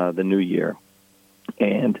the new year.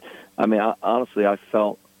 And, honestly, I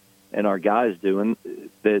felt, and our guys doing,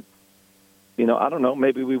 that, I don't know,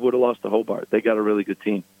 maybe we would have lost to Hobart. They got a really good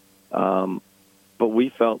team. But we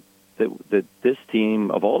felt that this team,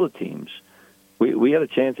 of all the teams, we had a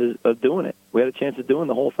chance of doing it. We had a chance of doing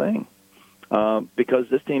the whole thing because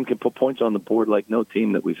this team can put points on the board like no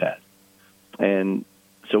team that we've had. And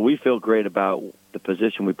so we feel great about the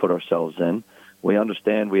position we put ourselves in. We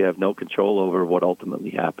understand we have no control over what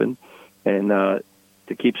ultimately happened. And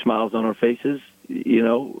to keep smiles on our faces,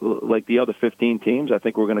 like the other 15 teams, I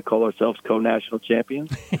think we're going to call ourselves co-national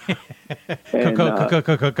champions.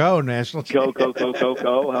 Co-national champions.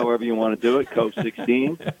 Co, however you want to do it,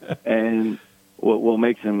 co-16. And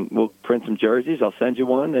we'll print some jerseys. I'll send you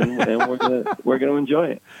one, and we're going to enjoy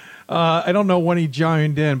it. I don't know when he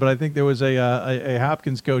joined in, but I think there was a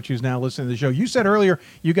Hopkins coach who's now listening to the show. You said earlier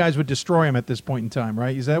you guys would destroy him at this point in time,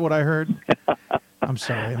 right? Is that what I heard? I'm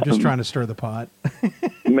sorry. I'm just trying to stir the pot.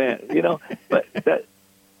 Man, but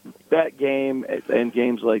that game and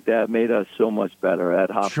games like that made us so much better. That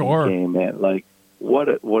Hopkins game, man. Like, what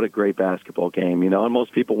a great basketball game, And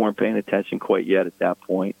most people weren't paying attention quite yet at that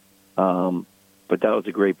point. But that was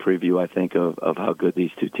a great preview, I think, of how good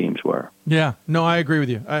these two teams were. Yeah, no, I agree with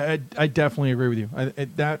you. I definitely agree with you.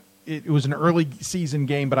 It was an early season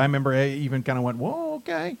game, but I remember I even kind of went, whoa,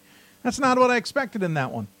 okay. That's not what I expected in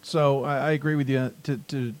that one. So I agree with you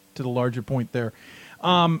to the larger point there.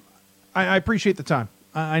 I appreciate the time.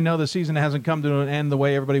 I know the season hasn't come to an end the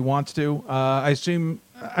way everybody wants to. I assume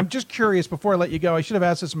I'm just curious before I let you go. I should have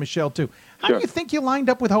asked this of Michelle too. How do you think you lined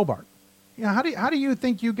up with Hobart? How do you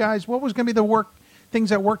think you guys? What was going to be the things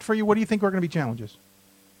that worked for you? What do you think were going to be challenges?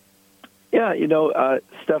 Yeah,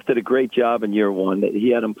 Steph did a great job in year one. He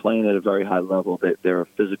had them playing at a very high level. They're a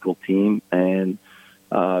physical team, and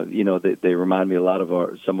they remind me a lot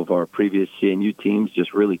of some of our previous CNU teams.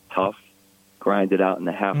 Just really tough, grinded out in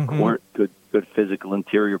the half court, good physical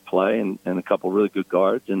interior play, and a couple really good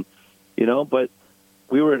guards. And but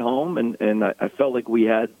we were at home, and I felt like we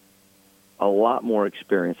had a lot more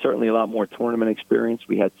experience. Certainly, a lot more tournament experience.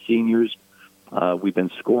 We had seniors. We've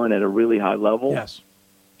been scoring at a really high level. Yes.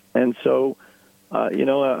 And so,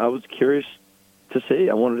 I was curious to see.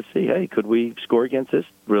 I wanted to see, hey, could we score against this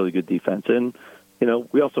really good defense? And,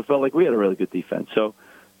 we also felt like we had a really good defense. So,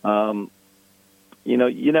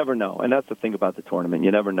 you never know. And that's the thing about the tournament.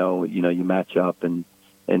 You never know. You match up and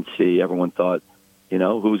see. Everyone thought,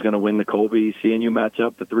 who's going to win the Colby CNU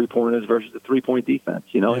matchup, the three-pointers versus the three-point defense.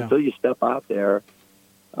 Until you step out there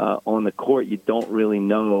on the court, you don't really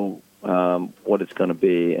know what it's going to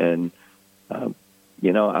be. And,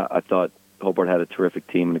 I thought Hobart had a terrific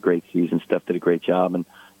team and a great season. Steph did a great job, and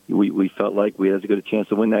we felt like we had as good a chance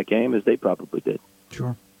to win that game as they probably did.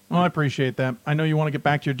 Sure. Well, I appreciate that. I know you want to get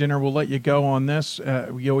back to your dinner. We'll let you go on this.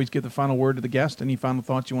 We always give the final word to the guest. Any final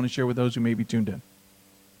thoughts you want to share with those who may be tuned in?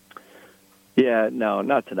 Yeah, no,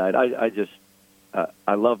 not tonight.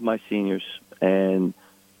 I love my seniors, and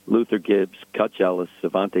Luther Gibbs, Cutch Ellis,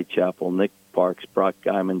 Savante Chappell, Nick Parks, Brock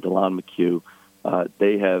Guyman, DeLon McHugh.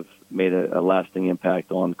 They have made a lasting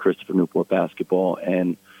impact on Christopher Newport basketball,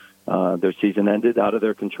 and their season ended out of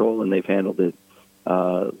their control, and they've handled it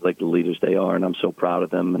like the leaders they are, and I'm so proud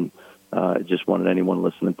of them, and I just wanted anyone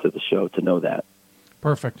listening to the show to know that.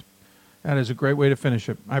 Perfect. That is a great way to finish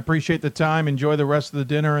it. I appreciate the time. Enjoy the rest of the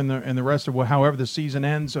dinner and the rest of however the season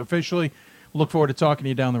ends officially. Look forward to talking to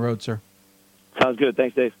you down the road, sir. Sounds good.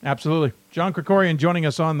 Thanks, Dave. Absolutely. John Krikorian joining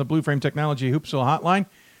us on the Blue Frame Technology Hoopsville Hotline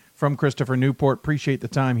from Christopher Newport. Appreciate the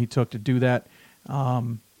time he took to do that.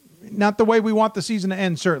 Not the way we want the season to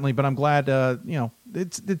end, certainly, but I'm glad,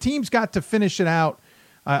 the team's got to finish it out,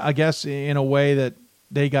 I guess, in a way that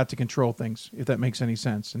they got to control things, if that makes any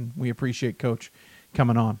sense. And we appreciate Coach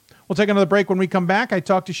coming on. We'll take another break. When we come back, I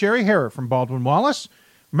talked to Sherry Harrer from Baldwin Wallace.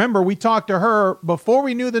 Remember, we talked to her before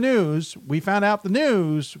we knew the news. We found out the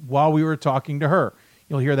news while we were talking to her.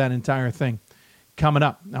 You'll hear that entire thing coming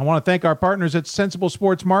up. I want to thank our partners at Sensible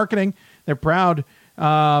Sports Marketing. They're proud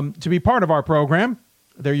to be part of our program.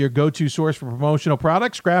 They're your go-to source for promotional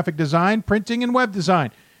products, graphic design, printing, and web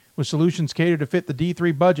design, with solutions catered to fit the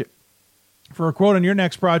D3 budget. For a quote on your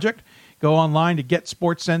next project, go online to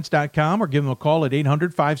getsportsense.com or give them a call at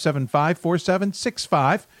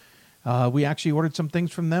 800-575-4765. We actually ordered some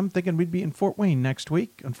things from them thinking we'd be in Fort Wayne next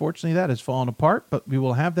week. Unfortunately, that has fallen apart, but we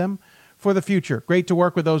will have them for the future. Great to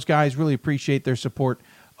work with those guys. Really appreciate their support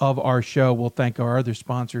of our show. We'll thank our other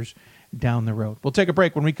sponsors down the road. We'll take a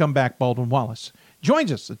break. When we come back, Baldwin Wallace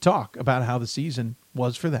joins us to talk about how the season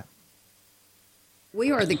was for them.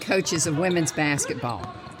 We are the coaches of women's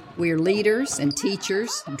basketball. We are leaders and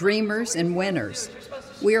teachers, dreamers and winners.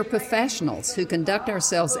 We are professionals who conduct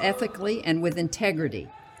ourselves ethically and with integrity.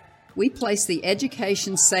 We place the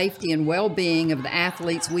education, safety, and well-being of the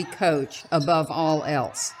athletes we coach above all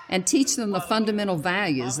else and teach them the fundamental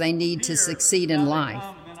values they need to succeed in life.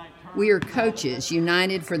 We are coaches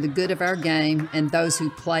united for the good of our game and those who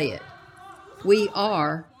play it. We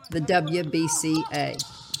are the WBCA.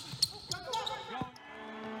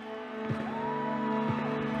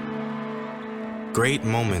 Great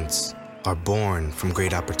moments are born from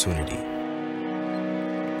great opportunity.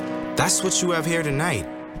 That's what you have here tonight.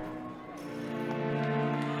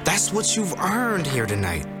 That's what you've earned here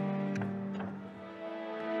tonight.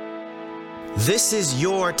 This is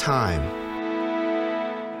your time.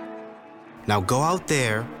 Now go out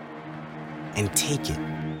there and take it.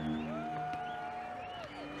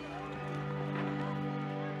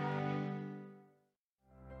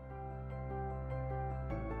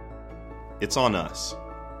 It's on us.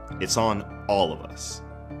 It's on all of us.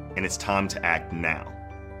 And it's time to act now.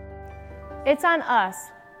 It's on us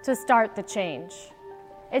to start the change.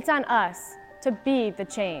 It's on us to be the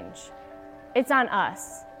change. It's on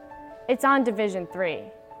us. It's on Division III.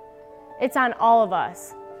 It's on all of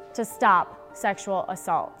us to stop sexual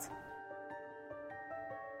assault.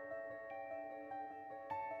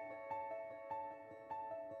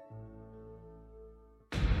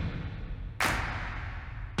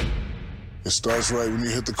 It starts right when you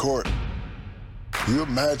hit the court. You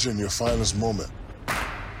imagine your finest moment.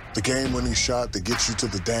 The game-winning shot that gets you to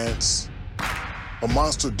the dance, a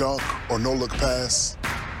monster dunk or no-look pass,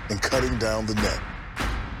 and cutting down the net.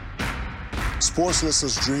 Sports lets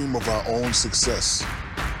us dream of our own success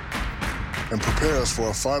and prepare us for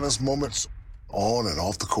our finest moments on and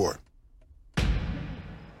off the court.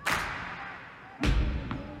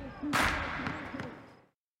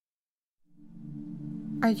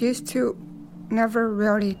 I used to never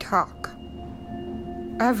really talk.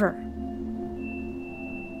 Ever.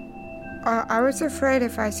 I was afraid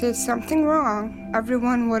if I said something wrong,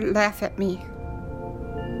 everyone would laugh at me.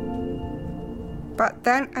 But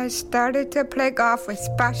then I started to play golf with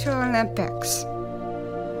Special Olympics.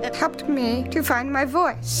 It helped me to find my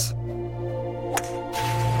voice.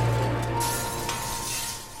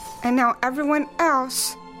 And now everyone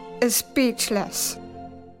else is speechless.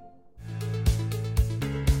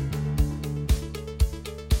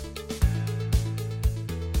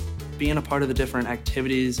 Being a part of the different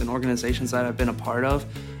activities and organizations that I've been a part of,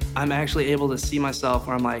 I'm actually able to see myself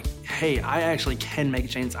where I'm like, hey, I actually can make a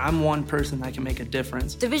change. I'm one person that can make a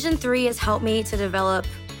difference. Division III has helped me to develop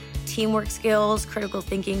teamwork skills, critical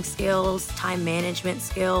thinking skills, time management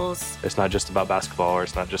skills. It's not just about basketball, or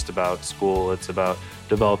it's not just about school. It's about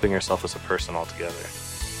developing yourself as a person altogether.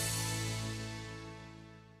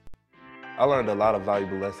 I learned a lot of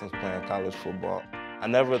valuable lessons playing college football. I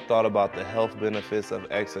never thought about the health benefits of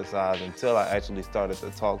exercise until I actually started to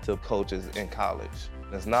talk to coaches in college.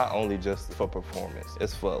 It's not only just for performance,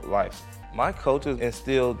 it's for life. My coaches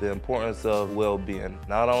instilled the importance of well-being,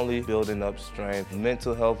 not only building up strength,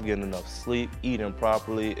 mental health, getting enough sleep, eating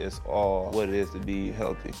properly is all what it is to be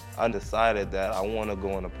healthy. I decided that I want to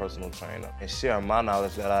go into personal trainer and share my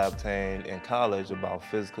knowledge that I obtained in college about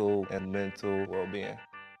physical and mental well-being.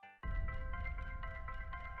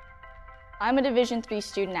 I'm a Division III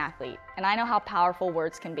student athlete, and I know how powerful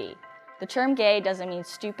words can be. The term gay doesn't mean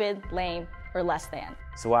stupid, lame, or less than.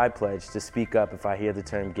 So I pledge to speak up if I hear the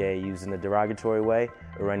term gay used in a derogatory way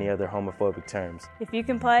or any other homophobic terms. If you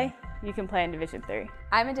can play in Division III.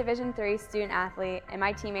 I'm a Division III student athlete, and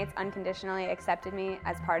my teammates unconditionally accepted me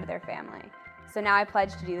as part of their family. So now I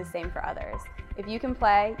pledge to do the same for others. If you can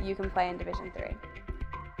play in Division III.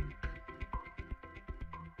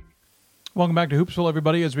 Welcome back to Hoopsville,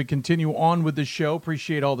 everybody, as we continue on with the show.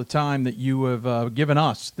 Appreciate all the time that you have given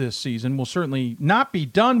us this season. We'll certainly not be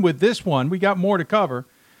done with this one. We got more to cover.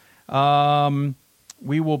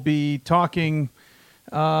 We will be talking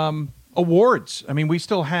awards. I mean, we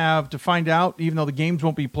still have to find out, even though the games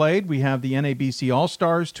won't be played, we have the NABC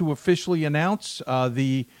All-Stars to officially announce.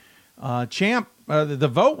 The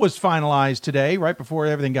vote was finalized today, right before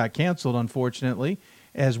everything got canceled, unfortunately.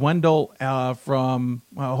 As Wendell hold on,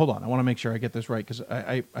 I want to make sure I get this right because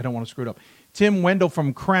I don't want to screw it up. Tim Wendell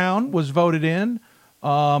from Crown was voted in,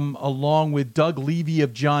 along with Doug Levy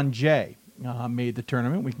of John Jay, made the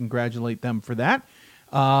tournament. We congratulate them for that.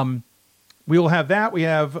 We will have that. We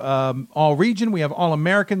have All Region. We have All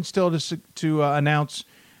American still to announce.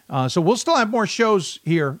 So we'll still have more shows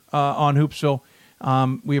here on Hoopsville.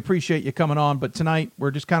 We appreciate you coming on, but tonight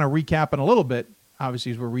we're just kind of recapping a little bit,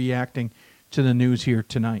 obviously, as we're reacting to the news here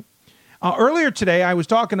tonight. Earlier today, I was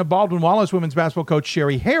talking to Baldwin Wallace women's basketball coach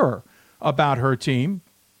Sherry Harrer about her team,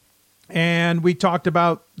 and we talked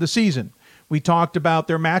about the season. We talked about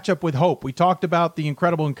their matchup with Hope. We talked about the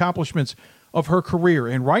incredible accomplishments of her career,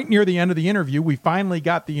 and right near the end of the interview, we finally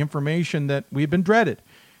got the information that we've been dreaded,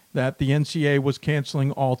 that the NCAA was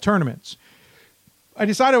canceling all tournaments. I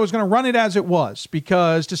decided I was going to run it as it was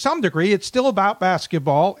because to some degree it's still about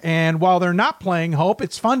basketball, and while they're not playing Hope,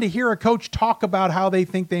 it's fun to hear a coach talk about how they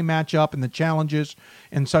think they match up and the challenges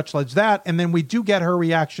and such like that, and then we do get her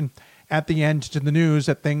reaction at the end to the news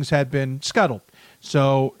that things had been scuttled.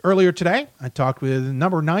 So earlier today, I talked with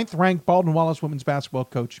number 9th ranked Baldwin Wallace women's basketball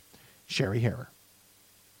coach Sherry Harrer.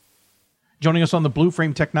 Joining us on the Blue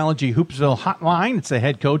Frame Technology Hoopsville Hotline, it's the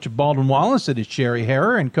head coach of Baldwin Wallace. It is Sherry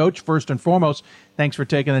Harrer. And, Coach, first and foremost, thanks for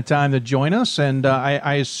taking the time to join us. And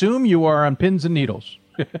I assume you are on pins and needles.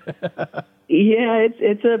 Yeah,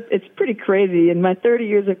 it's pretty crazy. In my 30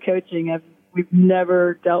 years of coaching, we've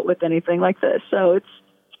never dealt with anything like this. So it's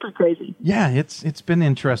pretty crazy. Yeah, it's been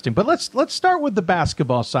interesting. But let's start with the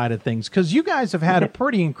basketball side of things, because you guys have had a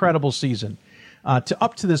pretty incredible season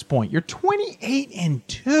up to this point. You're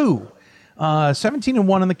 28-2.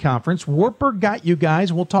 17-1 in the conference. Wartburg got you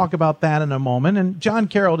guys. We'll talk about that in a moment. And John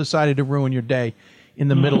Carroll decided to ruin your day in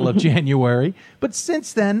the middle of January. But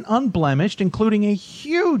since then, unblemished, including a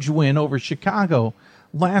huge win over Chicago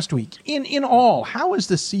last week. In all, how has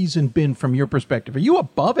the season been from your perspective? Are you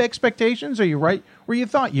above expectations, or are you right where you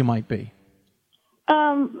thought you might be?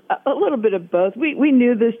 A little bit of both. We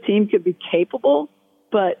knew this team could be capable,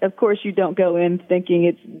 but of course you don't go in thinking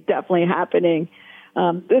it's definitely happening.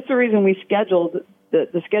 That's the reason we scheduled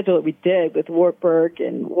the schedule that we did with Wartburg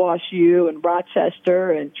and Wash U and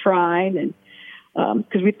Rochester and Trine, and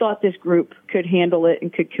because we thought this group could handle it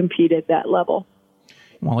and could compete at that level.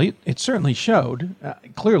 Well, it certainly showed,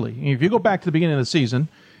 clearly. If you go back to the beginning of the season,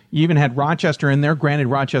 you even had Rochester in there. Granted,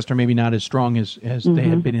 Rochester maybe not as strong as they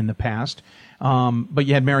had been in the past. But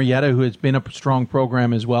you had Marietta, who has been a strong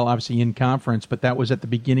program as well, obviously in conference, but that was at the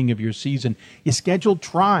beginning of your season. You scheduled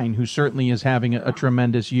Trine, who certainly is having a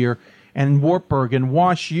tremendous year, and Wartburg and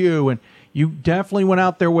Wash U, and you definitely went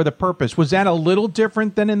out there with a purpose. Was that a little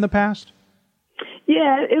different than in the past?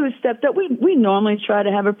 Yeah, it was stepped up. We normally try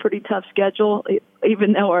to have a pretty tough schedule,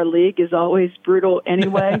 even though our league is always brutal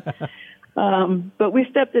anyway. But we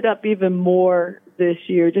stepped it up even more this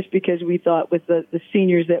year just because we thought with the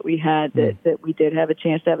seniors that we had that we did have a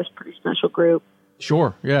chance to have a pretty special group.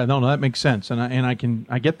 Sure. Yeah, no, that makes sense. And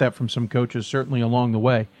I get that from some coaches certainly along the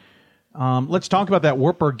way. Let's talk about that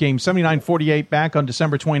Wartburg game, 79-48 back on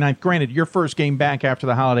December 29th. Granted, your first game back after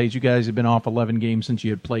the holidays. You guys have been off 11 games since you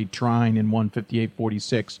had played Trine and won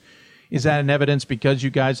 58-46. Is that an evidence because you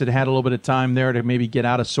guys had had a little bit of time there to maybe get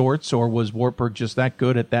out of sorts, or was Wartburg just that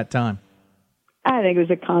good at that time? I think it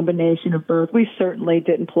was a combination of both. We certainly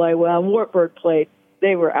didn't play well. Wartburg played.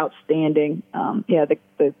 They were outstanding.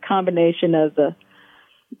 The combination of the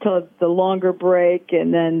longer break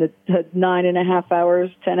and then the 9.5 hours,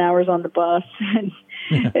 10 hours on the bus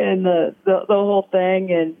and the whole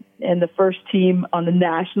thing and the first team on the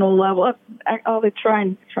national level. They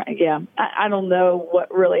try. Yeah, I don't know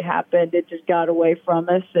what really happened. It just got away from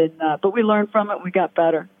us, but we learned from it. We got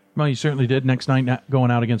better. Well, you certainly did. Next night,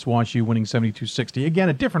 going out against Wash U, winning 72-60. Again,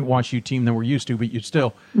 a different Wash U team than we're used to, but you're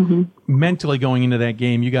still mentally going into that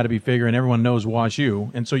game. You got to be figuring everyone knows Wash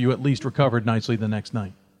U, and so you at least recovered nicely the next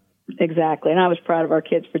night. Exactly, and I was proud of our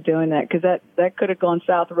kids for doing that because that could have gone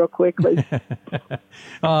south real quickly.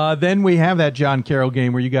 Then we have that John Carroll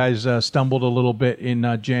game where you guys stumbled a little bit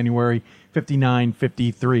in January,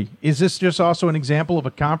 59-53. Is this just also an example of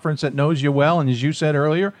a conference that knows you well, and as you said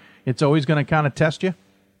earlier, it's always going to kind of test you?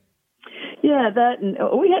 Yeah,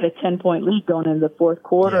 we had a 10-point lead going into the fourth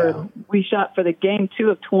quarter. Yeah. We shot for the game 2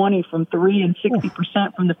 of 20 from 3 and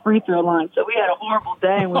 60% from the free throw line. So we had a horrible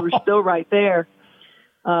day, and we were still right there.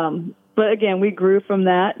 But again, we grew from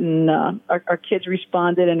that, and our kids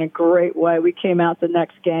responded in a great way. We came out the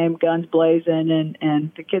next game, guns blazing,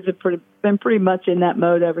 and the kids have been pretty much in that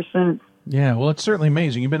mode ever since. Yeah, well, it's certainly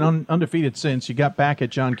amazing. You've been undefeated since. You got back at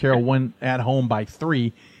John Carroll, won at home by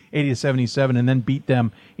 3. 80-77, and then beat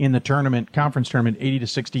them in the conference tournament,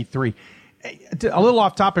 80-63. A little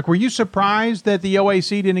off topic. Were you surprised that the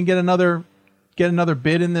OAC didn't get another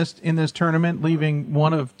bid in this tournament, leaving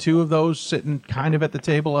one of two of those sitting kind of at the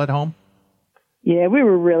table at home? Yeah, we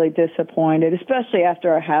were really disappointed, especially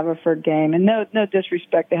after our Haverford game. And no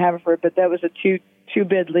disrespect to Haverford, but that was a two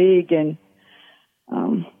bid league, and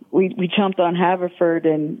we jumped on Haverford,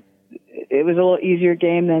 and it was a little easier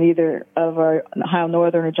game than either of our Ohio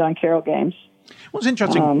Northern or John Carroll games. Well, it's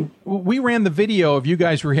interesting. We ran the video of you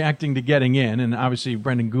guys reacting to getting in, and obviously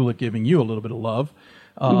Brendan Gulick giving you a little bit of love.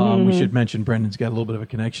 We should mention Brendan's got a little bit of a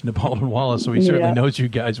connection to Baldwin Wallace, so he certainly knows you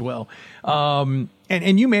guys well. And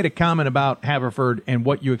you made a comment about Haverford and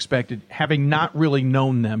what you expected, having not really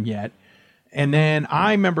known them yet. And then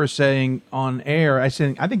I remember saying on air, I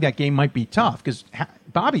think that game might be tough because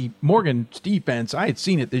Bobby Morgan's defense, I had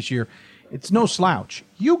seen it this year. It's no slouch.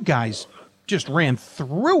 You guys just ran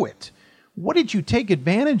through it. What did you take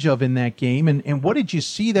advantage of in that game, and what did you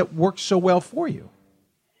see that worked so well for you?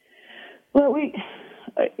 Well,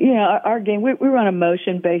 our game, we run a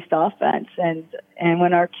motion-based offense, and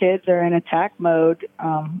when our kids are in attack mode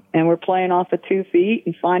and we're playing off of 2 feet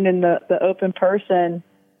and finding the open person,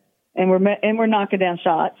 and we're knocking down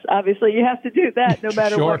shots. Obviously, you have to do that no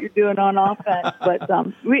matter what you're doing on offense. But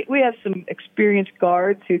we have some experienced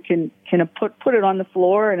guards who can put it on the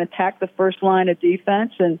floor and attack the first line of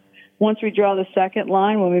defense. And once we draw the second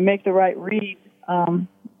line, when we make the right read,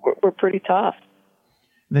 we're pretty tough.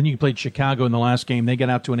 Then you played Chicago in the last game. They got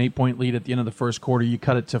out to an 8-point lead at the end of the first quarter. You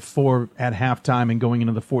cut it to 4 at halftime, and going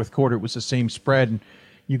into the fourth quarter, it was the same spread, and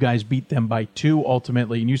you guys beat them by 2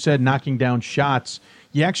 ultimately. And you said knocking down shots.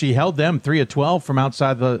 You actually held them 3 of 12 from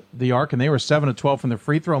outside the arc, and they were 7 of 12 from the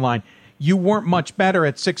free throw line. You weren't much better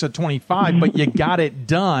at 6 of 25, but you got it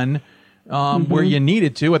done where you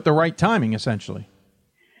needed to at the right timing, essentially.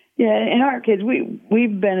 Yeah, in our kids,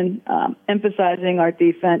 we've been emphasizing our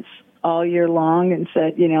defense all year long and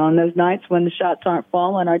said, on those nights when the shots aren't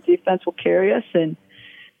falling, our defense will carry us, and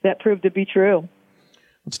that proved to be true.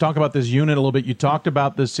 Let's talk about this unit a little bit. You talked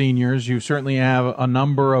about the seniors. You certainly have a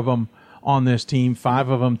number of them on this team, 5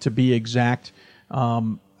 of them to be exact.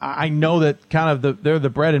 I know that kind of they're the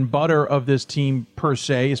bread and butter of this team per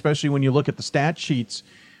se, especially when you look at the stat sheets.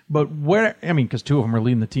 But because 2 of them are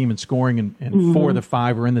leading the team in scoring, and 4 of the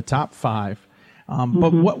 5 are in the top 5.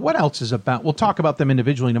 But what else is about? We'll talk about them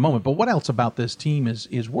individually in a moment. But what else about this team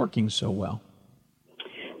is working so well?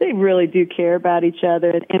 They really do care about each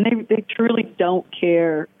other, and they truly don't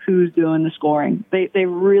care who's doing the scoring. They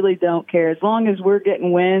really don't care. As long as we're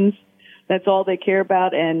getting wins, that's all they care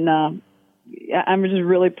about. And I'm just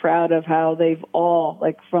really proud of how they've all,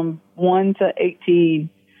 from 1 to 18,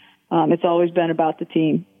 it's always been about the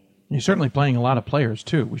team. You're certainly playing a lot of players,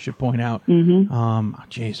 too, we should point out.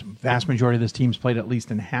 Vast majority of this team's played at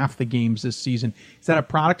least in half the games this season. Is that a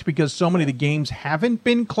product because so many of the games haven't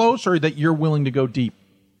been close, or that you're willing to go deep?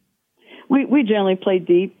 We generally play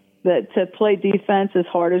deep. To play defense as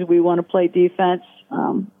hard as we want to play defense,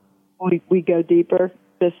 we go deeper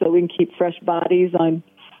just so we can keep fresh bodies on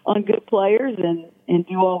good players and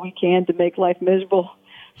do all we can to make life miserable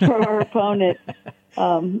for our opponent.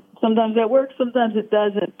 Sometimes that works, sometimes it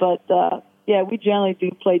doesn't. But, we generally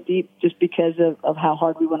do play deep just because of how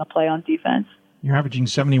hard we want to play on defense. You're averaging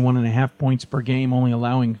 71.5 points per game, only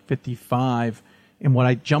allowing 55. And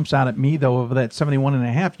what jumps out at me, though, over that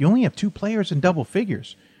 71.5, you only have 2 players in double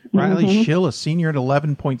figures. Riley Schill, a senior at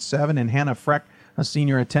 11.7, and Hannah Freck, a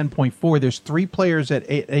senior at 10.4. There's 3 players at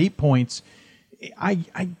 8 points.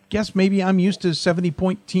 I guess maybe I'm used to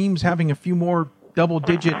 70-point teams having a few more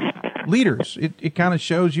double-digit leaders. It kind of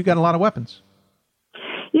shows you got a lot of weapons.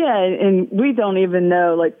 Yeah, and we don't even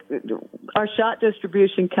know, our shot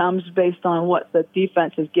distribution comes based on what the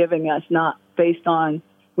defense is giving us, not based on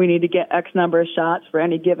we need to get X number of shots for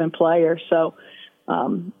any given player. So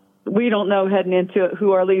we don't know heading into it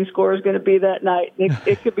who our leading scorer is going to be that night.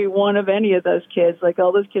 It could be one of any of those kids.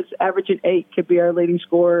 All those kids averaging 8 could be our leading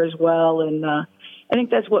scorer as well. And I think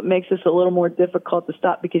that's what makes us a little more difficult to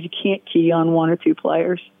stop, because you can't key on 1 or 2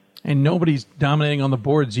 players. And nobody's dominating on the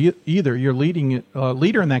boards either. Your leading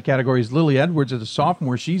leader in that category is Lily Edwards as a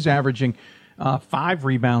sophomore. She's averaging 5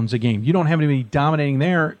 rebounds a game. You don't have anybody dominating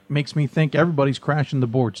there. Makes me think everybody's crashing the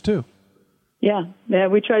boards too. Yeah,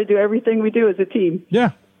 we try to do everything we do as a team.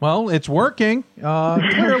 Yeah, well, it's working,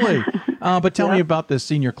 clearly. But tell me about this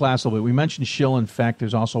senior class a little bit. We mentioned Schill and Feck.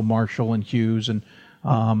 There's also Marshall and Hughes and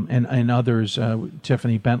others.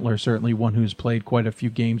 Tiffany Bentler, certainly one who's played quite a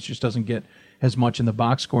few games, just doesn't get as much in the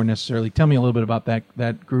box score necessarily. Tell me a little bit about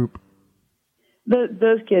that group.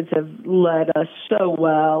 Those kids have led us so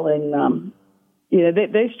well, and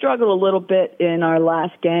they struggled a little bit in our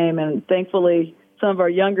last game, and thankfully some of our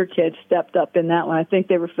younger kids stepped up in that one. I think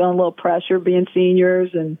they were feeling a little pressure being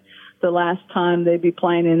seniors, and the last time they'd be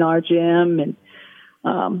playing in our gym, and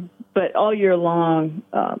but all year long,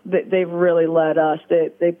 they've really led us.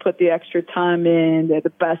 They put the extra time in. They're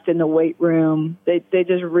the best in the weight room. They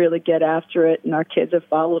just really get after it, and our kids have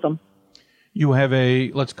followed them. You have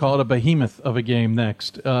let's call it a behemoth of a game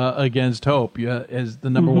next against Hope as the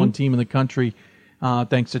number 1 team in the country,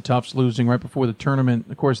 thanks to Tufts losing right before the tournament.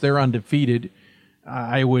 Of course, they're undefeated.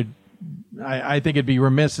 I think it'd be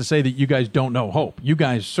remiss to say that you guys don't know Hope. You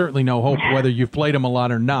guys certainly know Hope, whether you've played them a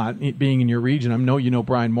lot or not, being in your region. I know you know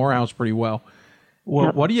Brian Morehouse pretty well.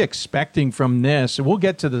 Well, what are you expecting from this? We'll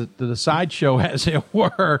get to the sideshow, as it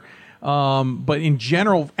were. But in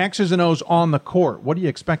general, X's and O's on the court, what are you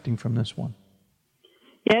expecting from this one?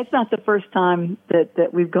 Yeah, it's not the first time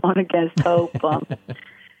that we've gone against Hope.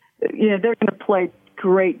 They're going to play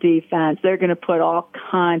great defense. They're going to put all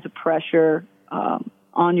kinds of pressure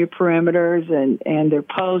on your perimeters, and their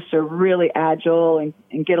posts are really agile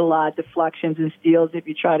and get a lot of deflections and steals if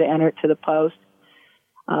you try to enter it to the post.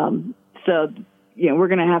 So, we're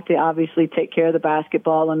going to have to obviously take care of the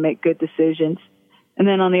basketball and make good decisions. And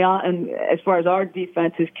then and as far as our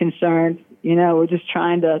defense is concerned, we're just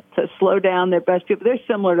trying to slow down their best people. They're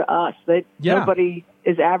similar to us. Nobody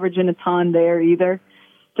is averaging a ton there either.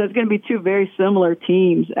 So it's going to be 2 very similar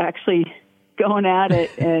teams actually going at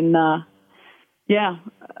it. And, Yeah,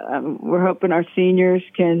 we're hoping our seniors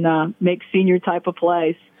can make senior type of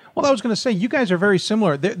plays. Well, I was going to say, you guys are very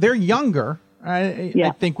similar. They're younger,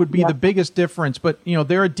 I think would be the biggest difference. But,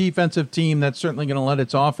 they're a defensive team that's certainly going to let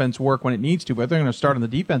its offense work when it needs to. But they're going to start on the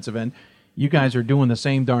defensive end. You guys are doing the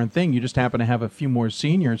same darn thing. You just happen to have a few more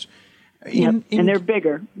seniors. And they're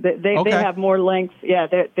bigger. They have more length. Yeah,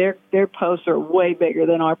 their posts are way bigger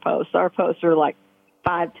than our posts. Our posts are like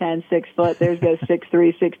 5'10", 6 foot. Theirs goes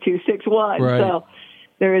 6'3", 6'2", 6'1". Right. So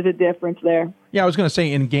there is a difference there. Yeah, I was going to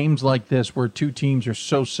say, in games like this where two teams are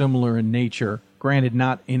so similar in nature, granted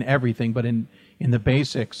not in everything, but in the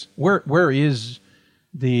basics, where is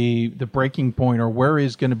the breaking point, or where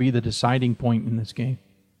is going to be the deciding point in this game?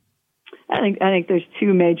 I think there's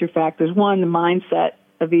two major factors. One, the mindset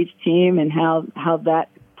of each team and how that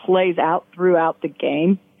plays out throughout the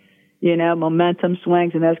game. Momentum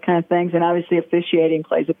swings and those kind of things. And obviously officiating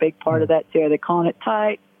plays a big part of that too. Are they calling it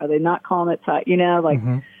tight? Are they not calling it tight?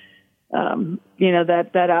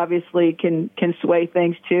 That obviously can sway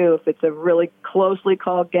things too if it's a really closely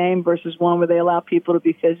called game versus one where they allow people to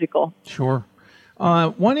be physical. Sure.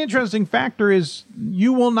 One interesting factor is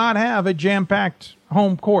you will not have a jam-packed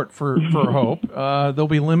home court for Hope. There'll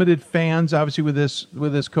be limited fans, obviously, with this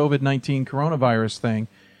COVID-19 coronavirus thing.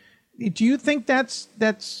 Do you think that's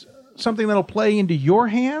something that'll play into your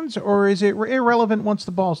hands, or is it irrelevant once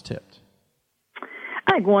the ball's tipped?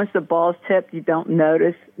 I think once the ball's tipped, you don't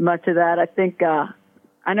notice much of that. I think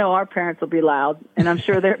I know our parents will be loud, and I'm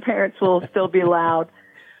sure their parents will still be loud.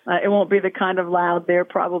 It won't be the kind of loud they're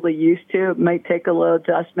probably used to. It might take a little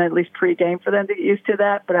adjustment, at least pregame, for them to get used to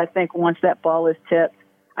that. But I think once that ball is tipped,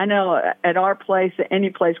 I know at our place, at any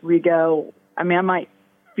place we go, I might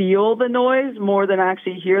feel the noise more than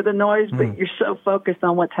actually hear the noise, but you're so focused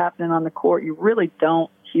on what's happening on the court, you really don't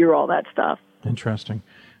hear all that stuff. Interesting.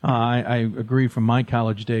 I agree from my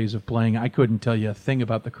college days of playing. I couldn't tell you a thing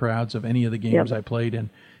about the crowds of any of the games I played in.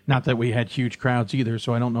 Not that we had huge crowds either,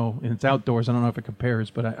 so I don't know. And it's outdoors. I don't know if it compares,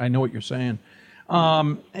 but I know what you're saying.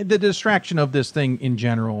 The distraction of this thing in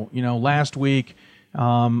general. Last week,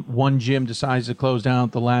 one gym decides to close down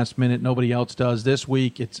at the last minute. Nobody else does. This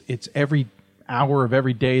week, it's every hour of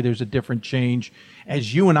every day there's a different change.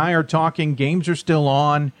 As you and I are talking, games are still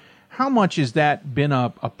on. How much has that been a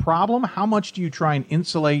problem? How much do you try and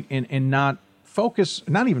insulate and not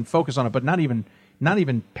even focus on it, but not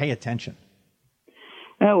even pay attention?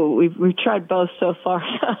 No, we've tried both so far.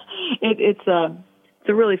 It's a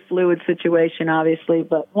really fluid situation, obviously.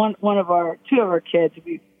 But two of our kids,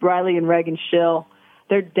 Riley and Reagan Schill,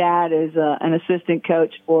 their dad is an assistant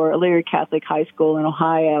coach for Elyria Catholic High School in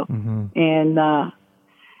Ohio, and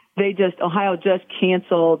Ohio just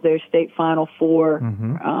canceled their state Final Four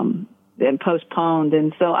and postponed,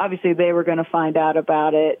 and so obviously they were going to find out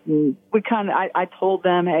about it. And I told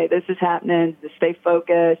them, hey, this is happening. To stay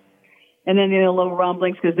focused. And then a little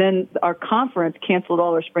rumblings, because then our conference canceled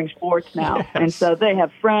all their spring sports now. Yes. And so they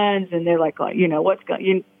have friends, and they're like what's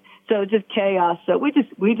going? So just chaos. So we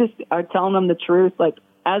just are telling them the truth. Like,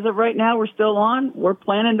 as of right now, we're still on. We're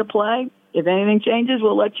planning to play. If anything changes,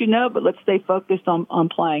 we'll let you know. But let's stay focused on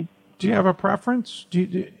playing. Do you have a preference?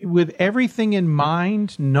 With everything in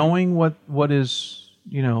mind, knowing what is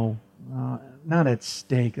not at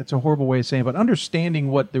stake. That's a horrible way of saying it, but understanding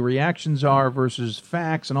what the reactions are versus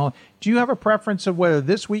facts and all. Do you have a preference of whether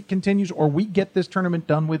this week continues or we get this tournament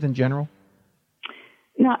done with in general?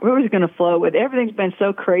 No, we're just going to flow with it. Everything's been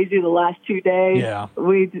so crazy the last 2 days. Yeah.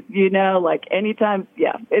 Anytime,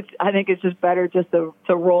 I think it's just better just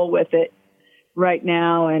to roll with it right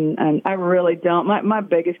now. And I really don't. My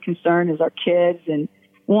biggest concern is our kids, and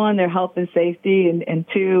one, their health and safety, and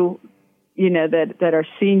two, that our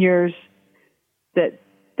seniors, that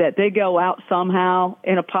they go out somehow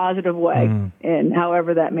in a positive way, and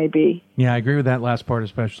however that may be. Yeah, I agree with that last part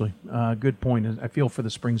especially. Good point. I feel for the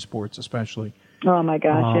spring sports especially. Oh, my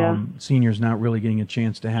gosh, yeah. Seniors not really getting a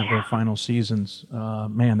chance to have their final seasons.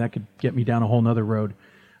 Man, that could get me down a whole nother road.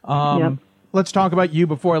 Let's talk about you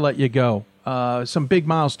before I let you go. Some big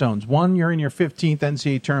milestones. One, you're in your 15th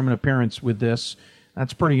NCAA tournament appearance with this.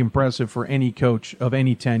 That's pretty impressive for any coach of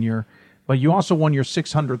any tenure. But you also won your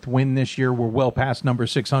 600th win this year. We're well past number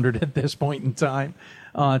 600 at this point in time.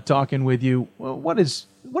 Talking with you, what is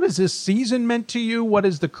this season meant to you? What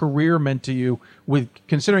is the career meant to you, with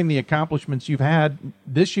considering the accomplishments you've had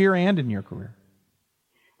this year and in your career?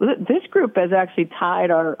 Well, this group has actually tied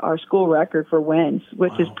our school record for wins,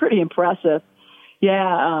 which is pretty impressive.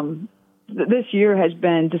 Yeah, this year has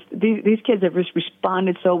been just these kids have just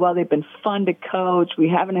responded so well. They've been fun to coach. We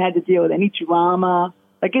haven't had to deal with any drama.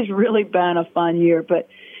 Like, it's really been a fun year. But,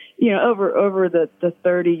 over the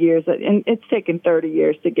 30 years, and it's taken 30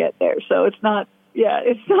 years to get there. So it's not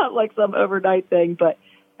like some overnight thing, but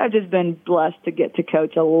I've just been blessed to get to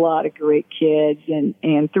coach a lot of great kids,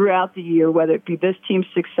 and throughout the year, whether it be this team's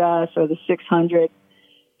success or the 600,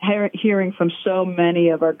 hearing from so many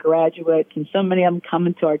of our graduates and so many of them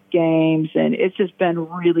coming to our games, and it's just been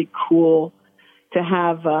really cool to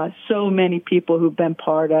have so many people who've been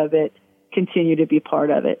part of it continue to be part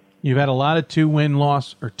of it. You've had a lot of two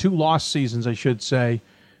loss seasons, I should say.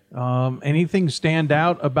 Anything stand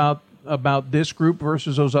out about this group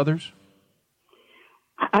versus those others?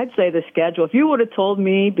 I'd say the schedule. If you would have told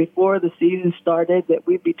me before the season started that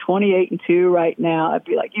we'd be 28-2 right now, I'd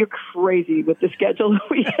be like, "You're crazy" with the schedule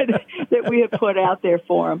that we had put out there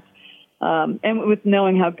for them, and with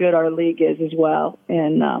knowing how good our league is as well.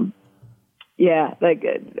 And I'm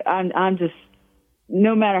just,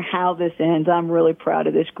 no matter how this ends, I'm really proud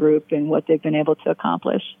of this group and what they've been able to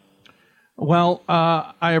accomplish. Well,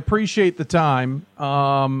 I appreciate the time.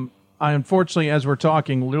 I unfortunately, as we're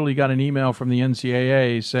talking, literally got an email from the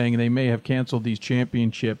NCAA saying they may have canceled these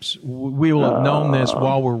championships. We will have known this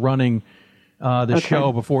while we're running the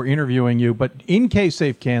show before interviewing you. But in case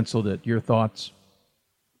they've canceled it, your thoughts?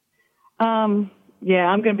 I'm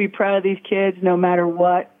going to be proud of these kids no matter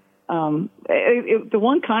what. The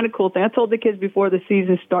one kind of cool thing, I told the kids before the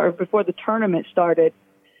season started, before the tournament started,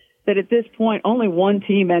 that at this point only one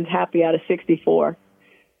team ends happy out of 64.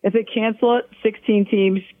 If they cancel it, 16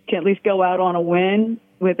 teams can at least go out on a win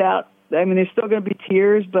without, there's still going to be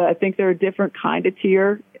tiers, but I think they're a different kind of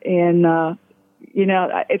tier. And,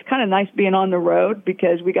 it's kind of nice being on the road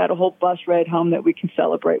because we got a whole bus ride home that we can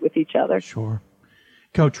celebrate with each other. Sure.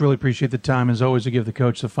 Coach, really appreciate the time. As always, to give the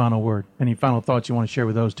coach the final word. Any final thoughts you want to share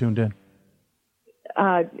with those tuned in?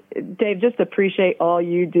 Dave, just appreciate all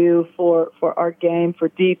you do for our game, for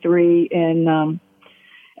D3, and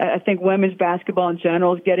I think women's basketball in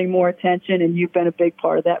general is getting more attention, and you've been a big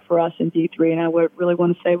part of that for us in D3, and I would really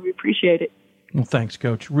want to say we appreciate it. Well, thanks,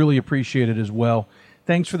 Coach. Really appreciate it as well.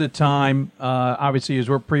 Thanks for the time. Obviously, as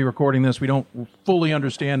we're pre-recording this, we don't fully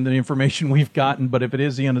understand the information we've gotten, but if it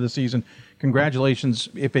is the end of the season, congratulations.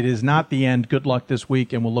 If it is not the end, good luck this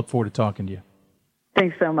week, and we'll look forward to talking to you.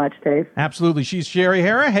 Thanks so much, Dave. Absolutely. She's Sherry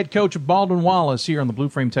Hara, head coach of Baldwin Wallace here on the Blue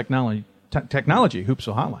Frame Technology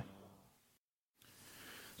Hoopsville Hotline.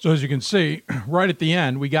 So as you can see, right at the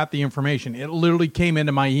end, we got the information. It literally came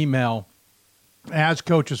into my email as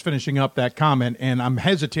Coach was finishing up that comment, and I'm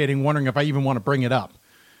hesitating, wondering if I even want to bring it up.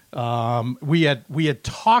 We had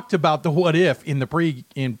talked about the what if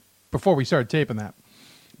before we started taping that.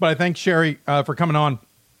 But I thank Sherry for coming on,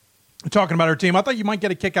 talking about her team. I thought you might get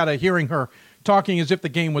a kick out of hearing her talking as if the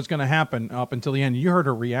game was going to happen up until the end. You heard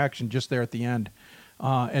her reaction just there at the end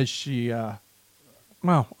as she.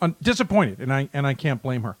 Disappointed, and I can't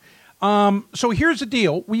blame her. So here's the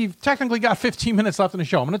deal. We've technically got 15 minutes left in the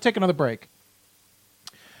show. I'm going to take another break.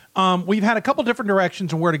 We've had a couple different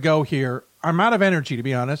directions on where to go here. I'm out of energy, to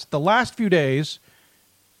be honest. The last few days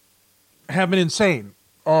have been insane,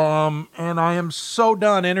 and I am so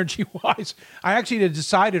done energy-wise. I actually had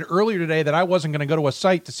decided earlier today that I wasn't going to go to a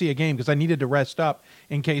site to see a game because I needed to rest up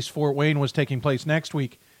in case Fort Wayne was taking place next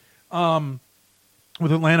week.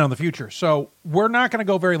 With Atlanta in the future. So we're not going to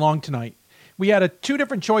go very long tonight. We had two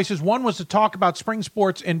different choices. One was to talk about spring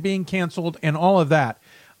sports and being canceled and all of that.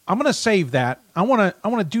 I'm going to save that. I want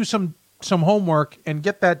to do some homework and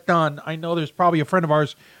get that done. I know there's probably a friend of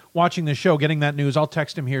ours watching the show getting that news. I'll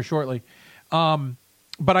text him here shortly.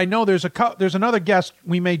 But I know there's another guest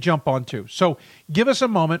we may jump onto. So give us a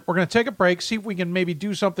moment. We're going to take a break, see if we can maybe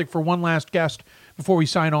do something for one last guest before we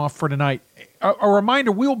sign off for tonight. A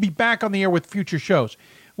reminder, we will be back on the air with future shows.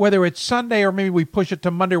 Whether it's Sunday or maybe we push it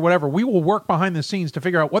to Monday or whatever, we will work behind the scenes to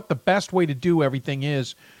figure out what the best way to do everything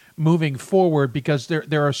is moving forward, because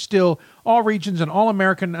there are still all regions and all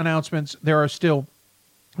American announcements. There are still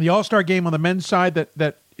the All-Star game on the men's side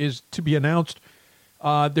that is to be announced.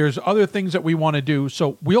 There's other things that we want to do.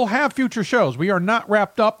 So we'll have future shows. We are not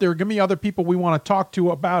wrapped up. There are going to be other people we want to talk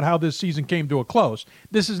to about how this season came to a close.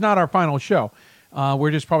 This is not our final show.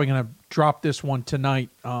 We're just probably going to drop this one tonight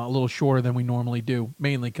a little shorter than we normally do,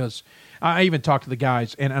 mainly because I even talked to the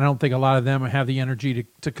guys, and I don't think a lot of them have the energy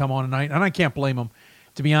to come on tonight, and I can't blame them.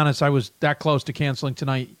 To be honest, I was that close to canceling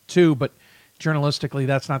tonight too, but journalistically,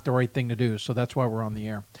 that's not the right thing to do, so that's why we're on the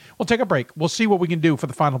air. We'll take a break. We'll see what we can do for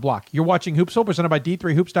the final block. You're watching Hoopsville, presented by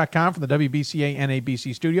D3Hoops.com from the WBCA and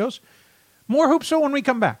ABC studios. More Hoopsville when we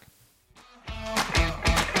come back.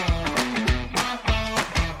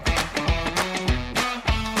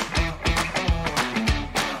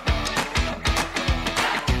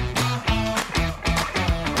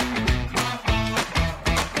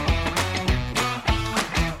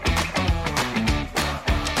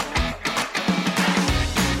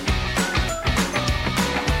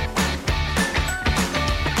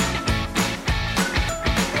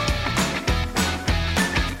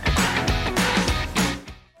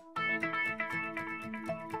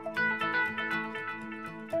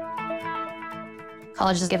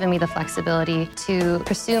 College has given me the flexibility to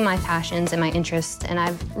pursue my passions and my interests, and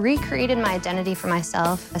I've recreated my identity for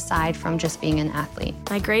myself aside from just being an athlete.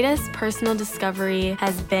 My greatest personal discovery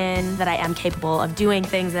has been that I am capable of doing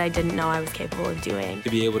things that I didn't know I was capable of doing. To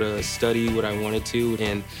be able to study what I wanted to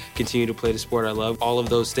and continue to play the sport I love, all of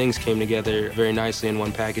those things came together very nicely in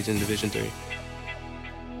one package in Division III.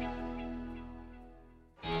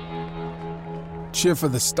 Cheer for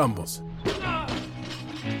the stumbles.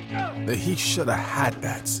 The he shoulda had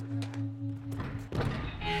that's.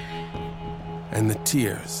 And the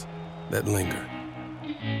tears that linger.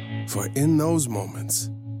 For in those moments,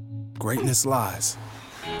 greatness lies.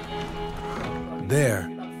 There,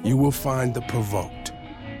 you will find the provoked,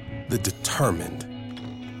 the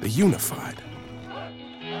determined, the unified.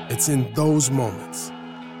 It's in those moments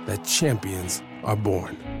that champions are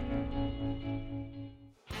born.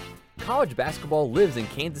 College basketball lives in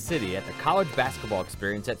Kansas City at the College Basketball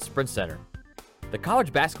Experience at Sprint Center. The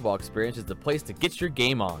College Basketball Experience is the place to get your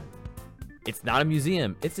game on. It's not a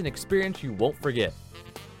museum, it's an experience you won't forget.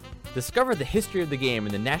 Discover the history of the game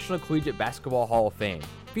in the National Collegiate Basketball Hall of Fame,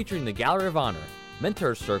 featuring the Gallery of Honor,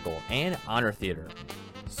 Mentor Circle, and Honor Theater.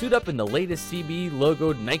 Suit up in the latest CBE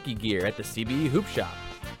logoed Nike gear at the CBE Hoop Shop.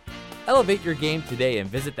 Elevate your game today and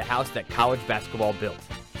visit the house that college basketball built.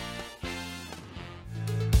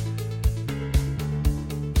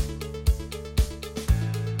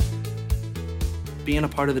 Being a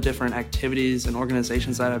part of the different activities and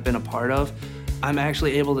organizations that I've been a part of, I'm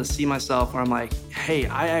actually able to see myself where I'm like, hey,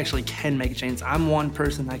 I actually can make a change. I'm one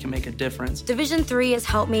person that can make a difference. Division III has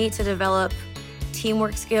helped me to develop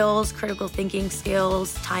teamwork skills, critical thinking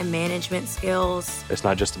skills, time management skills. It's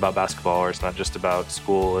not just about basketball, or it's not just about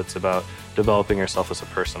school. It's about developing yourself as a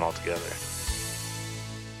person altogether.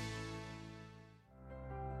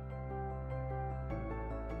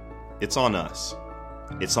 It's on us.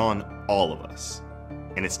 It's on all of us.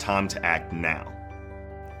 And it's time to act now.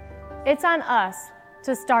 It's on us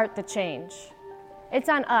to start the change. It's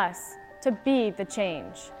on us to be the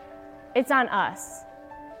change. It's on us.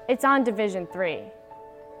 It's on Division III.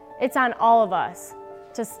 It's on all of us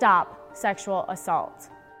to stop sexual assault.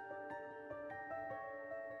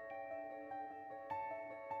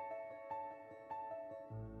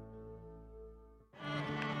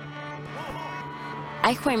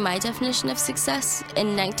 I coined my definition of success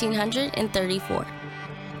in 1934.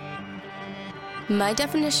 My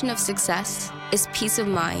definition of success is peace of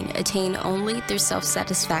mind attained only through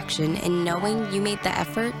self-satisfaction in knowing you made the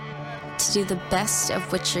effort to do the best of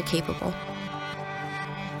which you're capable.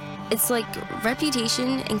 It's like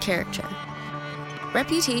reputation and character.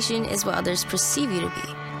 Reputation is what others perceive you to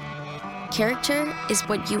be. Character is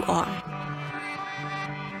what you are.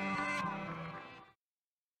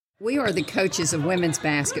 We are the coaches of women's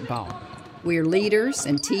basketball. We are leaders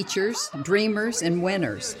and teachers, dreamers and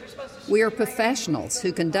winners. We are professionals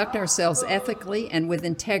who conduct ourselves ethically and with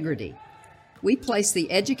integrity. We place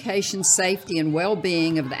the education, safety, and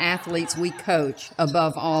well-being of the athletes we coach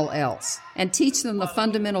above all else and teach them the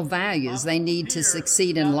fundamental values they need to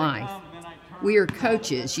succeed in life. We are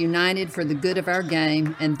coaches united for the good of our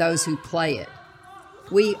game and those who play it.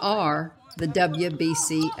 We are the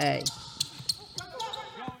WBCA.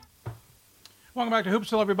 Welcome back to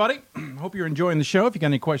Hoopsville, everybody. Hope you're enjoying the show. If you got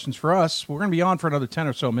any questions for us, we're going to be on for another 10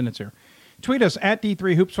 or so minutes here. Tweet us at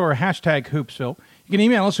D3Hoopsville or hashtag Hoopsville. You can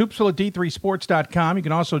email us, hoopsville at d3sports.com. You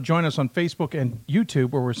can also join us on Facebook and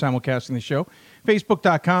YouTube, where we're simulcasting the show.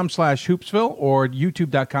 Facebook.com/Hoopsville or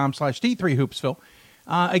YouTube.com/D3Hoopsville.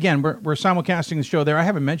 Again, we're simulcasting the show there. I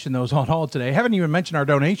haven't mentioned those at all today. I haven't even mentioned our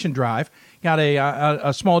donation drive. Got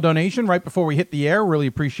a small donation right before we hit the air. Really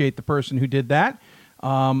appreciate the person who did that.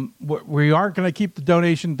 We are going to keep the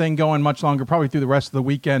donation thing going much longer, probably through the rest of the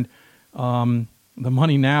weekend. The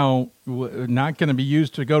money now not going to be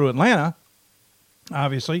used to go to Atlanta,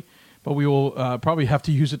 obviously, but we will probably have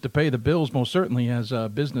to use it to pay the bills, most certainly, as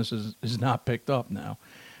business is not picked up now.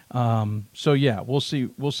 So yeah, we'll see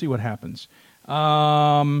what happens.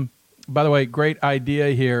 By the way, great idea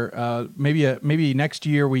here. Maybe next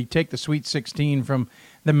year we take the Sweet 16 from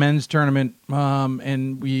the men's tournament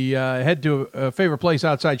and we head to a favorite place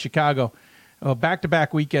outside Chicago.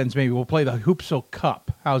 Back-to-back weekends, maybe we'll play the Hoopsville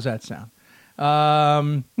Cup. How's that sound?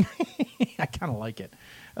 I kind of like it.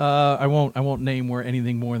 I won't name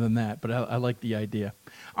anything more than that, but I like the idea.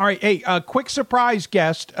 All right, hey, a quick surprise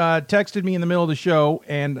guest texted me in the middle of the show,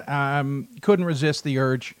 and couldn't resist the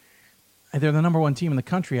urge. They're the number one team in the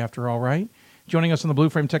country, after all, right? Joining us on the Blue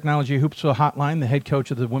Frame Technology Hoopsville Hotline, the head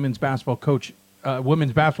coach of the women's basketball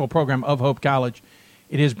program of Hope College.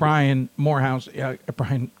 It is Brian Morehouse.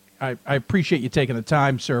 Brian, I appreciate you taking the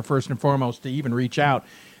time, sir, first and foremost, to even reach out.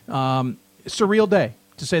 surreal day,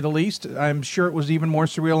 to say the least. I'm sure it was even more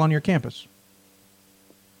surreal on your campus.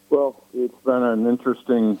 Well, it's been an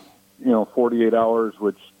interesting, 48 hours,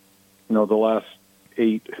 which, the last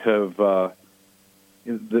 8 have,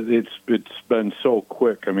 it's been so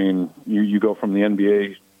quick. I mean, you go from the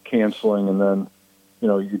NBA canceling and then,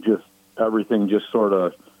 everything just sort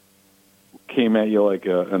of came at you like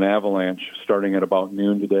an avalanche starting at about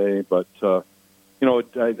noon today. But, I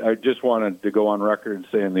just wanted to go on record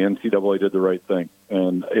saying the NCAA did the right thing.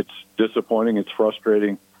 And it's disappointing, it's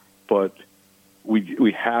frustrating, but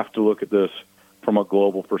we have to look at this from a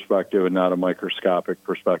global perspective and not a microscopic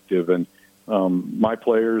perspective. And my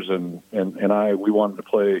players and I, we wanted to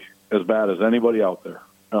play as bad as anybody out there.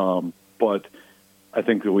 But I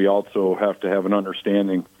think that we also have to have an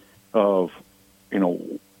understanding of,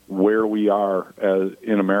 where we are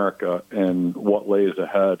in America and what lays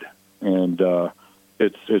ahead. And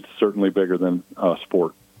it's certainly bigger than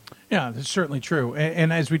sport. Yeah, that's certainly true.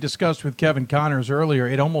 And as we discussed with Kevin Connors earlier,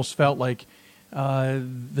 it almost felt like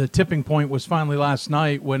the tipping point was finally last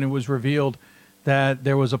night when it was revealed that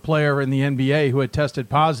there was a player in the NBA who had tested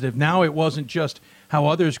positive. Now it wasn't just how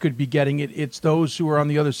others could be getting it. It's those who are on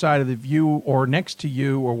the other side of the view or next to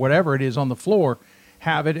you or whatever it is on the floor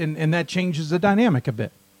have it, and that changes the dynamic a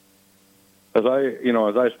bit. As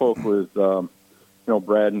I spoke with,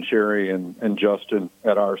 Brad and Sherry and Justin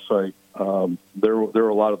at our site, there were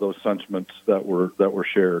a lot of those sentiments that were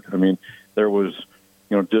shared. I mean, there was,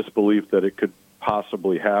 disbelief that it could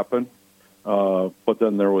possibly happen. But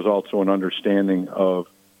then there was also an understanding of,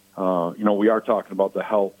 we are talking about the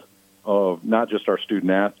health of not just our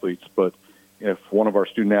student athletes, but if one of our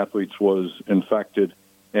student athletes was infected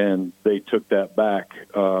and they took that back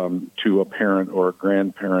to a parent or a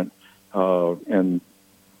grandparent, and,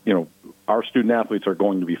 our student athletes are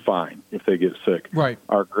going to be fine if they get sick. Right.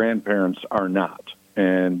 Our grandparents are not.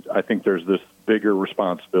 And I think there's this bigger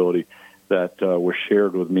responsibility that was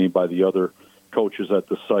shared with me by the other coaches at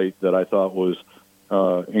the site that I thought was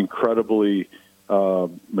incredibly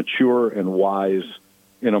mature and wise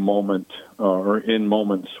in a moment or in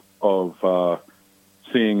moments of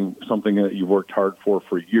seeing something that you worked hard for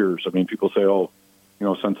years. I mean, people say,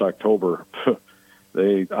 since October,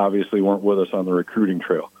 they obviously weren't with us on the recruiting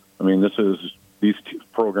trail. I mean, these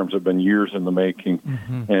programs have been years in the making,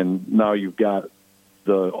 and now you've got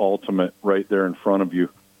the ultimate right there in front of you,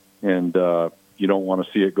 and you don't want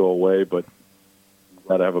to see it go away, but you've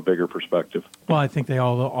got to have a bigger perspective. Well, I think they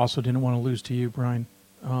all also didn't want to lose to you, Brian,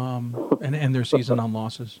 and end their season on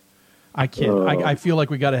losses. I can't. I feel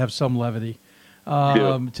like we got to have some levity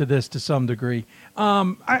to this to some degree.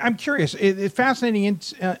 I'm curious. It's fascinating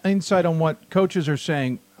insight on what coaches are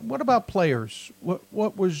saying. What about players?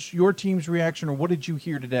 What was your team's reaction, or what did you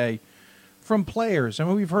hear today from players? I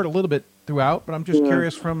mean, we've heard a little bit throughout, but I'm just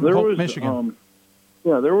curious from Hope, Michigan.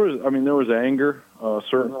 There was anger,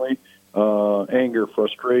 certainly, anger,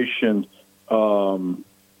 frustration, frustration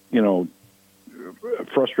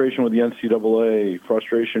with the NCAA,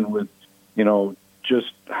 frustration with,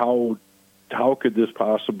 just how could this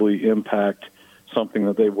possibly impact something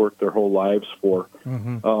that they've worked their whole lives for.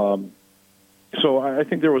 So I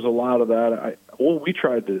think there was a lot of that.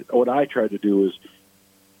 What I tried to do is,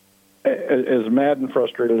 as mad and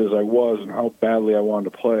frustrated as I was and how badly I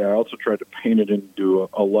wanted to play, I also tried to paint it into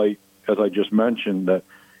a light, as I just mentioned, that,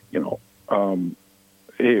 hey,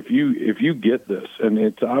 if you get this, and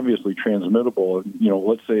it's obviously transmittable,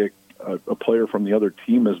 let's say a player from the other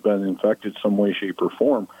team has been infected some way, shape, or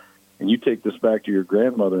form, and you take this back to your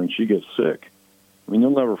grandmother and she gets sick, I mean,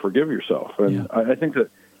 you'll never forgive yourself. And I think that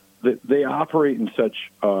they operate in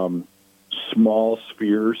such small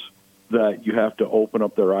spheres that you have to open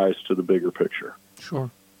up their eyes to the bigger picture.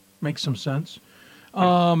 Sure. Makes some sense.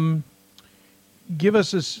 Give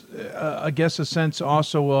us, a sense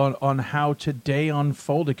also on how today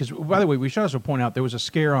unfolded. Because, by the way, we should also point out there was a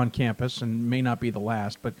scare on campus, and may not be the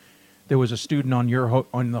last, but there was a student on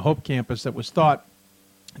the Hope campus that was thought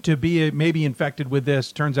to be maybe infected with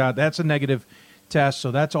this. Turns out that's a negative test,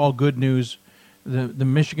 so that's all good news. The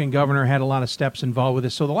Michigan governor had a lot of steps involved with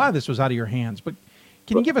this, so a lot of this was out of your hands. But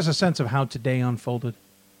can you give us a sense of how today unfolded?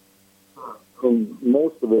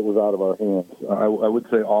 Most of it was out of our hands. I would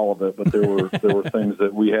say all of it, but there were things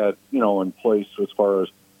that we had, in place as far as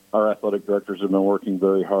our athletic directors have been working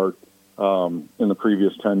very hard in the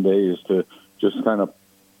previous 10 days to just kind of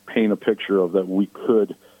paint a picture of that we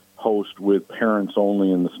could host with parents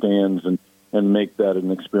only in the stands and make that an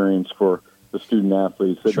experience for the student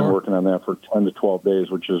athletes. They've been working on that for 10 to 12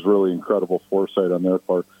 days, which is really incredible foresight on their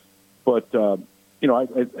part. But,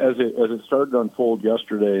 as it started to unfold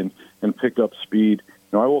yesterday and pick up speed,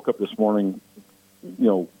 I woke up this morning,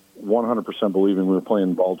 100% believing we were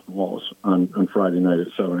playing Baltimore Wallace on Friday night at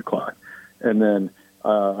 7 o'clock. And then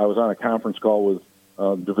I was on a conference call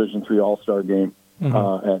with Division III All-Star game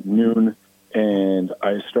at noon, and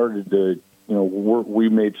I started to, we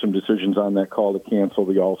made some decisions on that call to cancel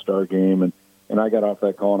the All-Star game, and I got off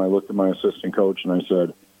that call, and I looked at my assistant coach, and I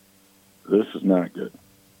said, this is not good.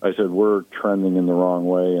 I said, we're trending in the wrong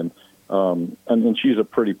way, and she's a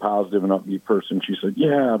pretty positive and upbeat person. She said,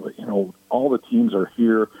 yeah, but, all the teams are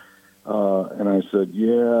here. And I said,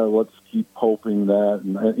 yeah, let's keep hoping that.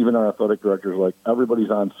 And even our athletic director is like, everybody's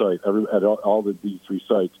on site at all the D3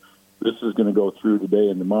 sites. This is going to go through today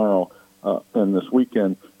and tomorrow and this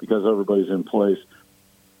weekend because everybody's in place.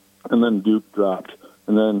 And then Duke dropped.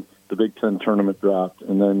 And then the Big Ten tournament dropped.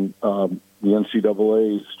 And then the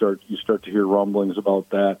NCAA you start to hear rumblings about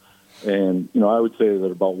that. And, I would say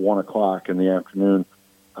that about 1 o'clock in the afternoon,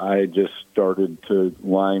 I just started to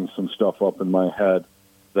line some stuff up in my head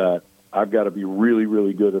that I've got to be really,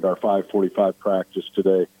 really good at our 5:45 practice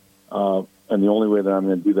today. And the only way that I'm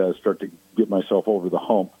going to do that is start to get myself over the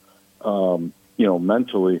hump,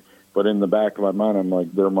 mentally. But in the back of my mind, I'm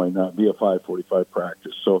like, there might not be a 5:45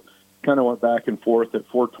 practice. So kind of went back and forth at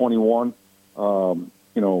 4:21.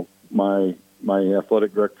 My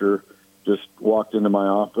athletic director just walked into my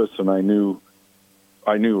office, and I knew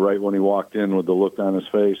right when he walked in with the look on his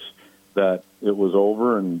face that it was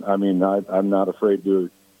over. And I mean, I'm not afraid to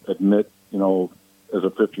admit, as a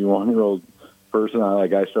 51-year-old person, I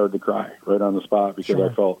started to cry right on the spot because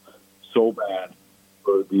I felt so bad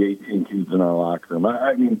for the 18 kids in our locker room.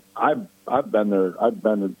 I mean, I've been there. I've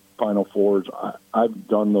been to Final Fours. I've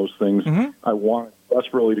done those things. I want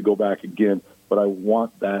desperately to go back again, but I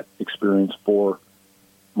want that experience for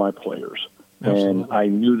my players. Absolutely. And I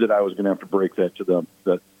knew that I was going to have to break that to them,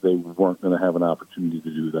 that they weren't going to have an opportunity to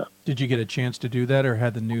do that. Did you get a chance to do that, or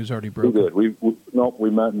had the news already broken? We did. We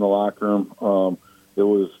met in the locker room. It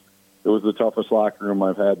was the toughest locker room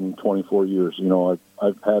I've had in 24 years.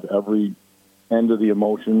 I've had every end of the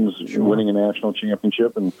emotions, winning a national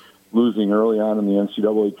championship and losing early on in the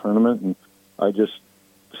NCAA tournament. And I just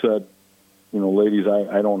said, ladies,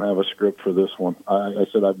 I don't have a script for this one. I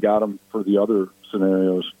said, I've got them for the other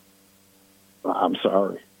scenarios. I'm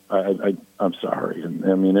sorry. I'm sorry. And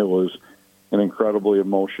I mean, it was an incredibly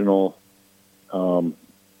emotional,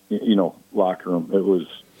 locker room. It was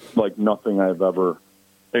like nothing I've ever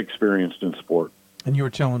experienced in sport. And you were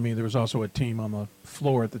telling me there was also a team on the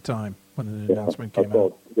floor at the time when the announcement came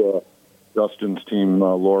out. Justin's team,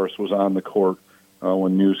 Loris, was on the court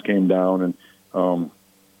when news came down, and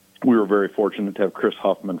we were very fortunate to have Chris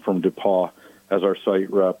Huffman from DePauw as our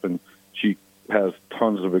site rep, and she has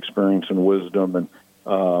tons of experience and wisdom and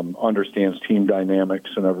understands team dynamics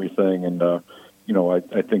and everything. And,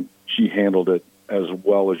 I think she handled it as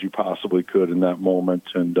well as you possibly could in that moment.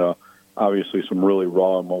 And obviously some really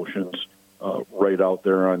raw emotions right out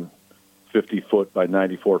there on 50-foot by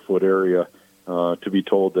 94-foot area to be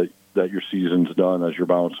told that your season's done as you're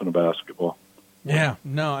bouncing a basketball. Yeah,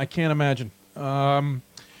 no, I can't imagine.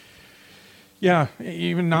 Yeah,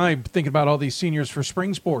 even I'm thinking about all these seniors for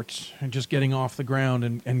spring sports and just getting off the ground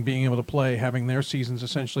and being able to play, having their seasons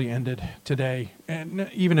essentially ended today. And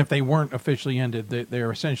even if they weren't officially ended,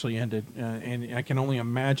 they're essentially ended. And I can only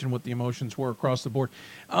imagine what the emotions were across the board.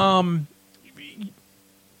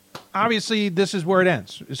 Obviously, this is where it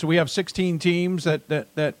ends. So we have 16 teams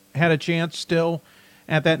that had a chance still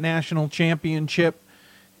at that national championship.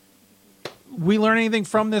 We learn anything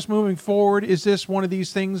from this moving forward? Is this one of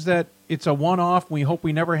these things that it's a one-off, we hope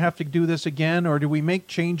we never have to do this again, or do we make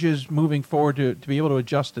changes moving forward to be able to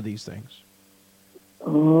adjust to these things?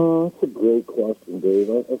 That's a great question, Dave.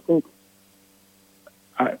 I think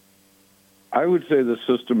I would say the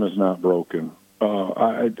system is not broken.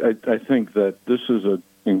 I think that this is an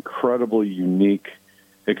incredibly unique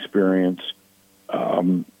experience.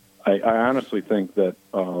 I honestly think that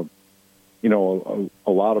a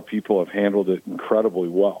lot of people have handled it incredibly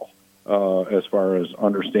well as far as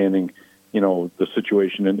understanding, the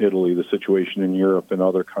situation in Italy, the situation in Europe and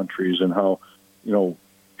other countries, and how,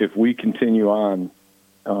 if we continue on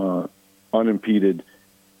unimpeded,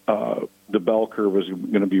 the bell curve is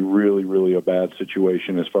going to be really, really a bad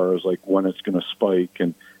situation as far as like when it's going to spike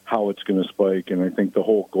and how it's going to spike. And I think the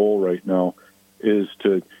whole goal right now is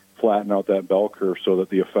to flatten out that bell curve so that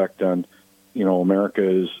the effect on America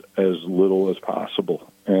is as little as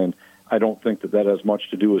possible. And I don't think that has much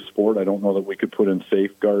to do with sport. I don't know that we could put in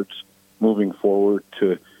safeguards moving forward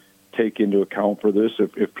to take into account for this.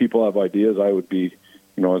 If people have ideas, I would be,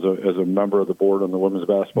 as a member of the board on the Women's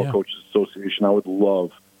Basketball Coaches Association, I would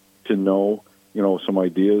love to know, some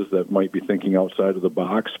ideas that might be thinking outside of the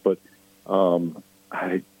box. But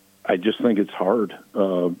I I just think it's hard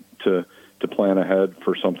to plan ahead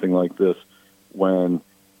for something like this when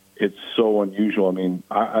it's so unusual. I mean,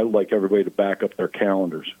 I like everybody to back up their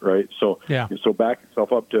calendars, right? So back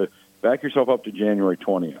yourself up to January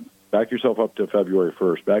 20th. Back yourself up to February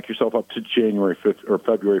 1st. Back yourself up to January 5th or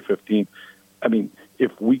February 15th. I mean,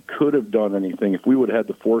 if we could have done anything, if we would have had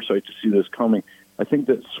the foresight to see this coming, I think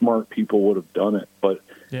that smart people would have done it. But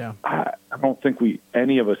I don't think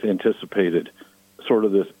any of us anticipated sort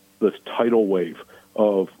of this tidal wave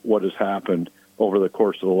of what has happened over the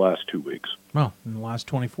course of the last 2 weeks. Well, in the last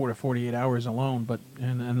 24 to 48 hours alone, but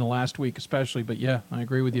in the last week especially. But yeah, I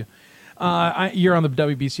agree with you. You're on the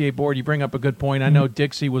WBCA board. You bring up a good point. I know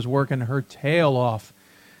Dixie was working her tail off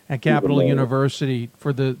at Capital University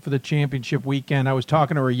for the championship weekend. I was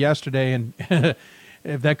talking to her yesterday, and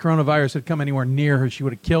if that coronavirus had come anywhere near her, she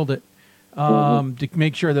would have killed it. To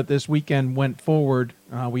make sure that this weekend went forward,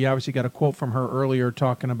 we obviously got a quote from her earlier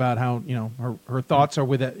talking about how her thoughts are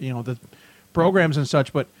with it, the programs and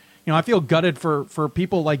such. But I feel gutted for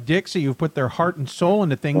people like Dixie who've put their heart and soul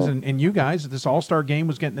into things, and you guys. This All-Star game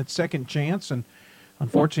was getting its second chance, and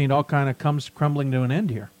unfortunately, it all kind of comes crumbling to an end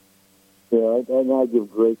here. Yeah, and I give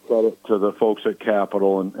great credit to the folks at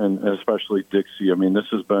Capital and especially Dixie. I mean, this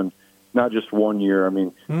has been not just 1 year. I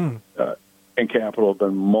mean, and Capital have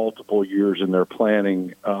been multiple years in their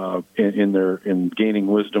planning, in gaining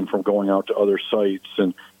wisdom from going out to other sites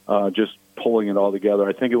and just pulling it all together.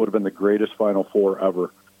 I think it would have been the greatest Final Four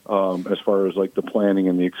ever. As far as like the planning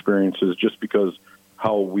and the experiences, just because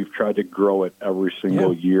how we've tried to grow it every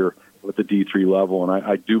single year with the D3 level. And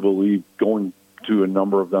I do believe going to a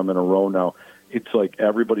number of them in a row now, it's like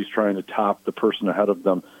everybody's trying to top the person ahead of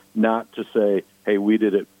them, not to say, hey, we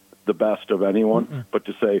did it the best of anyone, but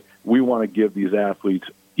to say we want to give these athletes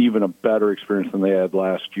even a better experience than they had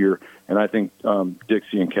last year. And I think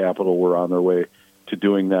Dixie and Capital were on their way to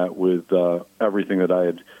doing that with everything that I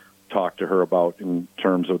had talked to her about in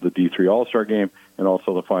terms of the D3 All-Star game and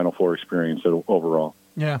also the Final Four experience overall.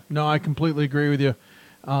 Yeah, no, I completely agree with you.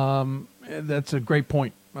 That's a great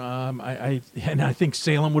point. I think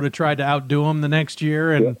Salem would have tried to outdo them the next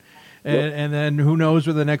year, and then who knows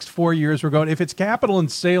where the next 4 years we're going. If it's Capital and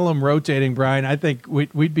Salem rotating, Brian, I think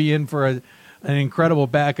we'd be in for an incredible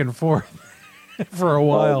back and forth for a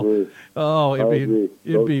while. Oh,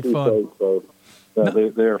 it'd be fun.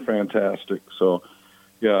 They are fantastic. So.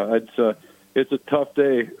 Yeah, it's a tough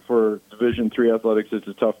day for Division III athletics. It's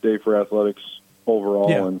a tough day for athletics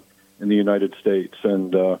overall in the United States,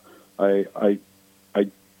 and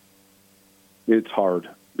it's hard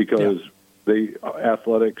because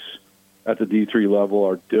athletics at the D3 level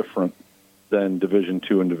are different than Division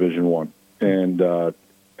II and Division I, and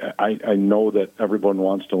I know that everyone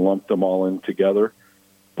wants to lump them all in together,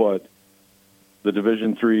 but the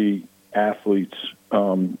Division III athletes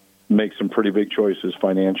make some pretty big choices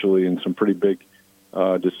financially and some pretty big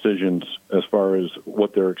decisions as far as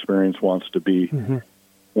what their experience wants to be.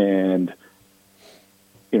 And,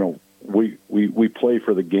 we play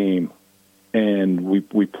for the game, and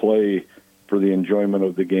we play for the enjoyment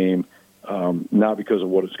of the game, not because of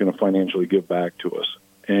what it's going to financially give back to us.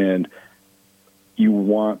 And you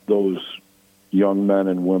want those young men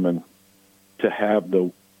and women to have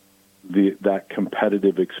that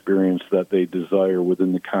competitive experience that they desire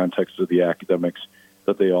within the context of the academics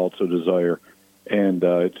that they also desire. And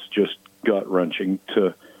it's just gut-wrenching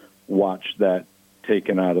to watch that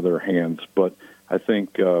taken out of their hands. But I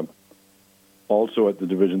think also at the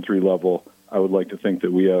Division III level, I would like to think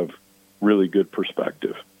that we have really good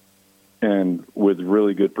perspective. And with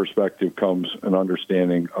really good perspective comes an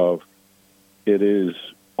understanding of it has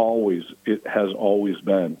always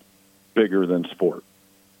been bigger than sport.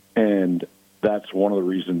 And that's one of the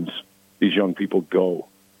reasons these young people go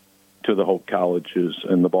to the Hope Colleges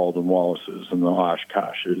and the Baldwin Wallaces and the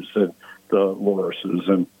Oshkoshes and the Lorises.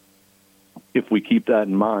 And if we keep that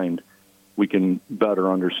in mind, we can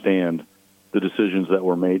better understand the decisions that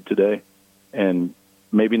were made today and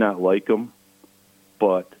maybe not like them,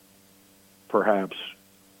 but perhaps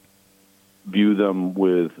view them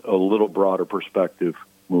with a little broader perspective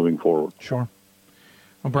moving forward. Sure.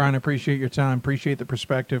 Well, Brian, I appreciate your time. Appreciate the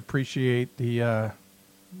perspective. Appreciate the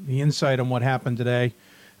insight on what happened today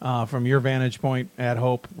from your vantage point at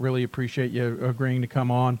Hope. Really appreciate you agreeing to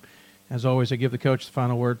come on. As always, I give the coach the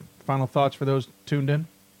final word. Final thoughts for those tuned in?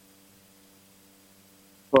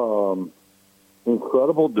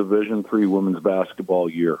 Incredible Division III women's basketball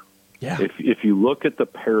year. Yeah. If you look at the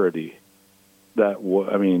parity,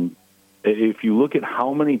 if you look at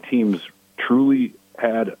how many teams truly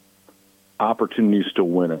had opportunities to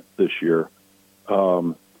win it this year,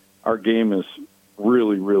 our game is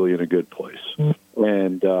really, really in a good place.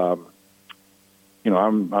 And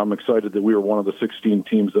I'm excited that we were one of the 16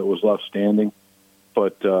 teams that was left standing.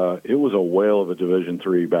 But it was a whale of a Division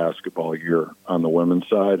III basketball year on the women's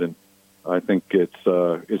side, and I think it's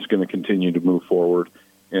going to continue to move forward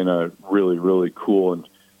in a really, really cool and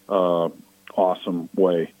awesome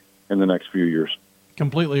way in the next few years.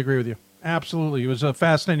 Completely agree with you. Absolutely. It was a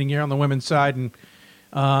fascinating year on the women's side, and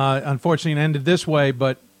unfortunately it ended this way,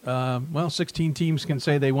 but, 16 teams can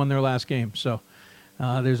say they won their last game, so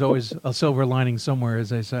there's always a silver lining somewhere, as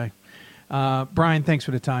they say. Brian, thanks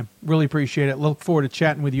for the time. Really appreciate it. Look forward to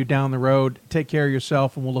chatting with you down the road. Take care of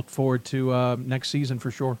yourself, and we'll look forward to next season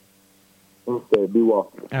for sure. Okay, be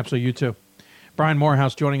well. Absolutely, you too. Brian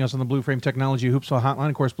Morehouse joining us on the Blue Frame Technology Hoopsville Hotline.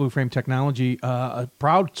 Of course, Blue Frame Technology, a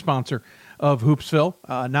proud sponsor of Hoopsville,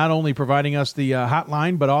 not only providing us the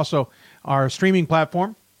hotline, but also our streaming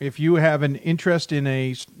platform. If you have an interest in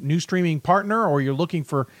a new streaming partner, or you're looking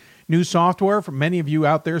for new software, for many of you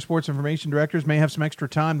out there, sports information directors may have some extra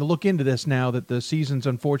time to look into this now that the seasons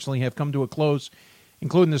unfortunately have come to a close,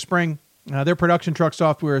 including the spring. Their production truck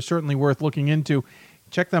software is certainly worth looking into.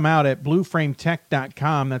 Check them out at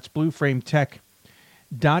blueframetech.com. That's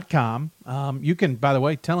blueframetech.com. You can, by the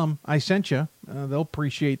way, tell them I sent you. They'll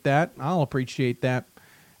appreciate that. I'll appreciate that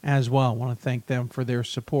as well. I want to thank them for their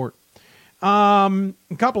support. A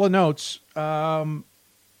couple of notes.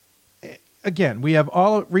 Again, we have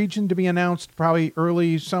all region to be announced probably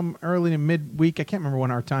early to midweek. I can't remember when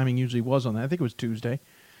our timing usually was on that. I think it was Tuesday.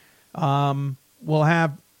 We'll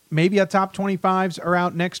have maybe a top 25s are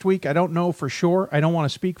out next week. I don't know for sure. I don't want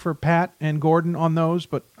to speak for Pat and Gordon on those,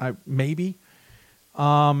 but maybe.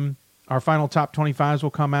 Our final top 25s will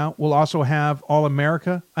come out. We'll also have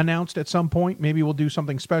All-America announced at some point. Maybe we'll do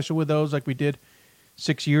something special with those like we did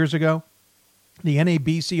 6 years ago. The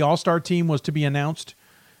NABC All-Star team was to be announced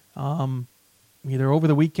either over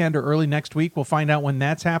the weekend or early next week. We'll find out when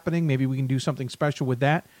that's happening. Maybe we can do something special with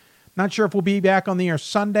that. Not sure if we'll be back on the air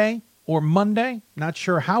Sunday or Monday. Not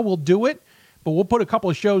sure how we'll do it, but we'll put a couple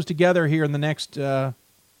of shows together here in the next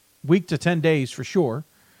week to 10 days for sure,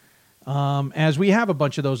 as we have a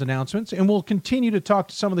bunch of those announcements. And we'll continue to talk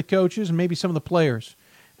to some of the coaches and maybe some of the players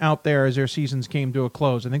out there as their seasons came to a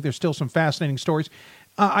close. I think there's still some fascinating stories.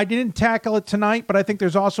 I didn't tackle it tonight, but I think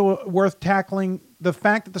there's also worth tackling the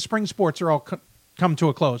fact that the spring sports are all come to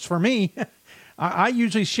a close. For me, I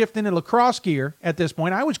usually shift into lacrosse gear at this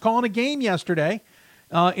point. I was calling a game yesterday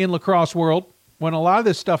in lacrosse world when a lot of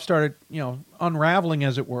this stuff started, unraveling,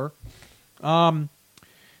 as it were.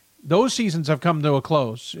 Those seasons have come to a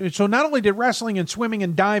close. So not only did wrestling and swimming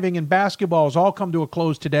and diving and basketballs all come to a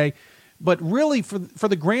close today, but really for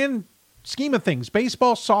the grand scheme of things,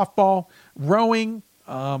 baseball, softball, rowing,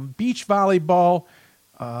 beach volleyball,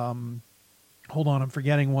 hold on, I'm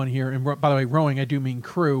forgetting one here. And by the way, rowing, I do mean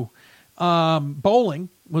crew. Bowling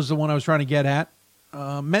was the one I was trying to get at.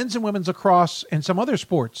 Men's and women's lacrosse and some other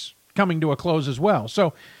sports coming to a close as well.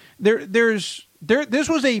 So this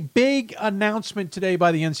was a big announcement today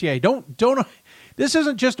by the NCAA. Don't. This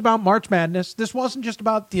isn't just about March Madness. This wasn't just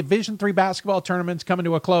about Division III basketball tournaments coming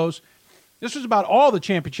to a close. This was about all the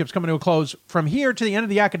championships coming to a close from here to the end of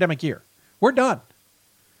the academic year. We're done.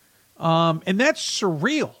 And that's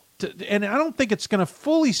surreal. And I don't think it's going to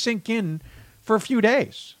fully sink in for a few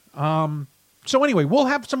days. So anyway, we'll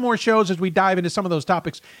have some more shows as we dive into some of those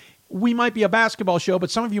topics. We might be a basketball show, but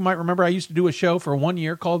some of you might remember I used to do a show for 1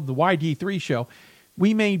 year called the YD3 Show.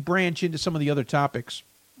 We may branch into some of the other topics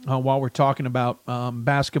while we're talking about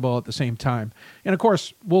basketball at the same time. And, of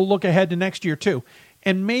course, we'll look ahead to next year, too.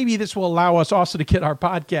 And maybe this will allow us also to get our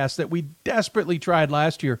podcast that we desperately tried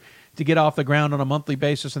last year to get off the ground on a monthly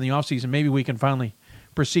basis in the offseason. Maybe we can finally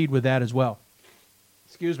proceed with that as well.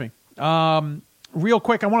 Excuse me. Real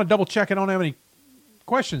quick, I want to double-check. I don't have any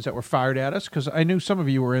questions that were fired at us because I knew some of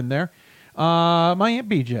you were in there. My Aunt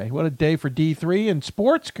BJ, what a day for D3 and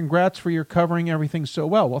sports. Congrats for your covering everything so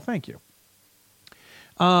well. Well, thank you.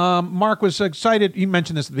 Mark was excited. You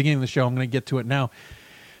mentioned this at the beginning of the show. I'm going to get to it now.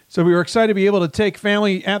 So we were excited to be able to take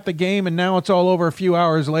family at the game, and now it's all over a few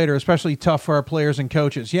hours later, especially tough for our players and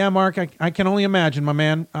coaches. Yeah, Mark, I can only imagine, my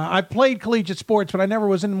man. I played collegiate sports, but I never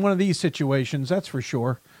was in one of these situations, that's for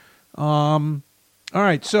sure. All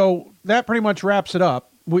right, so that pretty much wraps it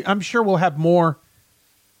up. I'm sure we'll have more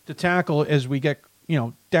to tackle as we get,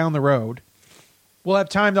 down the road. We'll have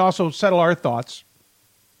time to also settle our thoughts.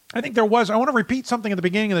 I want to repeat something at the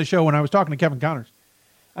beginning of the show when I was talking to Kevin Connors.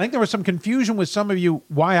 I think there was some confusion with some of you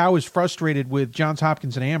why I was frustrated with Johns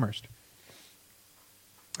Hopkins and Amherst.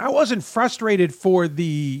 I wasn't frustrated for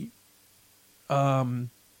the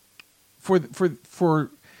for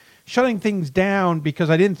shutting things down because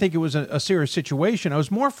I didn't think it was a serious situation. I was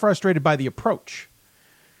more frustrated by the approach.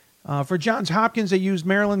 For Johns Hopkins, they used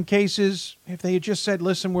Maryland cases. If they had just said,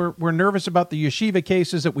 listen, we're nervous about the yeshiva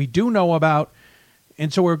cases that we do know about,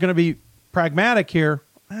 and so we're going to be pragmatic here,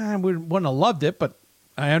 we wouldn't have loved it, but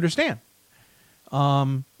I understand.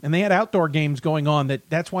 And they had outdoor games going on.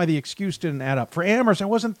 That's why the excuse didn't add up. For Amherst, I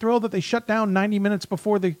wasn't thrilled that they shut down 90 minutes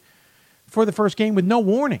before the first game with no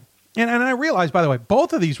warning. And I realized, by the way,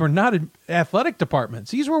 both of these were not athletic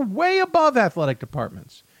departments. These were way above athletic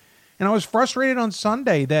departments. And I was frustrated on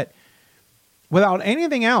Sunday that without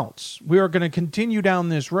anything else, we are going to continue down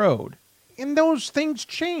this road. And those things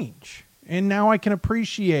change. And now I can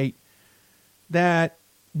appreciate that,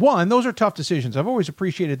 one, those are tough decisions. I've always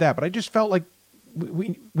appreciated that. But I just felt like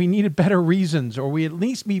we needed better reasons, or we at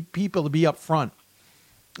least need people to be upfront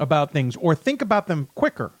about things or think about them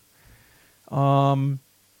quicker. And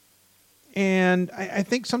I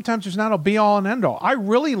think sometimes there's not a be-all and end-all. I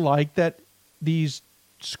really like that these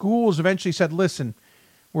schools eventually said, listen,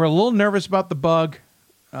 we're a little nervous about the bug.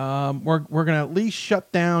 We're going to at least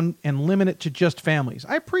shut down and limit it to just families.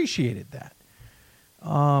 I appreciated that.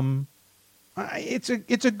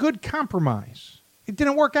 It's a good compromise. It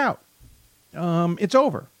didn't work out. It's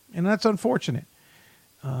over, and that's unfortunate.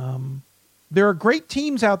 There are great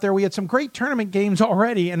teams out there. We had some great tournament games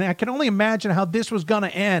already, and I can only imagine how this was going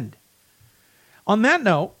to end. On that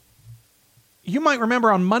note, you might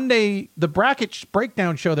remember on Monday, the bracket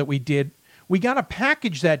breakdown show that we did, we got a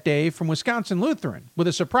package that day from Wisconsin Lutheran with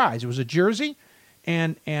a surprise. It was a jersey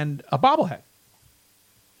and a bobblehead.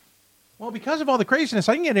 Well, because of all the craziness,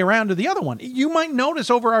 I didn't get around to the other one. You might notice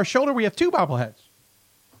over our shoulder we have two bobbleheads.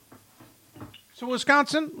 So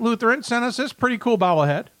Wisconsin Lutheran sent us this pretty cool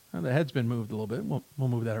bobblehead. The head's been moved a little bit. We'll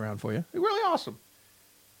move that around for you. Really awesome.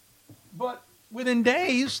 But within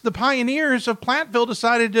days, the Pioneers of Platteville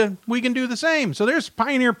decided we can do the same. So there's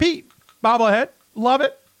Pioneer Pete bobblehead. Love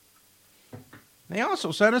it. They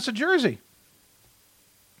also sent us a jersey.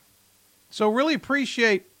 So really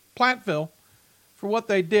appreciate Platteville for what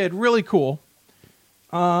they did. Really cool.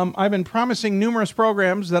 I've been promising numerous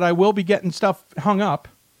programs that I will be getting stuff hung up.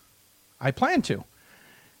 I plan to.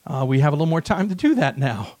 We have a little more time to do that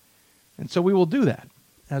now. And so we will do that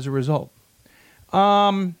as a result.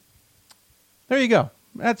 There you go.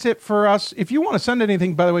 That's it for us. If you want to send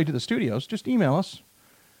anything, by the way, to the studios, just email us.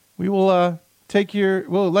 We will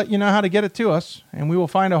we'll let you know how to get it to us, and we will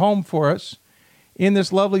find a home for us in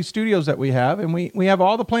this lovely studios that we have. And we have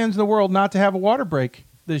all the plans in the world not to have a water break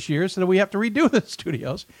this year, so that we have to redo the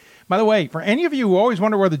studios. By the way, for any of you who always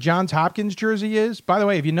wonder where the Johns Hopkins jersey is, by the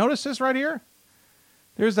way, have you noticed this right here?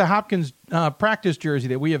 There's the Hopkins practice jersey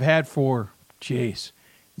that we have had for,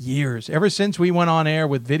 years. Ever since we went on air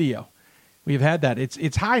with video, we've had that.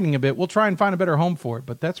 It's hiding a bit. We'll try and find a better home for it,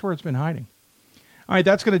 but that's where it's been hiding. All right,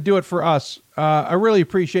 that's going to do it for us. I really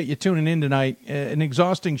appreciate you tuning in tonight. An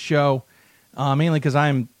exhausting show, mainly because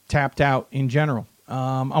I'm tapped out in general.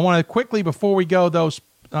 I want to quickly, before we go, though,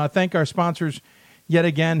 thank our sponsors yet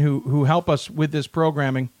again who help us with this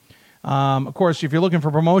programming. Of course, if you're looking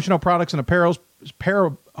for promotional products and apparel,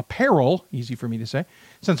 easy for me to say,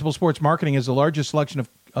 Sensible Sports Marketing is the largest selection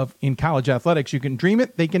of in college athletics. You can dream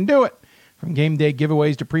it, they can do it. From game day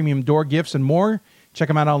giveaways to premium door gifts and more. Check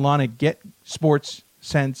them out online at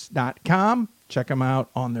getsportssense.com. Check them out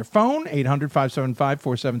on their phone,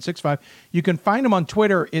 800-575-4765. You can find them on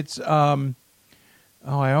Twitter. It's I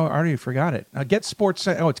already forgot it. Get Sports.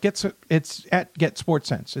 It's at Get Sports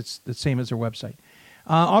Sense. It's the same as their website.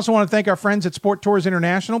 Also want to thank our friends at Sport Tours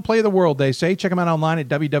International. Play of the world, they say. Check them out online at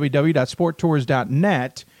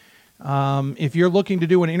www.sporttours.net. If you're looking to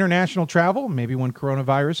do an international travel, maybe when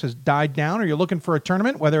coronavirus has died down, or you're looking for a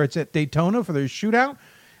tournament, whether it's at Daytona for their shootout,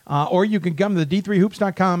 or you can come to the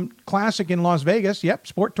D3Hoops.com Classic in Las Vegas. Yep,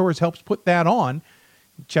 Sport Tours helps put that on.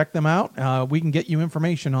 Check them out. We can get you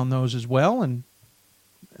information on those as well, and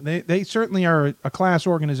they certainly are a class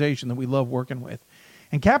organization that we love working with.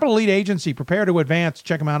 And Capital Elite Agency, prepare to advance.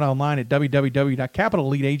 Check them out online at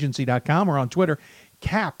www.capitaleliteagency.com or on Twitter,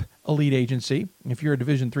 Cap Elite Agency. If you're a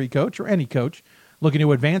Division III coach or any coach looking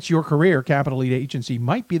to advance your career, Capital Elite Agency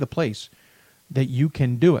might be the place that you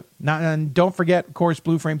can do it. Now, and don't forget, of course,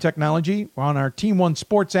 Blue Frame Technology. We're on our Team One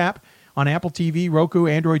Sports app on Apple TV, Roku,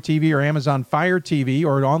 Android TV, or Amazon Fire TV,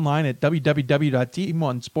 or online at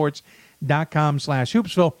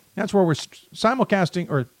www.teamonesports.com/hoopsville. That's where we're simulcasting,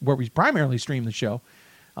 or where we primarily stream the show.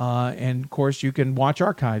 And, of course, you can watch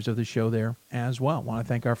archives of the show there as well. I want to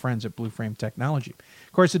thank our friends at Blue Frame Technology.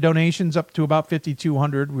 Of course, the donation's up to about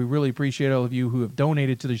 $5,200. We really appreciate all of you who have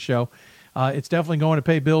donated to the show. It's definitely going to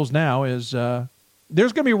pay bills now. There's going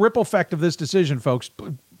to be a ripple effect of this decision, folks.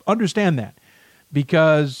 Understand that.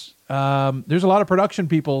 because there's a lot of production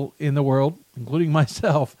people in the world, including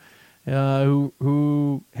myself,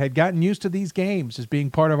 who had gotten used to these games as being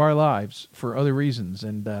part of our lives for other reasons.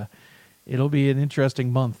 And it'll be an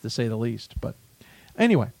interesting month, to say the least. But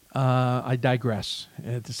anyway, I digress,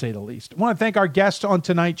 to say the least. I want to thank our guests on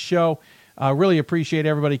tonight's show. Really appreciate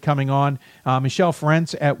everybody coming on. Michelle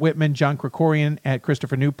Ferentz at Whitman, John Krikorian at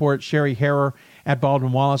Christopher Newport, Sherry Harrer at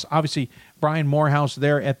Baldwin Wallace. Obviously, Brian Morehouse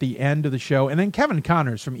there at the end of the show. And then Kevin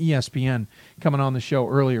Connors from ESPN coming on the show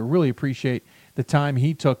earlier. Really appreciate the time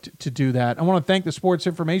he took to do that. I want to thank the sports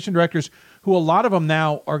information directors, who a lot of them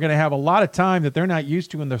now are going to have a lot of time that they're not used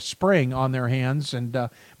to in the spring on their hands. And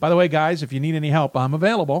by the way, guys, if you need any help, I'm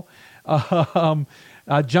available.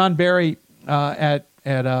 John Barry at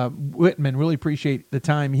Whitman, really appreciate the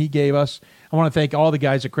time he gave us. I want to thank all the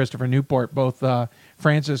guys at Christopher Newport, both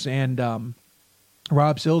Francis and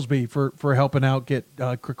Rob Silsby for helping out, get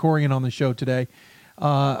Krikorian on the show today.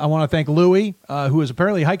 I want to thank Louie, who was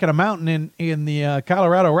apparently hiking a mountain in the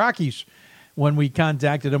Colorado Rockies when we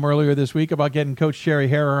contacted him earlier this week about getting Coach Sherry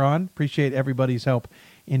Harrer on. Appreciate everybody's help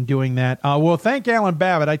in doing that. Well, thank Alan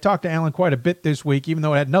Babbitt. I talked to Alan quite a bit this week, even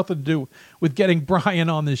though it had nothing to do with getting Brian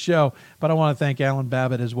on the show. But I want to thank Alan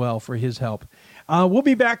Babbitt as well for his help. We'll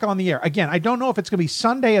be back on the air. Again, I don't know if it's going to be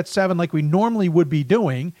Sunday at 7 like we normally would be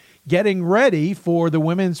doing, getting ready for the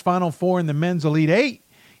women's Final Four and the men's Elite Eight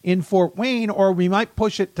in Fort Wayne, or we might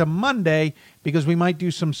push it to Monday because we might do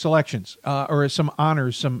some selections or some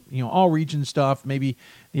honors, some all-region stuff, maybe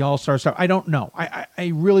the All-Star stuff. I don't know.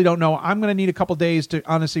 I really don't know. I'm going to need a couple days to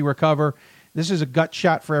honestly recover. This is a gut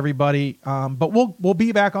shot for everybody, but we'll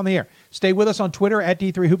be back on the air. Stay with us on Twitter at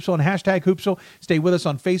D3Hoopsville and hashtag Hoopsville. Stay with us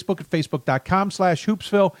on Facebook at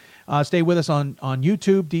facebook.com/Hoopsville. Stay with us on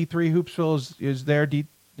YouTube. D3Hoopsville is there.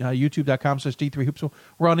 YouTube.com/D3Hoopsville.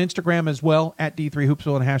 We're on Instagram as well at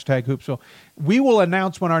D3Hoopsville and hashtag Hoopsville. We will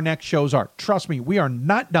announce when our next shows are. Trust me, we are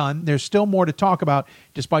not done. There's still more to talk about,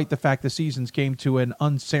 despite the fact the seasons came to an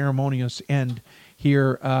unceremonious end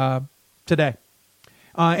here today.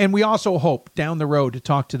 And we also hope down the road to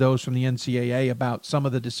talk to those from the NCAA about some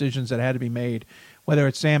of the decisions that had to be made, whether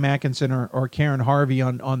it's Sam Atkinson or Karen Harvey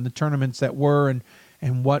on the tournaments that were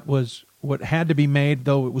and what had to be made,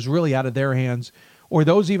 though it was really out of their hands, or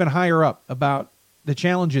those even higher up about the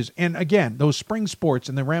challenges and, again, those spring sports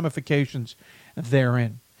and the ramifications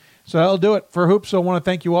therein. So that'll do it for Hoops. So I want to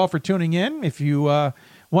thank you all for tuning in. If you want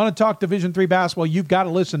to talk Division III basketball, you've got to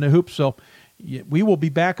listen to Hoops. So we will be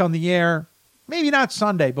back on the air, maybe not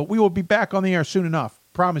Sunday, but we will be back on the air soon enough.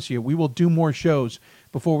 Promise you, we will do more shows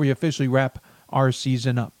before we officially wrap our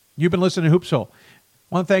season up. You've been listening to Hoopsville.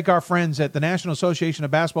 I want to thank our friends at the National Association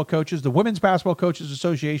of Basketball Coaches, the Women's Basketball Coaches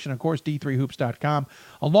Association, of course, D3Hoops.com,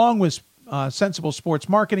 along with Sensible Sports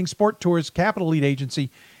Marketing, Sport Tours, Capital Lead Agency,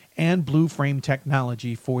 and Blue Frame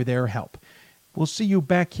Technology for their help. We'll see you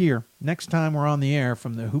back here next time we're on the air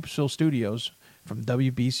from the Hoopsville studios from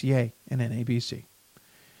WBCA and NABC.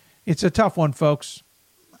 It's a tough one, folks.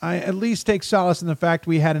 I at least take solace in the fact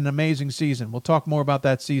we had an amazing season. We'll talk more about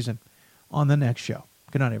that season on the next show.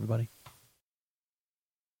 Good night, everybody.